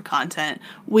safe for work content.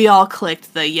 We all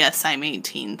clicked the yes, I'm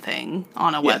 18 thing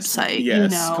on a Yes. website,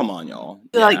 Yes. Come on, y'all.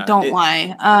 like Yeah. don't It.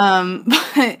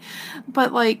 lie.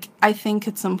 But like I think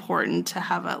it's important to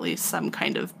have at least some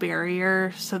kind of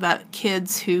barrier so that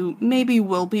kids who maybe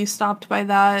will be stopped by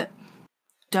that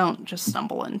don't just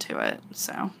stumble into it.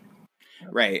 So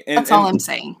Right. And that's all and I'm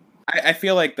saying. I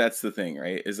feel like that's the thing,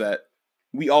 right? Is that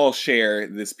we all share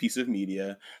this piece of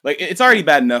media. Like it's already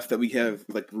bad enough that we have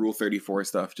like Rule 34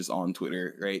 stuff just on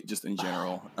Twitter, right? Just in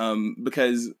general.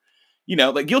 Because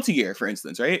like Guilty Gear, for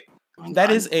instance, right? Oh my That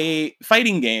god. is a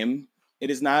fighting game. It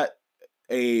is not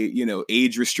a,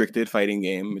 age restricted fighting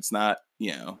game. It's not,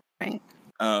 Right.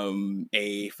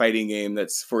 a fighting game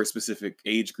that's for a specific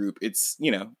age group. It's,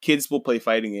 kids will play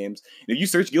fighting games. And if you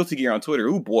search Guilty Gear on Twitter,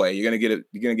 oh boy, you're gonna get it.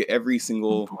 You're gonna get every Oh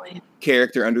single boy.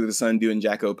 character under the sun doing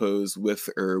Jacko pose with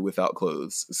or without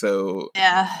clothes. So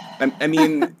Yeah. I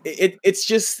mean, it's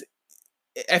just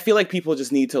I feel like people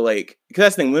just need to like, because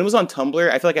that's the thing. When it was on Tumblr,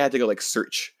 I feel like I had to go like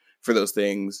search for those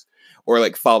things or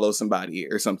like follow somebody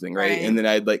or something, right? Right. And then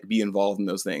I'd like be involved in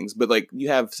those things. But like you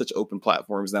have such open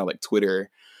platforms now, like Twitter,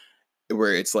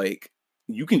 where it's like,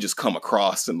 you can just come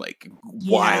across some like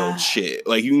wild Yeah. shit.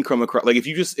 Like you can come across like if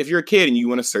you're a kid and you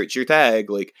want to search your tag,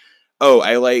 like, oh,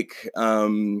 I like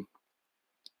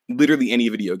literally any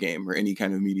video game or any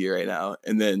kind of media right now,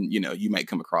 and then you might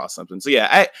come across something. So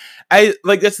yeah, I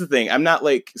like, that's the thing. I'm not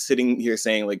like sitting here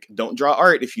saying like don't draw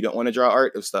art if you don't want to draw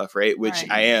art of stuff, right? Which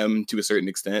I Right. am to a certain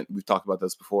extent. We've talked about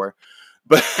this before,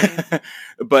 but Same.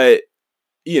 but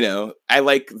I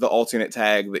like the alternate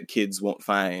tag that kids won't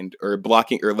find, or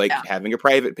blocking, or like Yeah. having a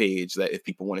private page that if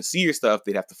people want to see your stuff,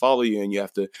 they'd have to follow you and you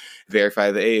have to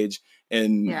verify the age.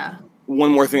 And Yeah.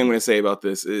 one more thing I'm going to say about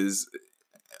this is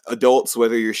adults,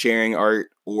 whether you're sharing art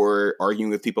or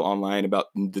arguing with people online about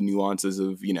the nuances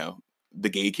of, the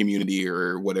gay community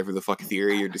or whatever the fuck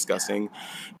theory you're discussing,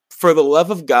 for the love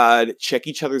of God, check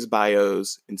each other's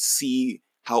bios and see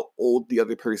how old the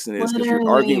other person is. Because you're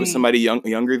arguing with Literally. somebody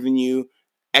younger than you,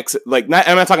 like, not,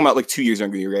 I'm not talking about like 2 years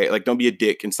younger than you, right? Like, don't be a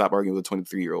dick and stop arguing with a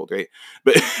 23-year-old, right?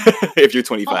 But if you're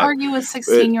Don't 25, argue with but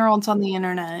 16-year-olds on the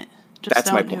internet. Just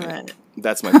that's my don't do point. it.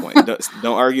 That's my point.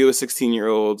 Don't argue with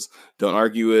 16-year-olds. Don't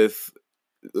argue with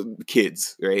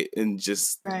kids, right? And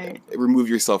just Right. remove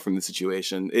yourself from the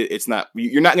situation. It's not,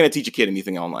 you're not going to teach a kid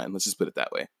anything online. Let's just put it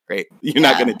that way, right? You're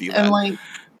not going Yeah. to do And that. like,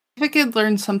 if a kid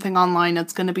learns something online,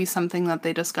 it's going to be something that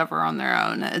they discover on their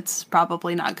own. It's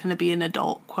probably not going to be an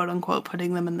adult, quote unquote,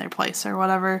 putting them in their place or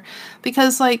whatever.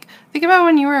 Because, like, think about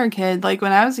when you were a kid. Like,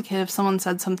 when I was a kid, if someone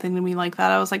said something to me like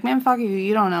that, I was like, man, fuck you.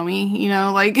 You don't know me.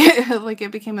 Like, like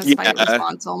it became a spite Yeah.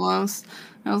 response almost.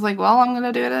 And I was like, well, I'm going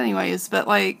to do it anyways. But,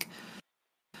 like,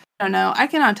 I don't know. I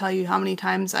cannot tell you how many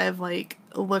times I've, like,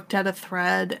 looked at a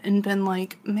thread and been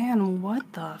like, man,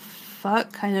 what the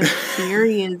fuck kind of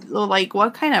theory is, like,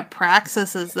 what kind of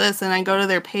praxis is this? And I go to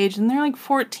their page and they're like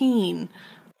 14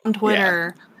 on Yeah.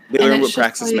 Twitter. They And learned it's what just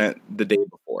praxis like, meant the day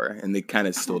before, and they kind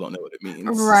of still don't know what it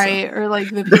means. So. right. Or like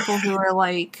the people who are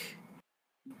like,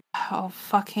 oh,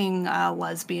 fucking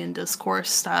lesbian discourse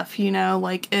stuff,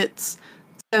 Like, it's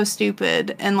so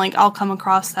stupid. And like, I'll come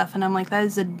across stuff and I'm like, that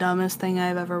is the dumbest thing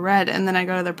I've ever read. And then I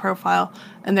go to their profile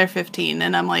and they're 15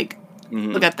 and I'm like,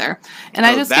 Mm-hmm. we'll get there. And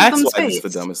I Oh, just give that's them why this is the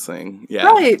space. dumbest thing. Yeah.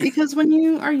 Right, because when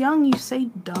you are young, you say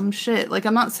dumb shit. Like,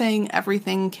 I'm not saying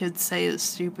everything kids say is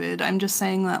stupid. I'm just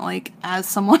saying that, like, as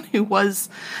someone who was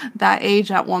that age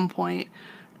at one point,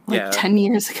 like Yeah. 10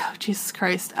 years ago, Jesus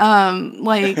Christ,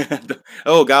 like,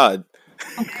 Oh God.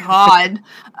 oh God,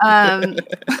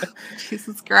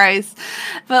 Jesus Christ.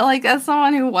 But, like, as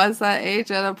someone who was that age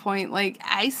at a point, like,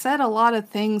 I said a lot of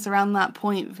things around that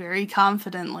point very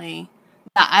confidently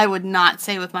that I would not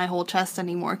say with my whole chest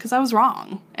anymore because I was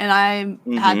wrong. And I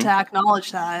had to Mm-hmm.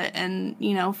 acknowledge that and,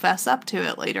 fess up to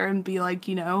it later and be like,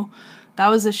 that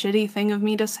was a shitty thing of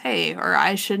me to say, or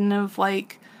I shouldn't have,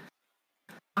 like,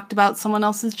 talked about someone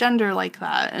else's gender like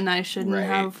that, and I shouldn't Right.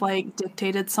 have, like,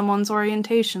 dictated someone's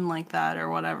orientation like that, or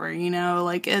whatever,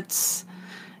 Like, it's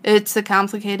a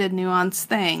complicated, nuanced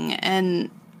thing,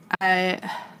 and I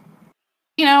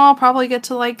I'll probably get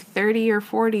to like 30 or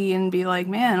 40 and be like,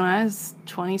 man, when I was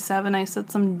 27, I said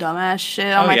some dumbass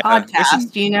shit on Oh my yeah.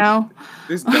 podcast,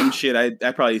 There's dumb shit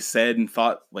I probably said and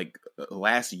thought like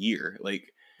last year.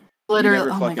 Like, you Literally,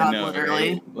 never oh my fucking God, know, right?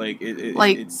 literally. Like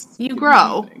Like, it you could be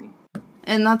grow, anything.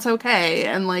 and that's okay.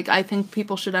 And like, I think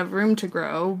people should have room to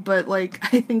grow, but like,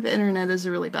 I think the internet is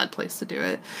a really bad place to do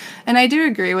it. And I do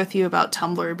agree with you about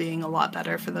Tumblr being a lot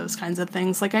better for those kinds of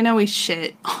things. Like, I know we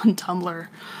shit on Tumblr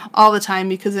all the time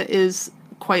because it is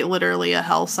quite literally a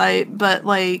hell site, but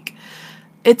like,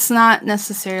 it's not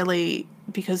necessarily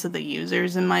because of the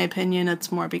users, in my opinion.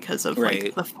 It's more because of like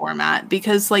Right. the format,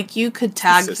 because like you could The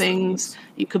tag things, systems.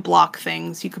 you could block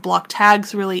things, you could block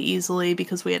tags really easily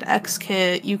because we had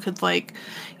xkit. You could like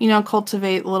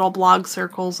cultivate little blog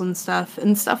circles and stuff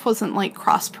wasn't like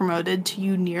cross promoted to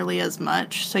you nearly as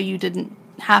much, so you didn't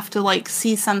have to like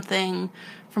see something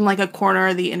from like a corner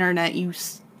of the internet you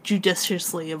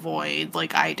judiciously avoid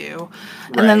like I do.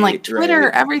 And then like Right. Twitter,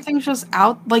 Right. everything's just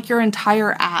out, like your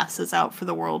entire ass is out for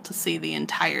the world to see the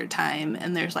entire time,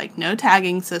 and there's like no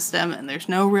tagging system and there's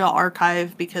no real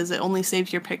archive because it only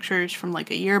saves your pictures from like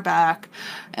a year back,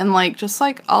 and like just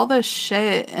like all this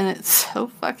shit, and it's so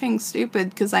fucking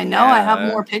stupid because I know I have Yeah.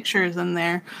 more pictures in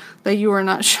there that you are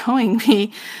not showing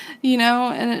me,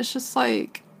 and it's just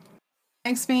like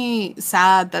makes me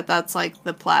sad that that's like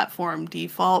the platform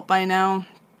default by now,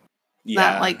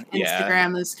 that Yeah. like Yeah.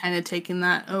 Instagram is kind of taking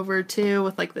that over too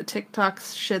with like the TikTok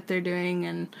shit they're doing,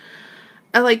 and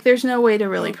I like there's no way to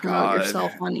really Oh promote God.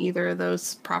 yourself on either of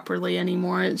those properly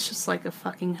anymore. It's just like a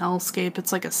fucking hellscape.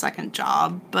 It's like a second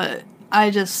job, but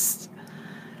I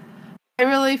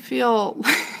really feel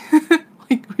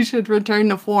like we should return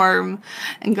to form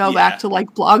and go back to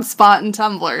like Blogspot and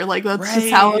Tumblr. Like that's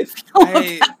just how I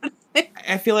feel.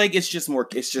 I feel like it's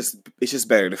just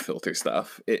better to filter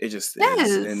stuff. It just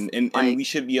is. And we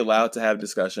should be allowed to have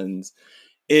discussions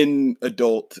in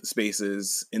adult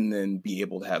spaces and then be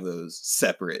able to have those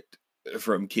separate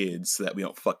from kids so that we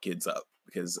don't fuck kids up,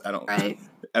 because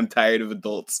I'm tired of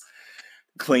adults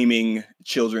claiming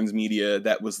children's media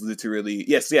that was literally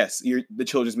the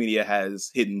children's media has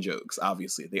hidden jokes.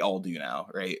 Obviously they all do now,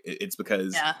 right? It's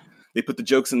because they put the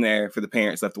jokes in there for the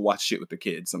parents that have to watch shit with their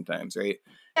kids sometimes, right?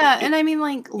 And I mean,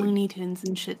 like, Looney Tunes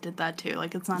and shit did that too.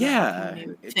 Like, it's not a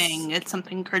new thing. It's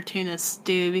something cartoonists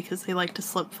do because they like to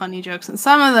slip funny jokes, and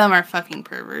some of them are fucking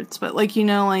perverts. But like,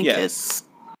 it's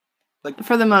like,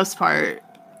 for the most part,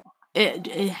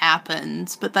 it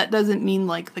happens. But that doesn't mean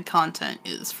like the content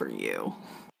is for you.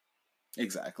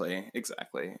 Exactly,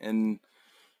 and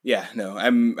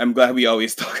I'm glad we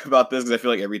always talk about this, because I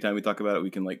feel like every time we talk about it,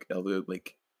 we can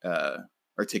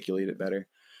articulate it better.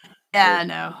 Yeah,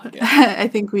 no. Yeah. I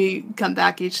think we come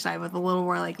back each time with a little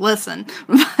more like, listen.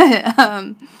 But,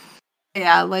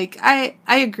 like, I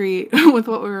agree with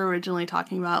what we were originally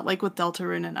talking about, like with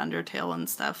Deltarune and Undertale and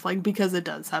stuff, like, because it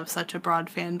does have such a broad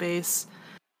fan base.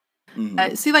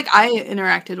 Mm-hmm. See, like, I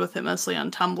interacted with it mostly on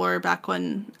Tumblr back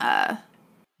when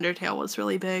Undertale was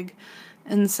really big.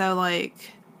 And so,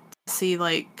 like, see,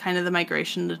 like, kind of the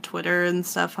migration to Twitter and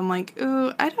stuff, I'm like,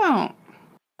 ooh, I don't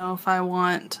know if I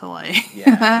want to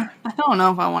I don't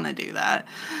know if I want to do that,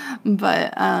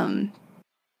 but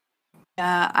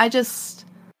I just,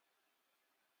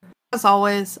 as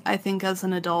always, I think as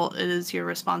an adult it is your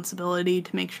responsibility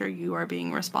to make sure you are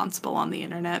being responsible on the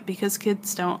internet, because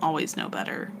kids don't always know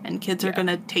better, and kids are going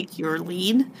to take your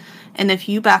lead, and if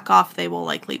you back off they will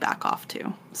likely back off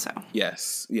too. So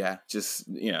just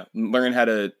learn how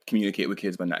to communicate with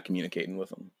kids by not communicating with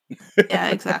them.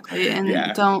 Exactly.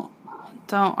 And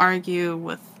don't argue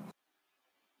with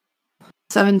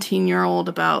 17-year-old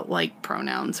about like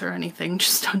pronouns or anything.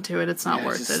 Just don't do it. It's not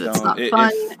worth it. It's not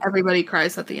fun. Everybody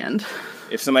cries at the end.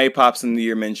 If somebody pops into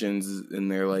your mentions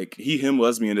and they're like, he, him,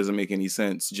 lesbian doesn't make any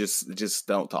sense, just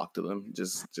don't talk to them.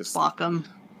 Just block them.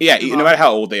 Yeah, no matter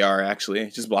how old they are, actually,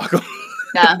 just block them.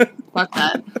 Yeah, fuck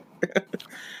that.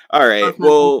 All right.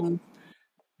 Well,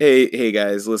 hey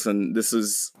guys, listen, this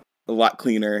is a lot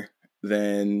cleaner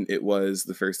than it was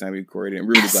the first time we recorded. I'm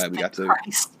really glad we got to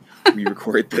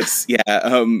re-record this.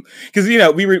 Because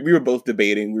we were both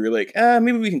debating. We were like,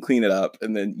 maybe we can clean it up,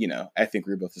 and then I think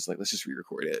we were both just like, let's just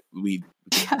re-record it. We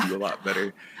can do a lot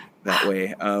better that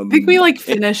way. I think we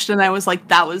finished, and I was like,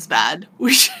 that was bad.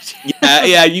 We should.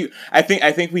 I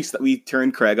think we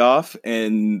turned Craig off,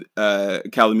 and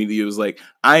Cal immediately was like,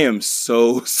 I am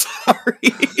so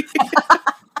sorry.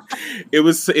 It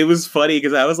was funny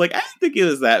because I was like, I didn't think it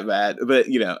was that bad, but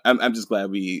I'm just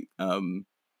glad we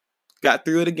got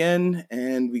through it again,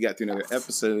 and we got through another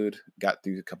episode, got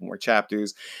through a couple more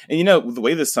chapters, and the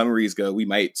way the summaries go, we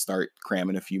might start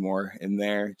cramming a few more in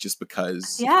there just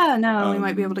because. We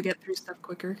might be able to get through stuff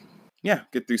quicker. Yeah,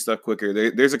 get through stuff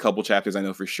quicker. There's a couple chapters I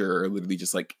know for sure are literally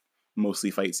just like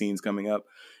mostly fight scenes coming up,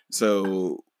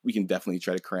 so we can definitely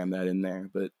try to cram that in there.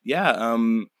 But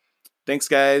thanks,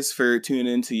 guys, for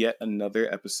tuning in to yet another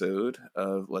episode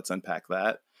of Let's Unpack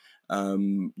That.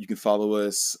 You can follow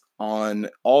us on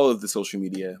all of the social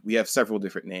media. We have several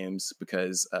different names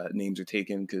because names are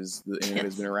taken because the internet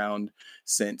has been around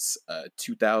since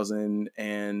 2000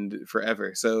 and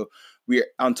forever. So we're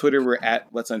on Twitter. We're at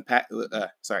Let's Unpack.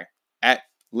 At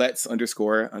Let's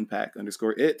 _unpack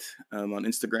 _it. On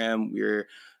Instagram, we're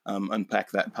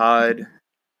Unpack That Pod.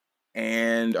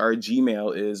 And our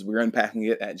Gmail is we're unpacking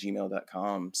it at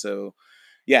gmail.com. So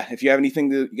if you have anything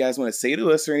that you guys want to say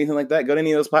to us or anything like that, go to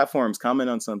any of those platforms, comment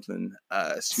on something,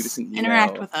 shoot us an email.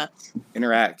 Interact with us.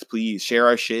 Interact, please. Share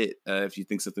our shit if you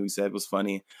think something we said was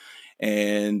funny.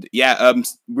 And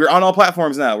we're on all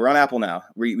platforms now. We're on Apple now.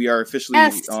 We are officially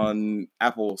on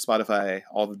Apple, Spotify,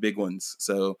 all the big ones.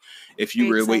 So if you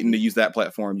were waiting to use that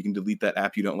platform, you can delete that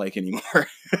app you don't like anymore.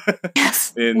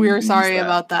 Yes. We're sorry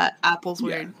about that. Apple's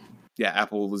weird. Yeah,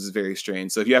 Apple was very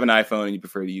strange. So if you have an iPhone and you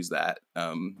prefer to use that,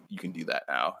 you can do that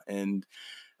now. And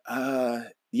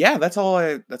that's all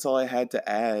I had to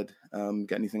add.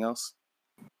 Got anything else?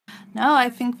 No, I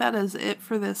think that is it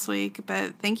for this week.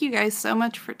 But thank you guys so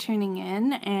much for tuning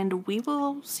in, and we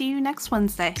will see you next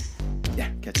Wednesday. Yeah,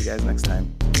 catch you guys next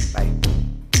time. Bye.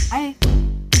 Bye.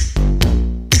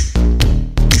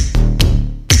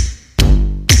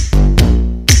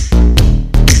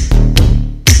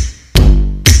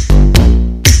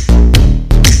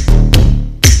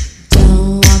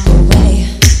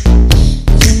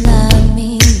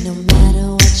 No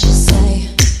matter what you say.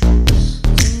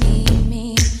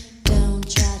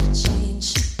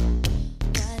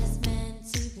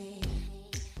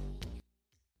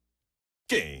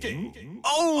 Game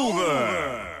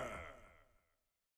over.